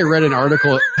feel like I read an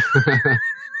article.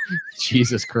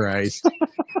 Jesus Christ.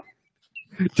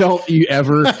 Don't you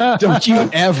ever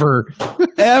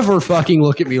fucking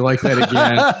look at me like that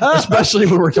again, especially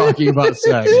when we're talking about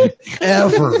sex.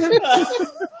 Ever.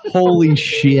 Holy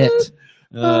shit.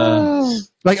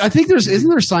 Like, I think isn't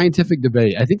there scientific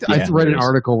debate? I think I Yeah, read there an is.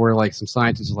 article where like some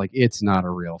scientists are like, it's not a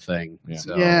real thing. Yeah.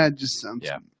 So, Yeah, just sounds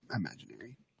Yeah.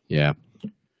 imaginary. Yeah.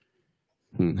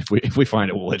 If we find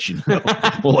it, we'll let you know.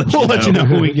 We'll Let you know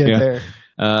when we get Yeah.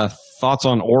 there. Thoughts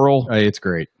on oral It's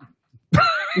great.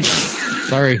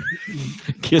 Sorry.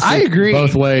 kissing? I agree.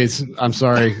 Both ways. I'm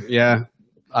sorry. Yeah.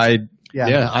 I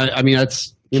mean,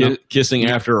 that's, Kissing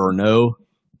after or no?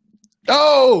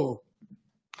 Oh.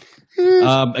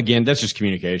 Again, that's just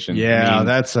communication. yeah, I mean,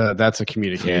 that's a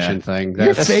communication thing.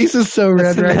 Your That's, face is so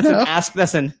red right That's an now. ask.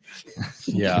 That's an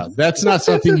yeah, that's not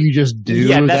something you just do.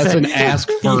 Yeah, that's that's an ask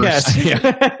first.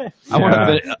 Yes. I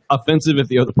want offensive if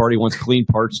the other party wants clean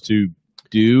parts to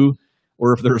do,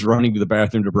 or if there's running to the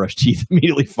bathroom to brush teeth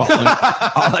immediately following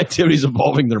all activities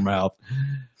involving their mouth.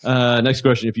 Next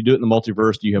question: if you do it in the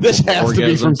multiverse, do you have This multiple has to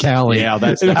be from orgasms? Callie. Yeah,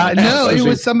 that's No, it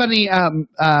was somebody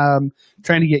trying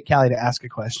to get Callie to ask a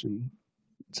question.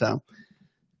 So,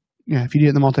 yeah, if you do it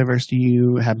in the multiverse, do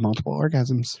you have multiple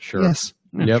orgasms? Sure. Yes.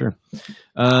 Yeah, Yep. sure.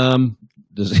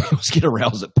 Does anyone get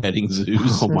aroused at petting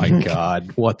zoos? Oh my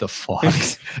God! What the fuck?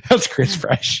 That's Chris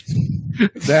Fresh.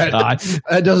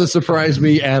 That doesn't surprise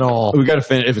me at all. We got to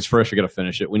finish. If it's fresh, we got to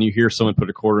finish it. When you hear someone put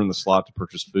a quarter in the slot to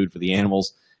purchase food for the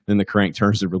animals, then the crank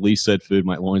turns to release said food.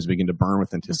 My loins begin to burn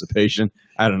with anticipation.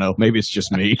 I don't know. Maybe it's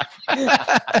just me.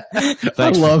 I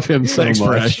love him so Thanks,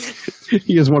 much.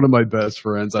 He is one of my best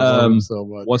friends. I love him so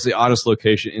much. What's the oddest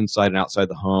location inside and outside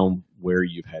the home where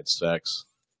you've had sex?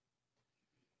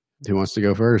 Who wants to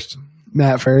go first?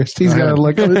 Matt first. He's got to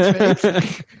look at his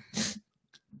face.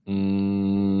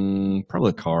 Probably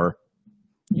a car.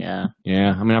 Yeah.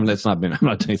 Yeah, I mean, I'm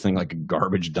not anything like a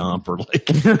garbage dump or like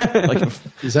Is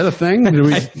that a thing? Do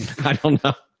we, I don't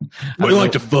know. we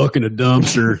like to fuck in a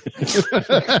dumpster.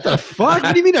 Fuck?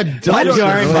 What do you mean a dumpster? I don't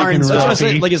know. That's what I'm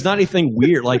saying. Rafi. Like, it's not anything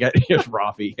weird. Like, it's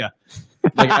Rafi. Yeah.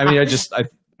 Like, I mean,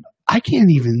 I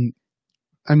can't even.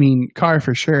 I mean, car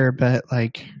for sure, but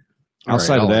like.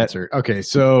 outside All of right, I'll that, answer. Okay,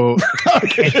 so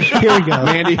Here we go.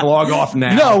 Mandy, log off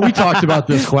now. no, we talked about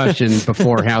this question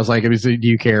before. I was like, do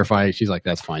you care if I? She's like,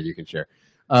 that's fine, you can share.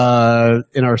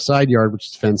 In our side yard, which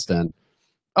is fenced in,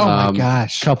 Oh my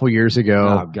gosh. a couple years Oh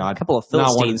ago, God. A couple of Not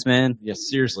one- Philistines, man. Yeah,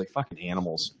 seriously, fucking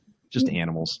animals. Just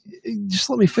animals. just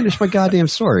let me finish my goddamn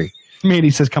story.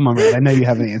 Mandy says, "Come on, Red. I know you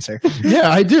have an answer." Yeah,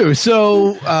 I do.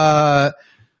 So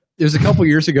it was a couple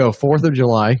years ago, 4th of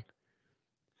July,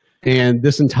 and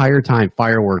this entire time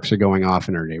fireworks are going off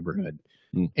in our neighborhood.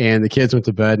 And the kids went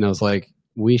to bed, and I was like,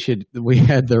 we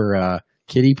had their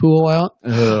kiddie pool out.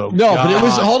 Oh, No, but it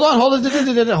was, hold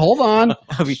on.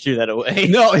 We threw that away.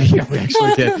 No, yeah, we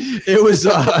actually did. It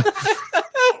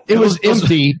was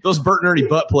empty. Those Bert Nerdy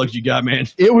butt plugs you got, man.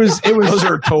 It was Those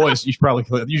are toys. You should probably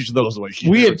use those away.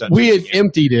 we had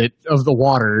emptied it of the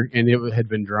water, and it had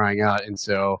been drying out, and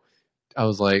so I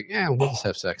was like, yeah, we'll just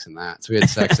have sex in that. So we had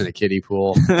sex in a kiddie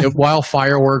pool while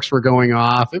fireworks were going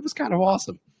off. It was kind of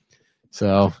awesome.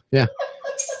 So yeah.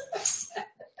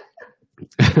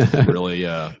 really.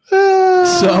 That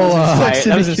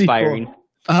was inspiring.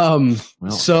 Well,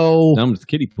 So numbed the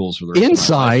kiddie pools for the rest of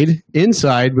my life.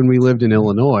 inside when we lived in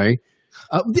Illinois,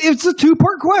 it's a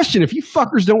 2-part question. If you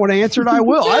fuckers don't want to answer it, I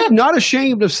will. I'm not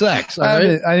ashamed of sex. all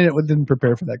right? I didn't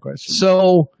prepare for that question.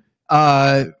 So,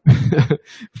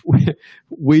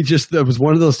 we just, it was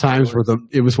one of those times where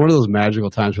it was one of those magical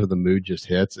times where the mood just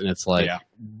hits, and it's like, Yeah.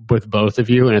 with both of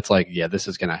you, and it's like, yeah, this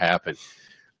is going to happen.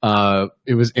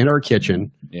 It was in our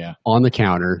kitchen Yeah. on the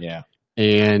counter, Yeah.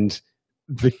 and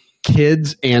the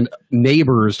kids and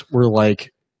neighbors were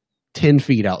like 10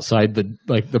 feet outside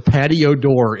the patio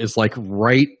door is like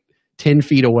right 10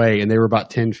 feet away, and they were about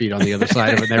 10 feet on the other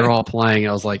side of it. And they were all playing. And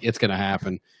I was like, it's going to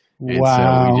happen. And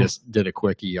Wow. so we just did a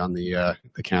quickie on the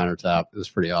countertop. It was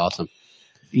pretty awesome.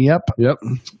 Yep. Yep.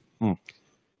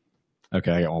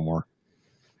 Okay, I got one more.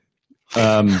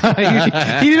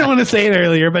 He didn't want to say it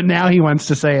earlier, but now he wants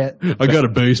to say it. I got a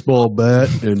baseball bat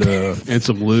and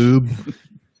some lube.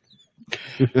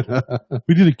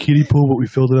 We did a kiddie pool, but we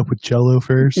filled it up with Jello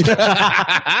first.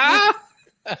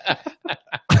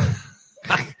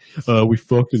 We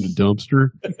fucked in the dumpster.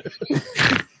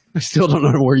 I still don't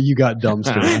know where you got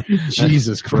dumpster.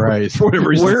 Jesus Christ. For whatever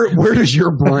reason. Where does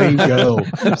your brain go?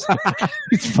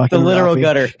 It's fucking The literal Rafi.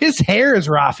 gutter. His hair is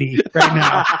Rafi right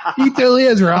now. He totally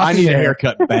has Rafi I need a hair.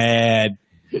 haircut bad.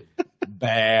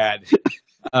 Bad.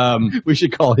 We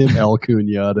should call him El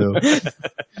Cunado.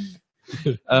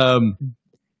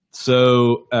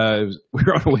 So we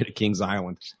were on our way to Kings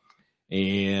Island,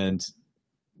 and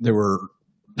there were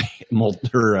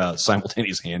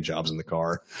simultaneous hand jobs in the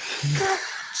car.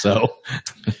 So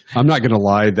I'm not going to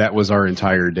lie. That was our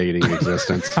entire dating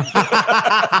existence.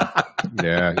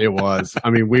 Yeah, it was. I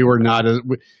mean, we were not,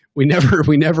 we never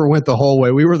went the whole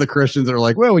way. We were the Christians that are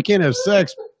like, well, we can't have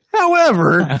sex.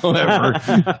 However,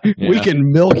 we Yeah.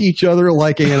 can milk each other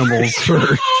like animals for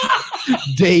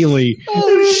daily.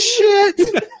 Oh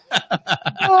shit!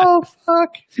 Oh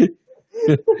fuck!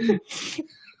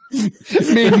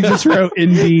 Mandy just wrote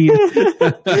indeed.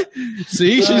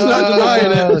 See, she's not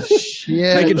denying Oh, it.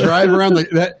 shit! They can drive around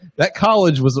that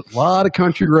college was a lot of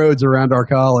country roads around our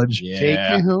college. Take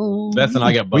me home. Beth and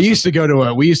I got We busted. used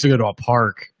to go to a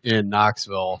park in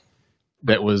Knoxville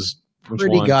that was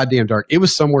pretty one? goddamn dark. It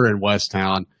was somewhere in West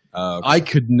Town.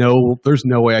 There's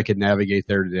no way I could navigate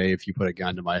there today if you put a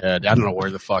gun to my head. I don't know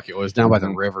where the fuck it was, down by the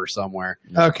river somewhere.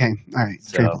 Okay, all right.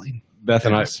 So- Trampoline. Beth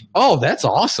and I. Oh, that's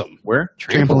awesome. Where?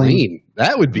 Trampoline.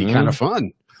 That would be Mhm. kind of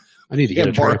fun. I need to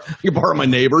get a You borrow my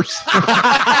neighbors.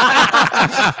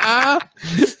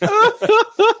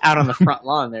 Out on the front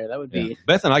lawn there. That would be.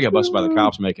 Beth and I got busted by the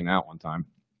cops making out one time.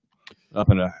 Up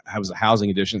in it was a housing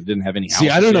addition that didn't have any. See,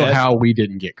 I houses don't know yet. how we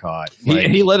didn't get caught. Like,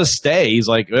 He let us stay. He's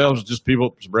like, well, it's just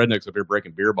people, some rednecks up here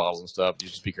breaking beer bottles and stuff. You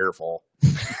just be careful.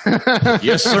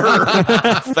 Yes, sir.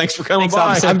 Thanks for coming Thanks,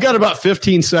 by. officer. I've got about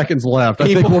 15 seconds left.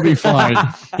 I think we'll be fine.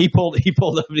 He pulled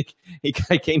up. He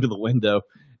came to the window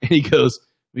and he goes,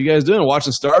 "What are you guys doing?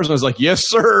 Watching stars?" And I was like, "Yes,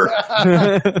 sir."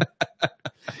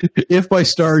 If by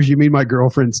stars you mean my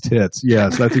girlfriend's tits,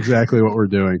 yes, that's exactly what we're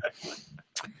doing.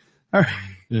 All right.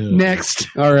 Next.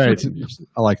 All right.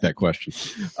 I like that question.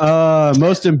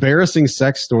 Most embarrassing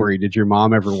sex story. Did your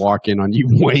mom ever walk in on you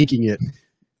wanking it?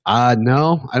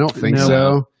 No, I don't think No.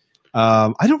 so.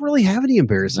 I don't really have any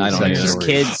embarrassing I don't sex either. Just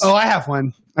stories. kids. Oh, I have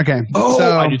one. Okay. Oh,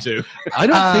 so, I do too. I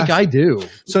don't think I do.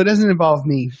 So it doesn't involve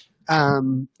me. I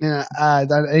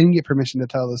didn't get permission to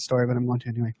tell this story, but I'm going to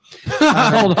anyway.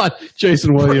 Hold on.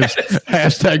 Jason Williams.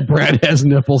 Hashtag Brad has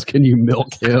nipples. Can you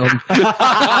milk him?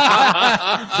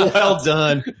 Well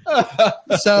done.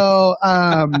 So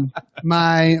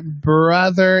my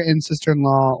brother and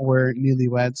sister-in-law were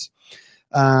newlyweds.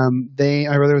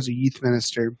 My brother was a youth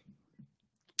minister,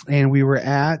 and we were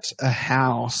at a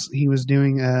house. He was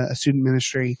doing a student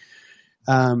ministry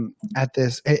at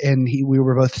this, and we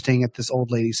were both staying at this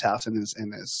old lady's house in his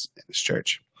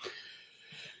church.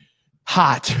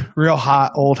 Hot, real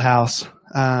hot, old house.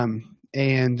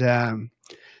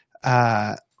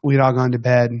 We'd all gone to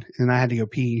bed, and I had to go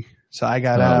pee. So I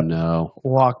got up, no.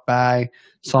 walked by,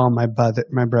 saw my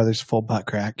brother's full butt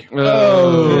crack,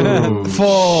 Oh,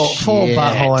 full shit.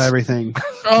 butthole and everything.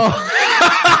 Oh.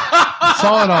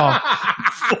 Saw it all.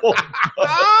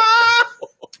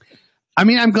 I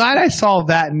mean, I'm glad I saw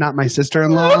that and not my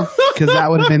sister-in-law, because that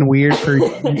would have been weird for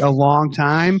a long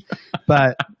time.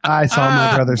 But I saw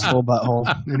my brother's full butthole,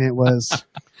 and it was.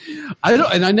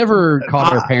 I never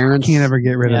caught our parents. Can't ever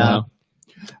get rid Yeah. of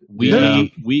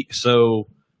So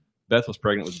Beth was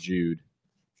pregnant with Jude,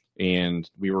 and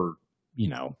we were,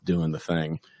 doing the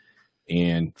thing,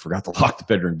 and forgot to lock the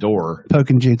bedroom door, that.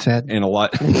 Poking Jude's head. and a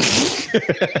lot.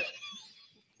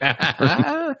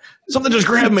 Something just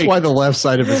grabbed That's me. why the left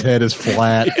side of his head is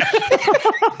flat.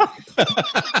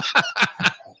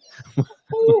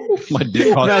 My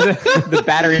dick caught. No, the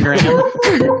battering ram.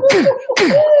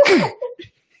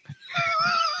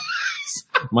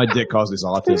 My dick causes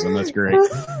autism. That's great.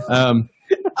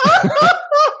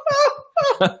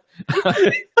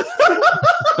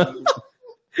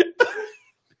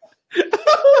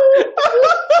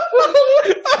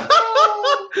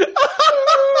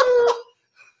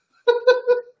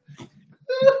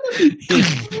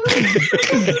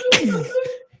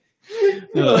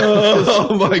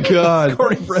 Oh my god.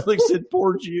 Corey Bradley said,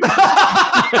 "Poor Jude."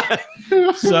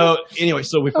 So anyway,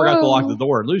 we forgot to lock the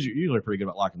door. Lou's usually pretty good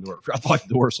about locking the door. Forgot to lock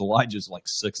the door, so Elijah's like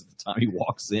 6 at the time. He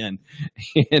walks in,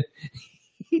 and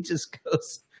he just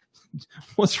goes,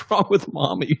 "What's wrong with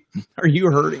mommy? Are you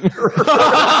hurting her?"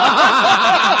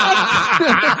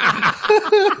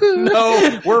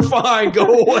 No, we're fine. Go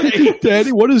away.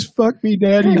 Daddy, what does fuck me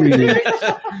daddy mean?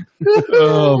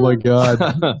 Oh my god.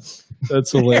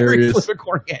 That's hilarious.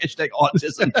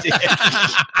 #autism dick.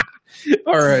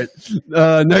 All right.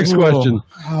 Next question.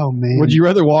 Oh man. Would you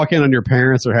rather walk in on your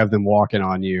parents or have them walk in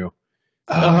on you?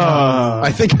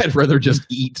 I think I'd rather just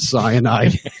eat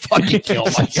cyanide. Fucking kill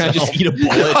myself. Can I just eat a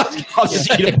bullet? I'll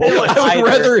just eat a bullet. I would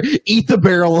rather eat the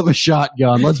barrel of a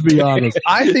shotgun. Let's be honest.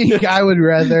 I think I would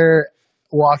rather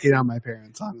walk in on my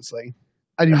parents. Honestly,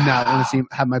 I do not want to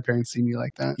have my parents see me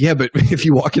like that. Yeah, but if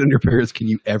you walk in on your parents, can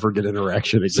you ever get an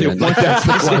erection again? what- That's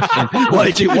the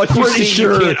question. What you pretty see,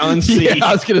 you can't unsee. Yeah,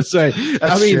 I was going to say.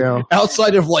 That's true.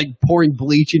 Outside of like pouring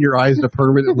bleach in your eyes to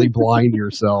permanently blind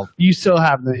yourself, You still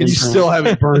have the. you still have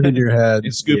it burned in your head.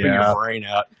 And scooping Yeah. your brain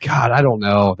out. God, I don't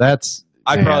know. That's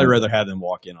I'd Man. probably rather have them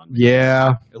walk in on me.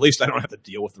 Yeah. At least I don't have to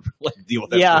deal with that Yeah, for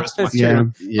the rest of my that's Yeah.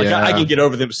 time. Like, Yeah. I can get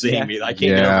over them seeing Yeah. me. I can't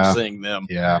get Yeah. over seeing them.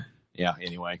 Yeah. Yeah.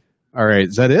 Anyway, All right.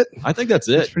 Is that it? I think that's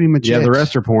That's it. pretty much Yeah. it. The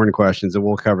rest are porn questions, and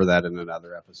we'll cover that in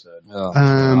another episode.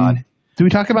 Oh, Do we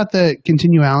talk about the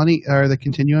continuality or the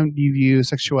continuum? Do you view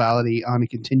sexuality on a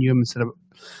continuum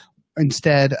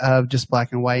instead of just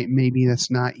black and white? Maybe that's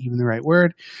not even the right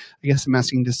word. I guess I'm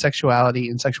asking, does sexuality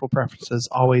and sexual preferences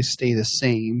always stay the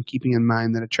same, keeping in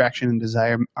mind that attraction and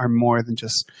desire are more than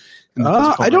just in the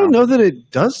physical I don't realm? know that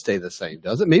it does stay the same,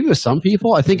 does it? Maybe with some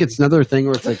people. I think it's another thing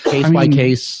where it's like case by mean,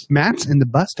 case. Matt's into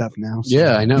butt stuff now. So.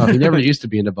 Yeah, I know. He never used to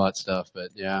be into butt stuff,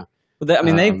 but yeah. I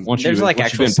mean, Once there's you- like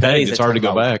once you've actual been studies pegged, that it's hard to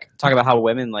talk go about- back. Talk about how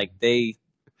women like they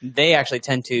actually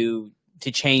tend to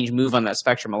move on that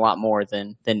spectrum a lot more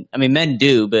than I mean, men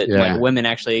do, but Yeah. like women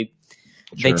actually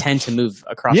they Sure. tend to move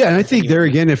across. Yeah, that and I think there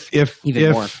continuum. again, if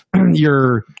Even more.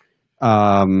 your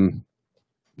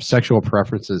sexual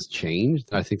preferences change,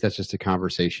 I think that's just a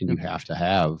conversation you have to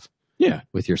have. Yeah.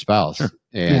 With your spouse, Sure.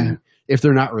 and Yeah. if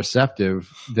they're not receptive,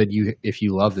 then if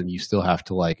you love them, you still have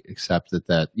to like accept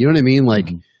that you know what I mean, like.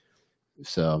 Mhm.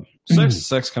 So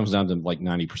Sex comes down to like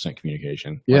 90%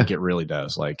 communication. Yeah. Like it really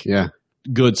does. Like yeah,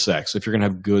 good sex. If you're gonna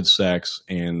have good sex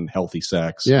and healthy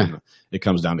sex, Yeah. it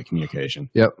comes down to communication.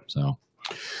 Yep. So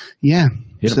Yeah.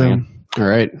 hit So, it, man. all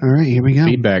right, all right, here we go.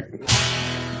 feedback.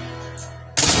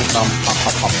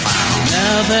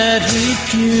 Now that we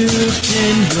puked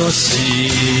in your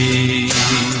sea,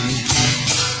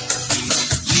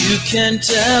 you can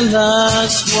tell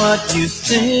us what you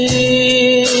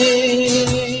think.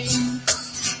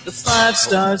 The 5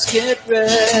 stars get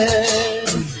red,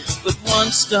 but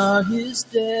 1 star is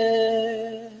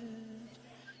dead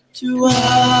to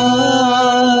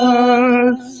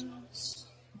us.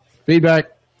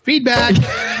 Feedback. Feedback.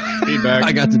 Feedback.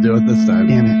 I got to do it this time.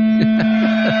 Damn it.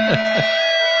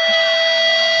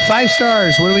 5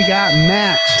 stars. What do we got,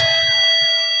 Matt?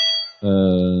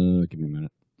 Give me a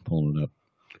minute. Pulling it up.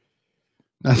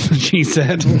 That's what she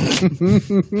said. Is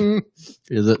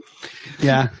it?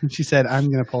 Yeah, she said,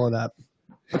 I'm going to pull it up.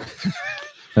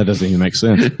 That doesn't even make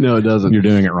sense. No, it doesn't. You're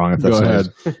doing it wrong. If that's Go the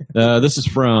ahead. case. This is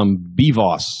from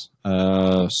Bevos.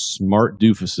 Smart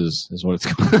doofuses is what it's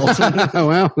called.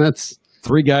 Well, that's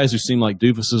 3 guys who seem like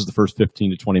doofuses the first 15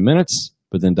 to 20 minutes,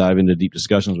 but then dive into deep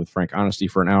discussions with frank honesty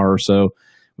for an hour or so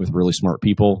with really smart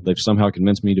people. They've somehow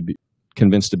convinced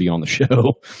to be on the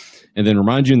show, and then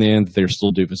remind you in the end that they're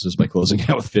still doofuses by closing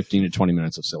out with 15 to 20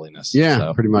 minutes of silliness. yeah,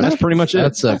 So, pretty much. that's pretty much it.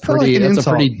 That's a I felt pretty. like an that's a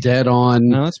pretty dead on.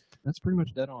 No, that's pretty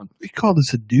much dead on. We call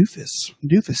this a doofus.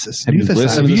 Doofuses. Have you Doofus.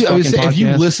 listened Have to you, I would fucking say, have you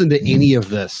podcast? listened to any of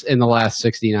this in the last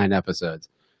 69 episodes?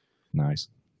 Nice.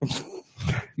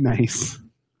 Nice.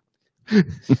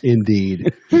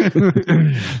 Indeed.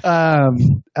 Yeah.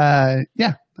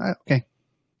 Okay.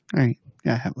 All right.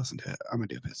 Yeah, I have listened to it. I'm a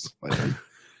doofus. Whatever.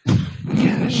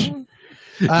 Gosh.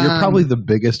 You're probably the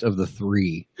biggest of the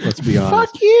 3. Let's be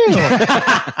honest. Fuck you.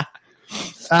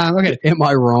 Okay. Am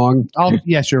I wrong?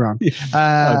 Yes, you're wrong.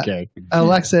 Okay.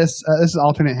 Alexis, this is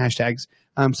alternate hashtags,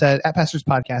 said, at Pastors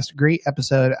Podcast, great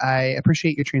episode. I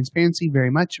appreciate your transparency very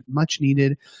much. Much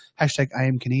needed. Hashtag I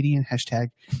am Canadian. Hashtag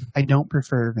I don't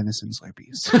prefer venison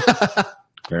slurpees.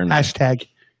 Fair enough. Hashtag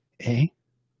A.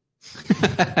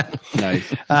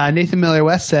 Nice. Nathan Miller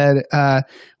West said,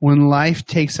 when life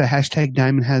takes a hashtag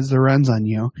diamond has the runs on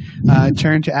you,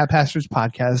 turn to at Pastors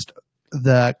Podcast,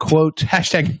 the quote,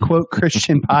 hashtag quote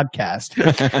Christian podcast.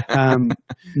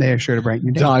 They are sure to brighten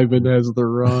your day. Diamond has the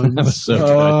run. That was so good.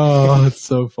 Oh, it's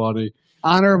so funny.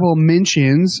 Honorable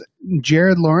mentions,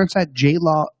 Jared Lawrence at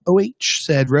JLawOH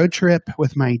said, road trip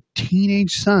with my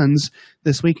teenage sons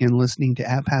this weekend listening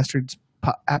to at Pastors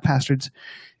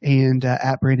and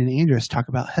at Brandon Andrus talk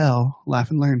about hell,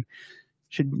 laugh and learn.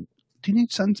 Should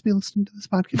teenage sons be listening to this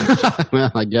podcast?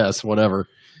 Well, I guess, whatever.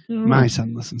 My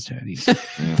son listens to it. He's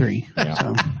 3. Yeah.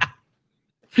 So.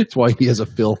 That's why he has a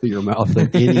filthier mouth than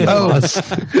any of Oh, us.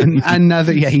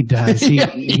 another. Yeah, he does. He,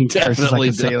 Yeah, he curses definitely like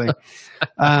a sailor.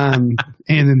 And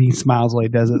then he smiles while he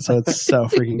does it. So it's so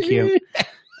freaking cute.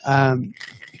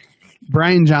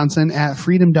 Brian Johnson at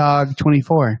Freedom Dog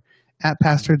 24 at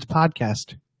Pastors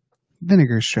Podcast.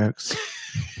 Vinegar strokes.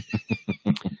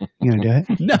 You gonna do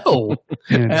it? No,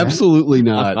 You gonna do it? absolutely I'm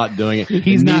not. not doing it.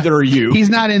 He's not- Neither are you. He's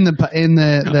not in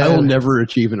the. I will never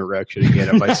achieve an erection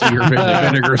again if I see your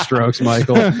vinegar strokes,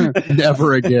 Michael.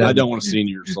 Never again. I don't want to see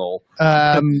into your soul.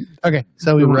 Okay,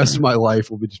 so The rest of my life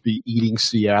will just be eating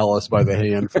Cialis by the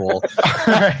handful. All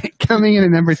right, coming in at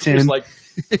number 10. Just like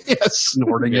Yes,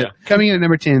 snorting it. Coming in at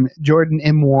number 10, Jordan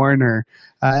M. Warner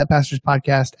at Pastors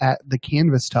Podcast at the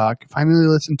Canvas Talk. Finally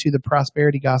listened to the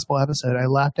Prosperity Gospel episode. I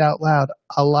laughed out loud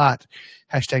a lot.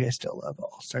 Hashtag I still love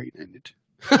All-Star United.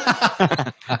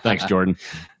 Thanks, Jordan.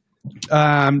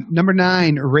 Number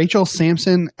 9, Rachel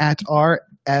Sampson at RSSAMPS.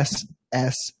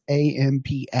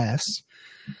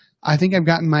 I think I've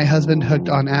gotten my husband hooked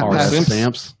on at Our Pastors.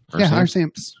 Samps. Yeah, our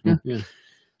Samps. Yeah. Yeah.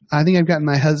 I think I've gotten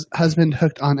my husband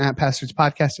hooked on at Pastors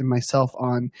Podcast and myself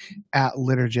on at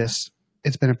Liturgist.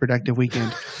 It's been a productive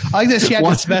weekend. I like that she had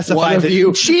to specify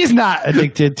that she's not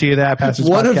addicted to that Pastors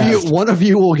Podcast. One of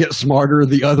you will get smarter,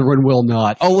 the other one will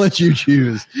not. I'll let you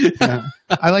choose. Yeah.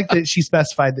 I like that she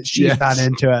specified that she's not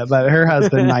into it, but her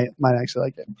husband might actually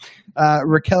like it.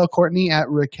 Raquel Courtney at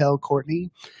Raquel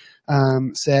Courtney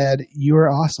said, "You are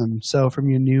awesome." So from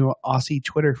your new Aussie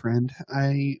Twitter friend,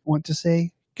 I want to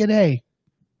say g'day.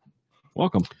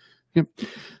 Welcome. Yep. We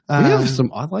have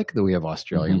some. I like that we have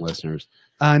Australian listeners.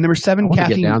 Number 7, I want to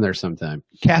Kathy get down there sometime.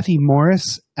 Kathy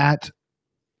Morris at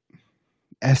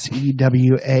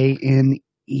SEWANEEREV.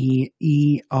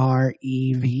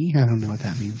 I don't know what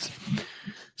that means.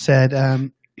 Said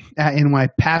at NY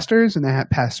Pastors and at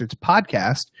Pastors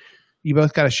Podcast. You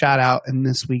both got a shout out in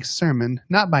this week's sermon,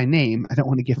 not by name. I don't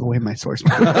want to give away my source. So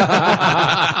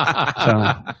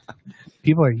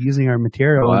people are using our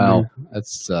material. Wow,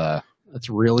 that's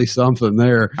really something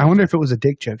there. I wonder if it was a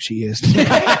dick joke she used.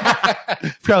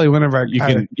 Probably one of our. You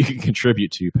can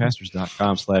contribute to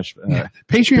pastors.com/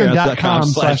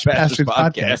 Patreon.com/Pastors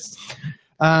Podcast.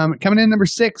 Coming in number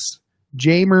 6,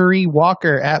 J. Marie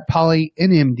Walker at Poly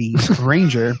NMD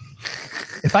Ranger.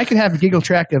 If I could have a giggle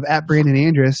track of at Brandon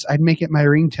Andrus, I'd make it my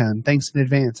ringtone. Thanks in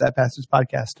advance at Pastors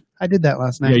Podcast. I did that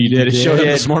last night. Yeah, you did. It showed up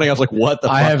this morning. I was like, "What the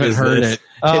fuck?" I haven't heard it.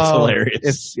 It's hilarious.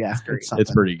 It's great.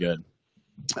 It's pretty good.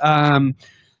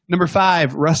 Number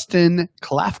 5, Rustin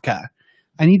Klafka.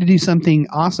 I need to do something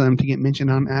awesome to get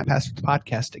mentioned on at Pastors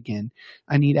Podcast again.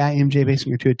 I need at MJ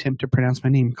Basinger to attempt to pronounce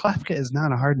my name. Klafka is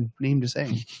not a hard name to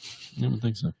say. I don't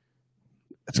think so.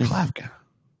 It's Klafka.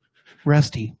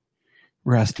 Rusty.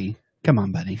 Come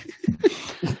on, buddy.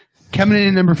 Coming in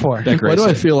at number 4. Why do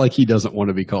I feel like he doesn't want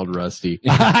to be called Rusty?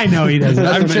 I know he doesn't.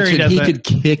 I'm sure he doesn't. He could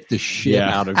kick the shit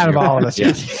out of all of us.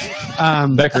 Yeah.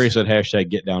 Beck Ray said hashtag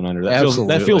get down under.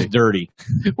 That feels dirty.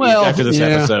 Well, after this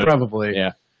episode. Probably.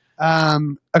 Yeah.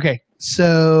 Okay.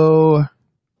 So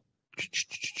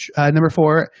number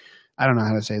 4, I don't know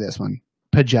how to say this one.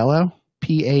 Pagello.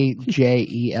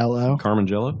 Pajelo.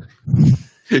 Carmangelo?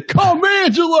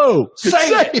 Carmangelo! Say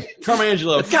it!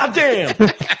 Carmangelo. Goddamn!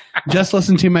 Just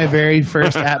listened to my very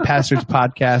first at Pastors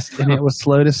podcast, and it was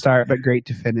slow to start, but great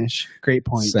to finish. Great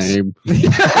points. Same.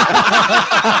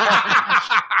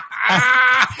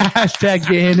 Hashtag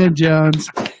Hannah Jones.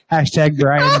 Hashtag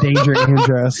Brian Danger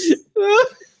Andros.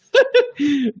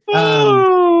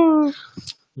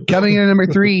 Coming in at number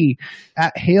 3,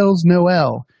 at Hales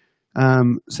Noel.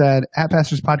 Said at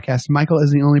Pastors Podcast, Michael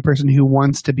is the only person who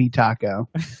wants to be Taco.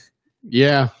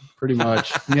 Yeah, pretty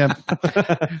much. Yep.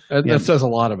 That says a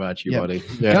lot about you, buddy.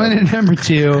 Yeah. Coming in at number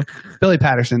 2, Billy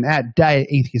Patterson at Diet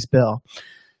Atheist Bill.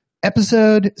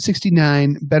 Episode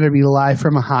 69 better be live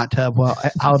from a hot tub while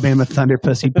Alabama Thunder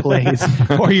Pussy plays,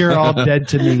 or you're all dead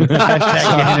to me.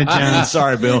 Hashtag Hannah Jones.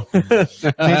 Sorry, Bill.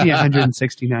 Maybe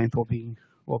 169th will be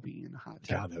in a hot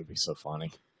tub. God, that would be so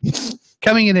funny.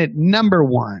 Coming in at number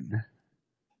 1,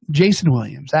 Jason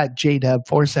Williams at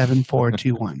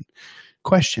JDub47421.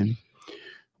 Question: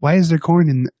 why is there corn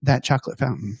in that chocolate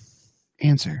fountain?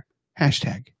 Answer: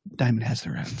 hashtag Diamond has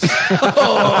the runs.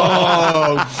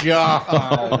 Oh,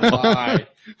 God.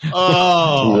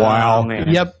 Oh, wow.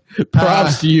 Man. Yep.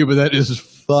 Props to you, but that is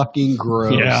fucking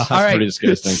gross. Yeah, that's All right. pretty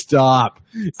disgusting. Stop.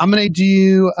 I'm going to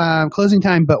do closing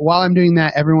time, but while I'm doing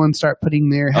that, everyone start putting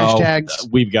their hashtags.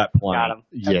 We've got plenty. Got 'em.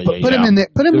 Yeah, Put them in there.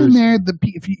 Put them in there.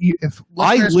 If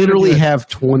I listeners literally wanna do it, have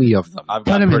 20 of them. I've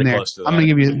put got them in pretty there. close to that. I'm going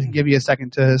to give you a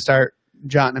second to start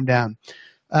jotting them down.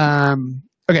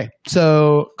 Okay,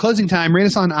 so closing time. Rate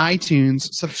us on iTunes.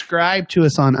 Subscribe to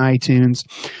us on iTunes.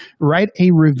 Write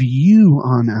a review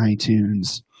on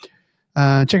iTunes.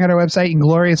 Check out our website,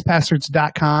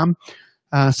 ingloriouspastards.com.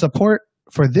 Support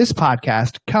for this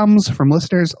podcast comes from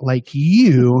listeners like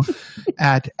you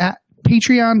at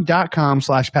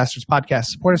patreon.com/pastorspodcast.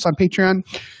 Support us on Patreon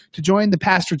to join the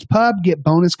Pastor's Pub, get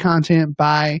bonus content,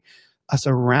 buy us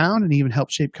around, and even help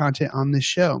shape content on this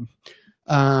show.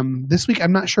 This week,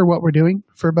 I'm not sure what we're doing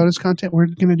for bonus content. We're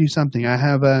going to do something. I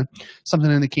have something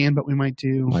in the can, but we might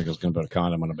do. Michael's going to put a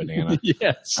condom on a banana.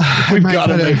 Yes. I We've might got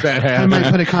to put a- make that I happen.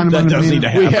 might put a condom That on a does need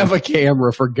banana. to We happen. have a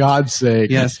camera, for God's sake.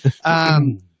 Yes.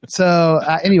 Anyway,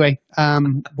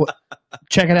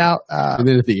 check it out. And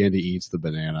then at the end, he eats the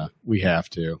banana. We have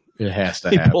to. It has to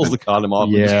He happen. pulls the condom off.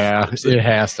 and Yeah, just it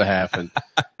has to happen.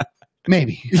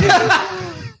 Maybe. You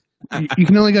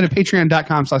can only go to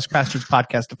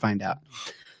patreon.com/pastorspodcast to find out.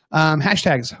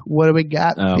 Hashtags. What do we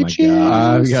got? Oh, my bitches?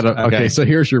 God. We gotta, okay, so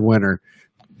here's your winner.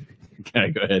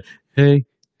 Okay, go ahead.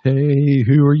 Hey,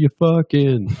 who are you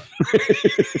fucking?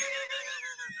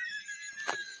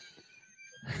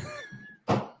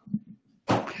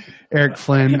 Eric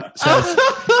Flynn says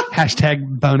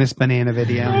hashtag bonus banana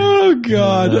video. Oh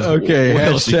God. Okay. What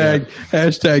else you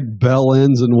Hashtag bell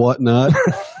ends and whatnot.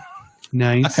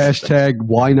 Nice. Hashtag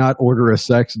why not order a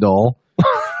sex doll.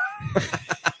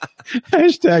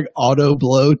 Hashtag auto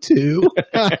blow 2.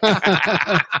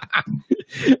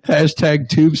 Hashtag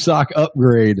tube sock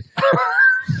upgrade.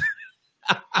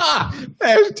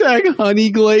 Hashtag honey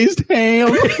glazed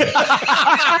ham.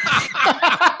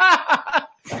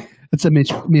 That's a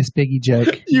Miss Piggy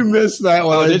joke. You missed that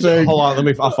one. Oh, I did you? think. Hold on,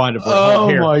 I'll find it for you. Oh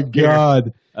Here. my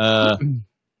God.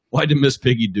 Why did Miss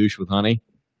Piggy douche with honey?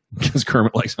 Because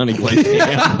Kermit likes honey glazed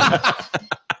ham.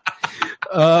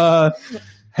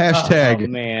 Hashtag Oh,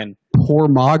 man.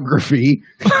 pornography.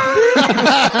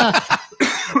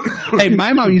 Hey,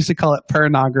 my mom used to call it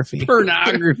pornography.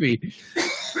 Pornography.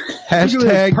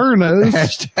 Hashtag Pornos.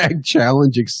 Hashtag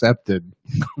challenge accepted.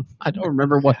 I don't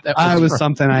remember what that was. I was from.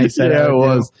 something I said. Yeah, I it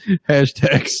would do. was.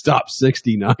 Hashtag stop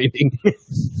 69ing.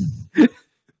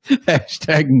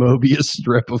 Hashtag Mobius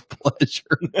strip of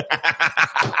pleasure.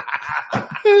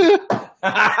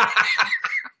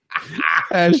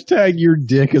 Hashtag your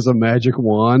dick is a magic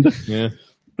wand. Yeah.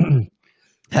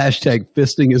 Hashtag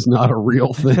fisting is not a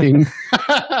real thing.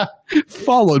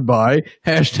 Followed by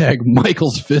hashtag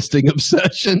Michael's fisting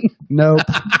obsession. Nope.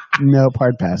 Nope.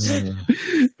 Hard pass.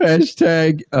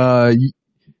 Hashtag,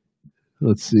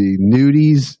 let's see,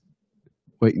 nudies.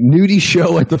 Wait, nudie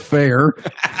show at the fair.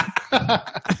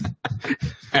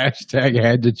 Hashtag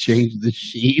had to change the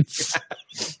sheets.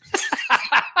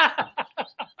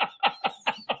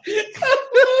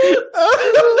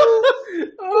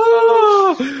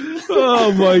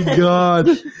 Oh my God.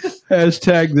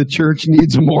 Hashtag the church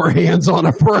needs more hands on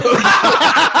approach.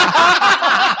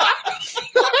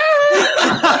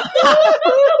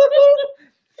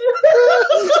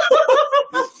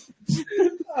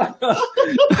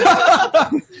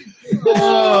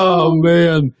 Oh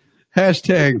man.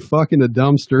 Hashtag fucking a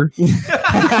dumpster.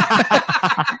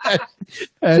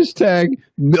 Hashtag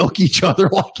milk each other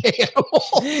like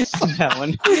animals. That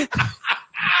one.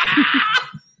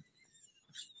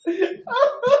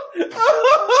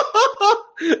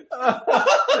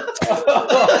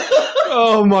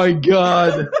 Oh my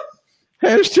God.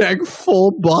 Hashtag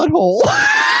full butthole.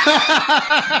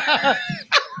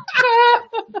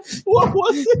 What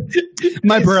was it?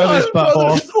 My brother's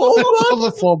butthole.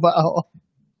 Full Full butthole.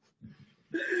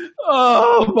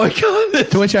 Oh my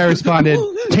God. To which I responded,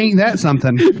 "Tain't that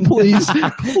something?" Please,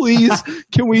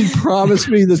 can we promise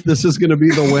me that this is going to be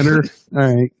the winner?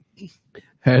 All right.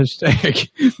 Hashtag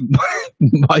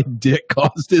my dick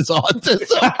caused his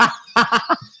autism.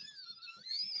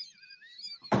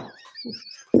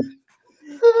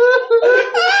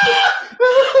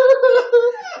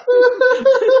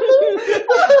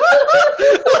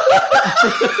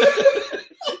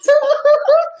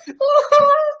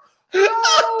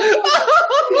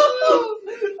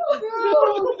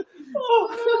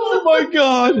 Oh my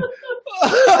God.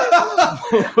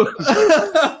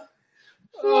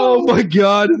 Oh my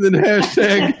God. And then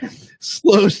hashtag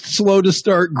slow to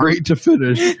start, great to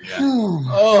finish.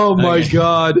 Oh my Okay.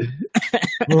 God.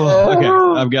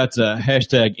 Okay, I've got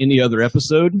hashtag any other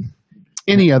episode.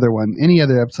 Any other one? Any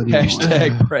other episode? You want.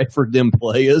 Hashtag pray for them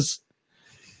players.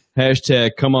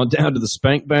 Hashtag come on down to the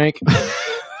spank bank.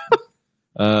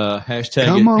 Hashtag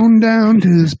Come on down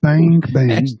to the spank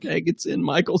bank. Hashtag it's in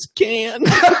Michael's can.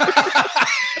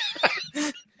 I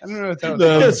don't know what that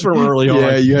That's from early on.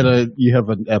 Yeah, you have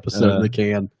an episode in the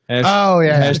can. Hashtag, Oh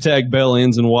yeah. hashtag bell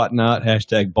ends and whatnot.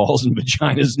 Hashtag balls and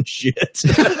vaginas and shit.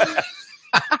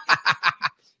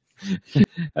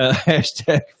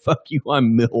 Hashtag fuck you,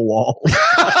 I'm Millwall.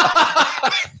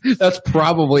 That's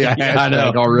probably a Yeah, I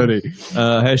hashtag know. already.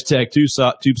 Hashtag tube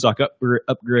sock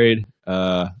upgrade.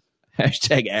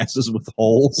 Hashtag asses with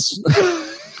holes.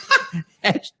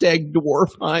 Hashtag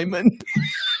dwarf hymen.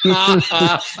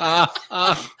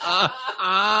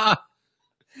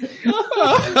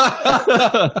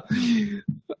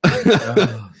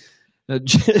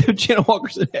 Jenna Walker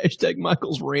said hashtag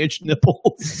Michael's ranch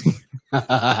nipples.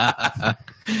 Yeah,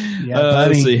 Let's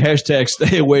buddy. see. Hashtag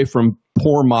stay away from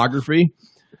pornography.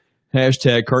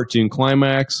 Hashtag cartoon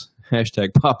climax.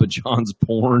 Hashtag Papa John's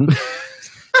porn.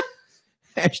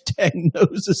 Hashtag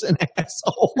noses and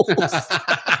assholes.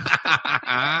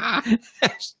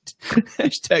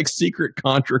 Hashtag secret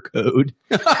Contra code.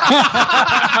 That's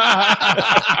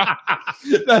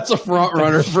a front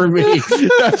runner for me.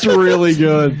 That's really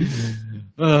good.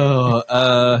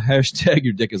 Hashtag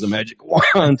your dick is a magic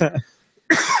wand.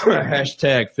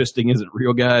 Hashtag fisting isn't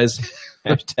real, guys.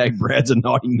 Hashtag Brad's a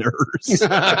naughty nurse.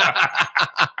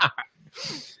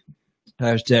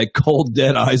 Hashtag cold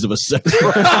dead eyes of a sex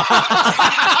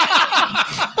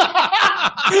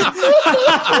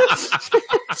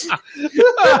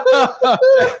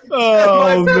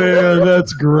Oh man,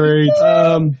 that's great.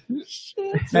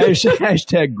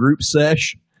 Hashtag group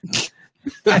sesh.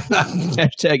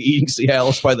 Hashtag eating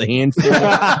Cialis by the handful.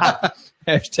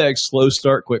 Hashtag slow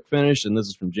start, quick finish. And this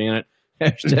is from Janet.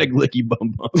 Hashtag licky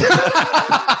bum bum.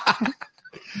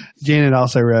 Janet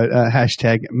also wrote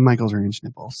hashtag Michael's range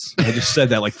nipples. I just said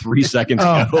that like 3 seconds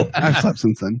Oh, ago. I've slept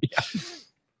since then.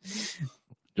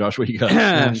 Josh, what you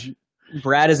got?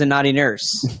 Brad is a naughty nurse.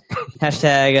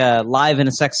 Hashtag live in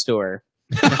a sex store.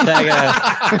 Hashtag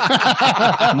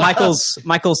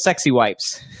Michael's sexy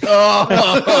wipes.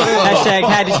 Hashtag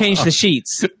had to change the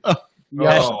sheets.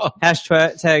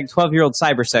 Hashtag 12-year-old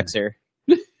cyber sexer.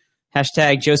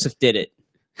 Hashtag Joseph did it.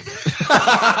 What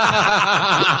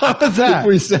was that?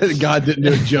 We said God didn't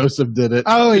do it. Joseph did it.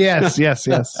 Oh, yes.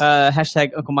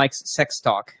 Hashtag Uncle Mike's sex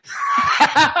talk.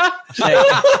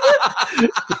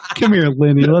 Come here,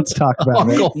 Lenny. Let's talk about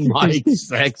it. Uncle Mike's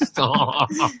sex talk.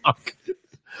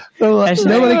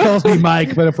 Nobody calls me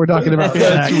Mike, but if we're talking about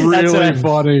That's sex, really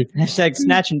funny. Hashtag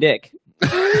snatch and dick.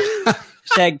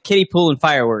 Hashtag kiddie pool and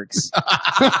fireworks.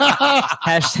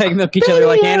 Hashtag milk each other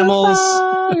like animals.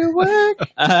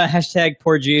 Hashtag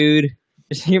poor Jude.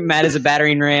 Mad as a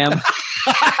battering ram.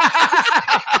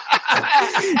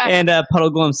 And Puddle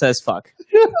Glum says fuck.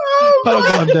 Puddle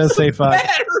Glum does say fuck.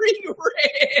 Battering ram.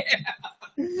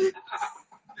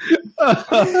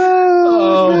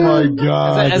 Oh my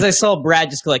God. As I saw Brad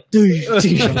just go like,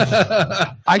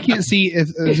 I can't see if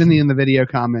there's any in the video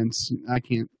comments. I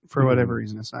can't, for whatever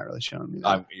reason, it's not really showing me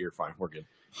that. You're fine. We're good.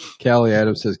 Callie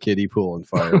Adams says kiddie pool and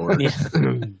fireworks.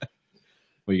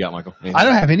 What you got, Michael? I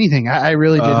don't have anything. I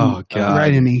really didn't Oh, God.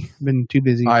 write any. Been too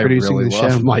busy I producing really the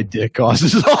love show. my dick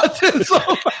causes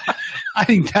autism. I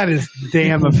think that is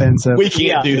damn offensive. We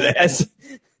can't do that.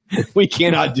 We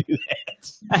cannot do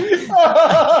that.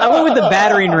 I went with the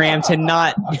battering ram to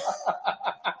not.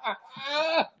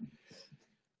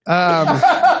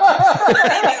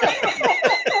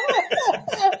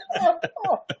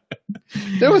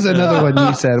 There was another one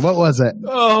you said. What was it?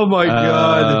 Oh my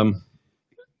God.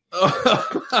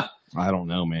 I don't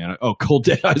know, man. Oh, cold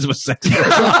dead eyes of a sex.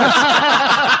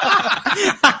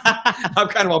 I'm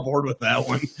kind of on board with that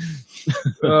one.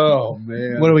 Oh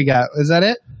man. What do we got? Is that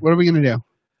it? What are we going to do?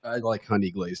 I like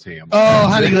honey glazed ham. Oh,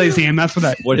 honey glazed ham. That's what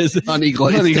I. What is it? Honey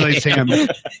glazed Honey glazed ham.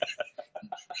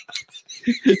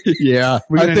 Yeah,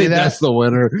 We're I gonna do think that? that's the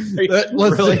winner.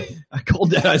 Let's Really? see. Cold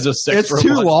dead eyes of sex. It's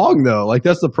too long though. Like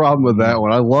that's the problem with that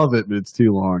one. I love it, but it's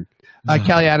too long.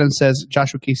 Callie Adams says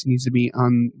Joshua Casey needs to be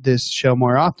on this show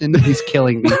more often. He's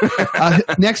killing me.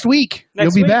 Next week,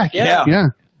 Next you'll be week, back. yeah.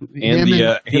 And Him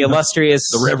The illustrious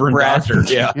the Reverend Brad. Doctor.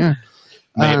 Yeah.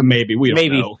 yeah. Maybe. We don't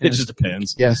maybe. know. It just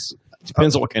depends. Yes.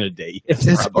 Depends on what kind of day.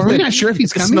 Are we not sure if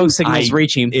he's The coming? smoke signals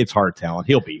reach him. It's hard telling.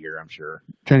 He'll be here, I'm sure.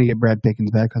 Trying to get Brad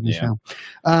Pickens back on the Yeah. show.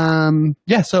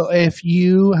 So if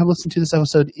you have listened to this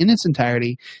episode in its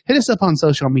entirety, hit us up on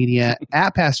social media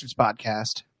at Pastors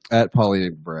Podcast At Polly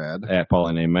and Brad. At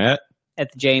Pauline and Matt.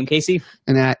 At the JM Casey.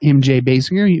 and at MJ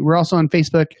Basinger. We're also on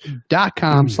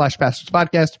Facebook.com/Pastors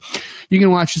Podcast. You can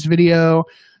watch this video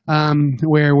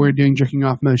where we're doing jerking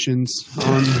off motions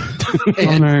on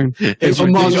our.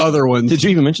 Among other ones. Did you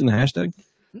even mention the hashtag?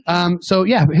 So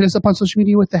yeah, hit us up on social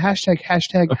media with the hashtag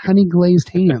honey glazed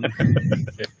ham.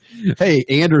 Hey,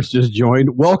 Anders just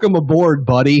joined. Welcome aboard,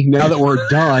 buddy. Now that we're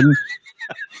done.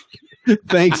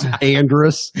 Thanks,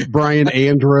 Andros. Brian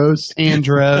Andros.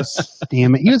 Andros.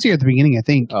 Damn it. He was here at the beginning, I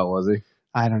think. Oh, was he?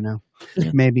 I don't know.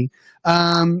 Maybe.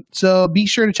 So be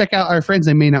sure to check out our friends.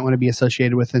 They may not want to be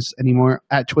associated with us anymore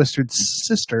at Twisted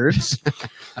Sisters.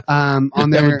 On That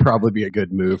their would probably be a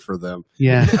good move for them.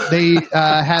 yeah, they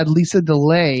had Lisa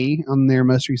DeLay on their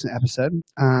most recent episode.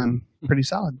 Pretty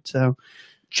solid. So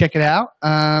check it out.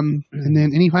 And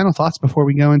then any final thoughts before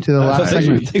we go into the last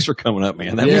segment? Thanks for coming up,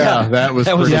 man. That was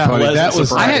That was pretty a funny. pleasant That was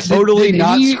surprise. totally did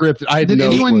not he- scripted. I had Did no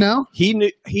anyone clue. know? He knew.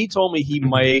 He told me he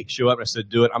might show up, and I said,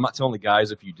 "Do it." I'm not telling the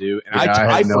guys if you do, and Yeah, I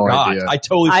I had no forgot. idea. I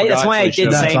totally forgot. That's why I until he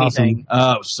didn't showed say up. That's awesome. anything.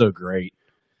 Oh, it was so great.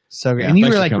 So good. Yeah, And you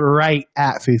thanks were for like coming. right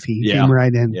at Fufi. You Yeah. came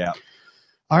right in. Yeah.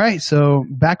 All right. So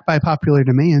back by popular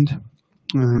demand.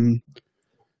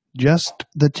 just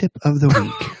the tip of the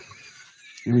week.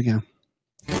 Here we go.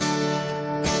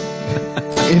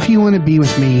 If you want to be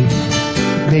with me,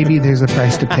 baby, there's a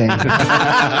price to pay.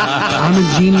 I'm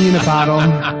a genie in a bottle,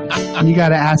 and you got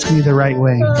to ask me the right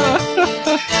way.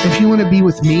 If you want to be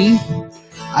with me,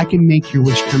 I can make your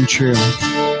wish come true.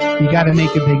 You got to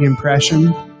make a big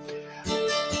impression.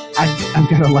 I've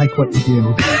got to like what you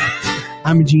do.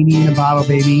 I'm a genie in a bottle,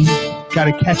 baby. Got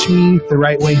to catch me the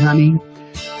right way, honey.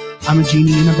 I'm a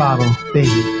genie in a bottle, baby.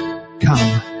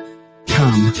 Come.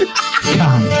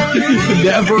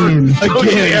 Never In.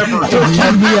 again. Ever.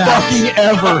 Fucking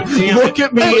ever. Look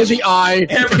at me in the eye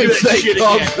and say,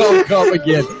 come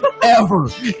again. Ever.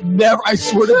 Never. I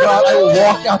swear to God, I will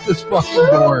walk out this fucking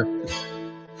door.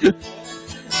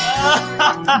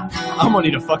 I'm gonna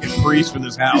need a fucking priest for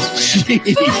this house, man.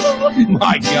 Jeez.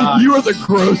 My God. You are the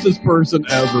grossest person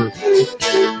ever.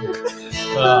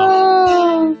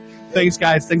 Thanks,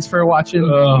 guys. Thanks for watching. We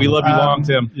love you long,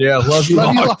 Tim. Yeah, love you,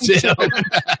 Love you long, long, Tim.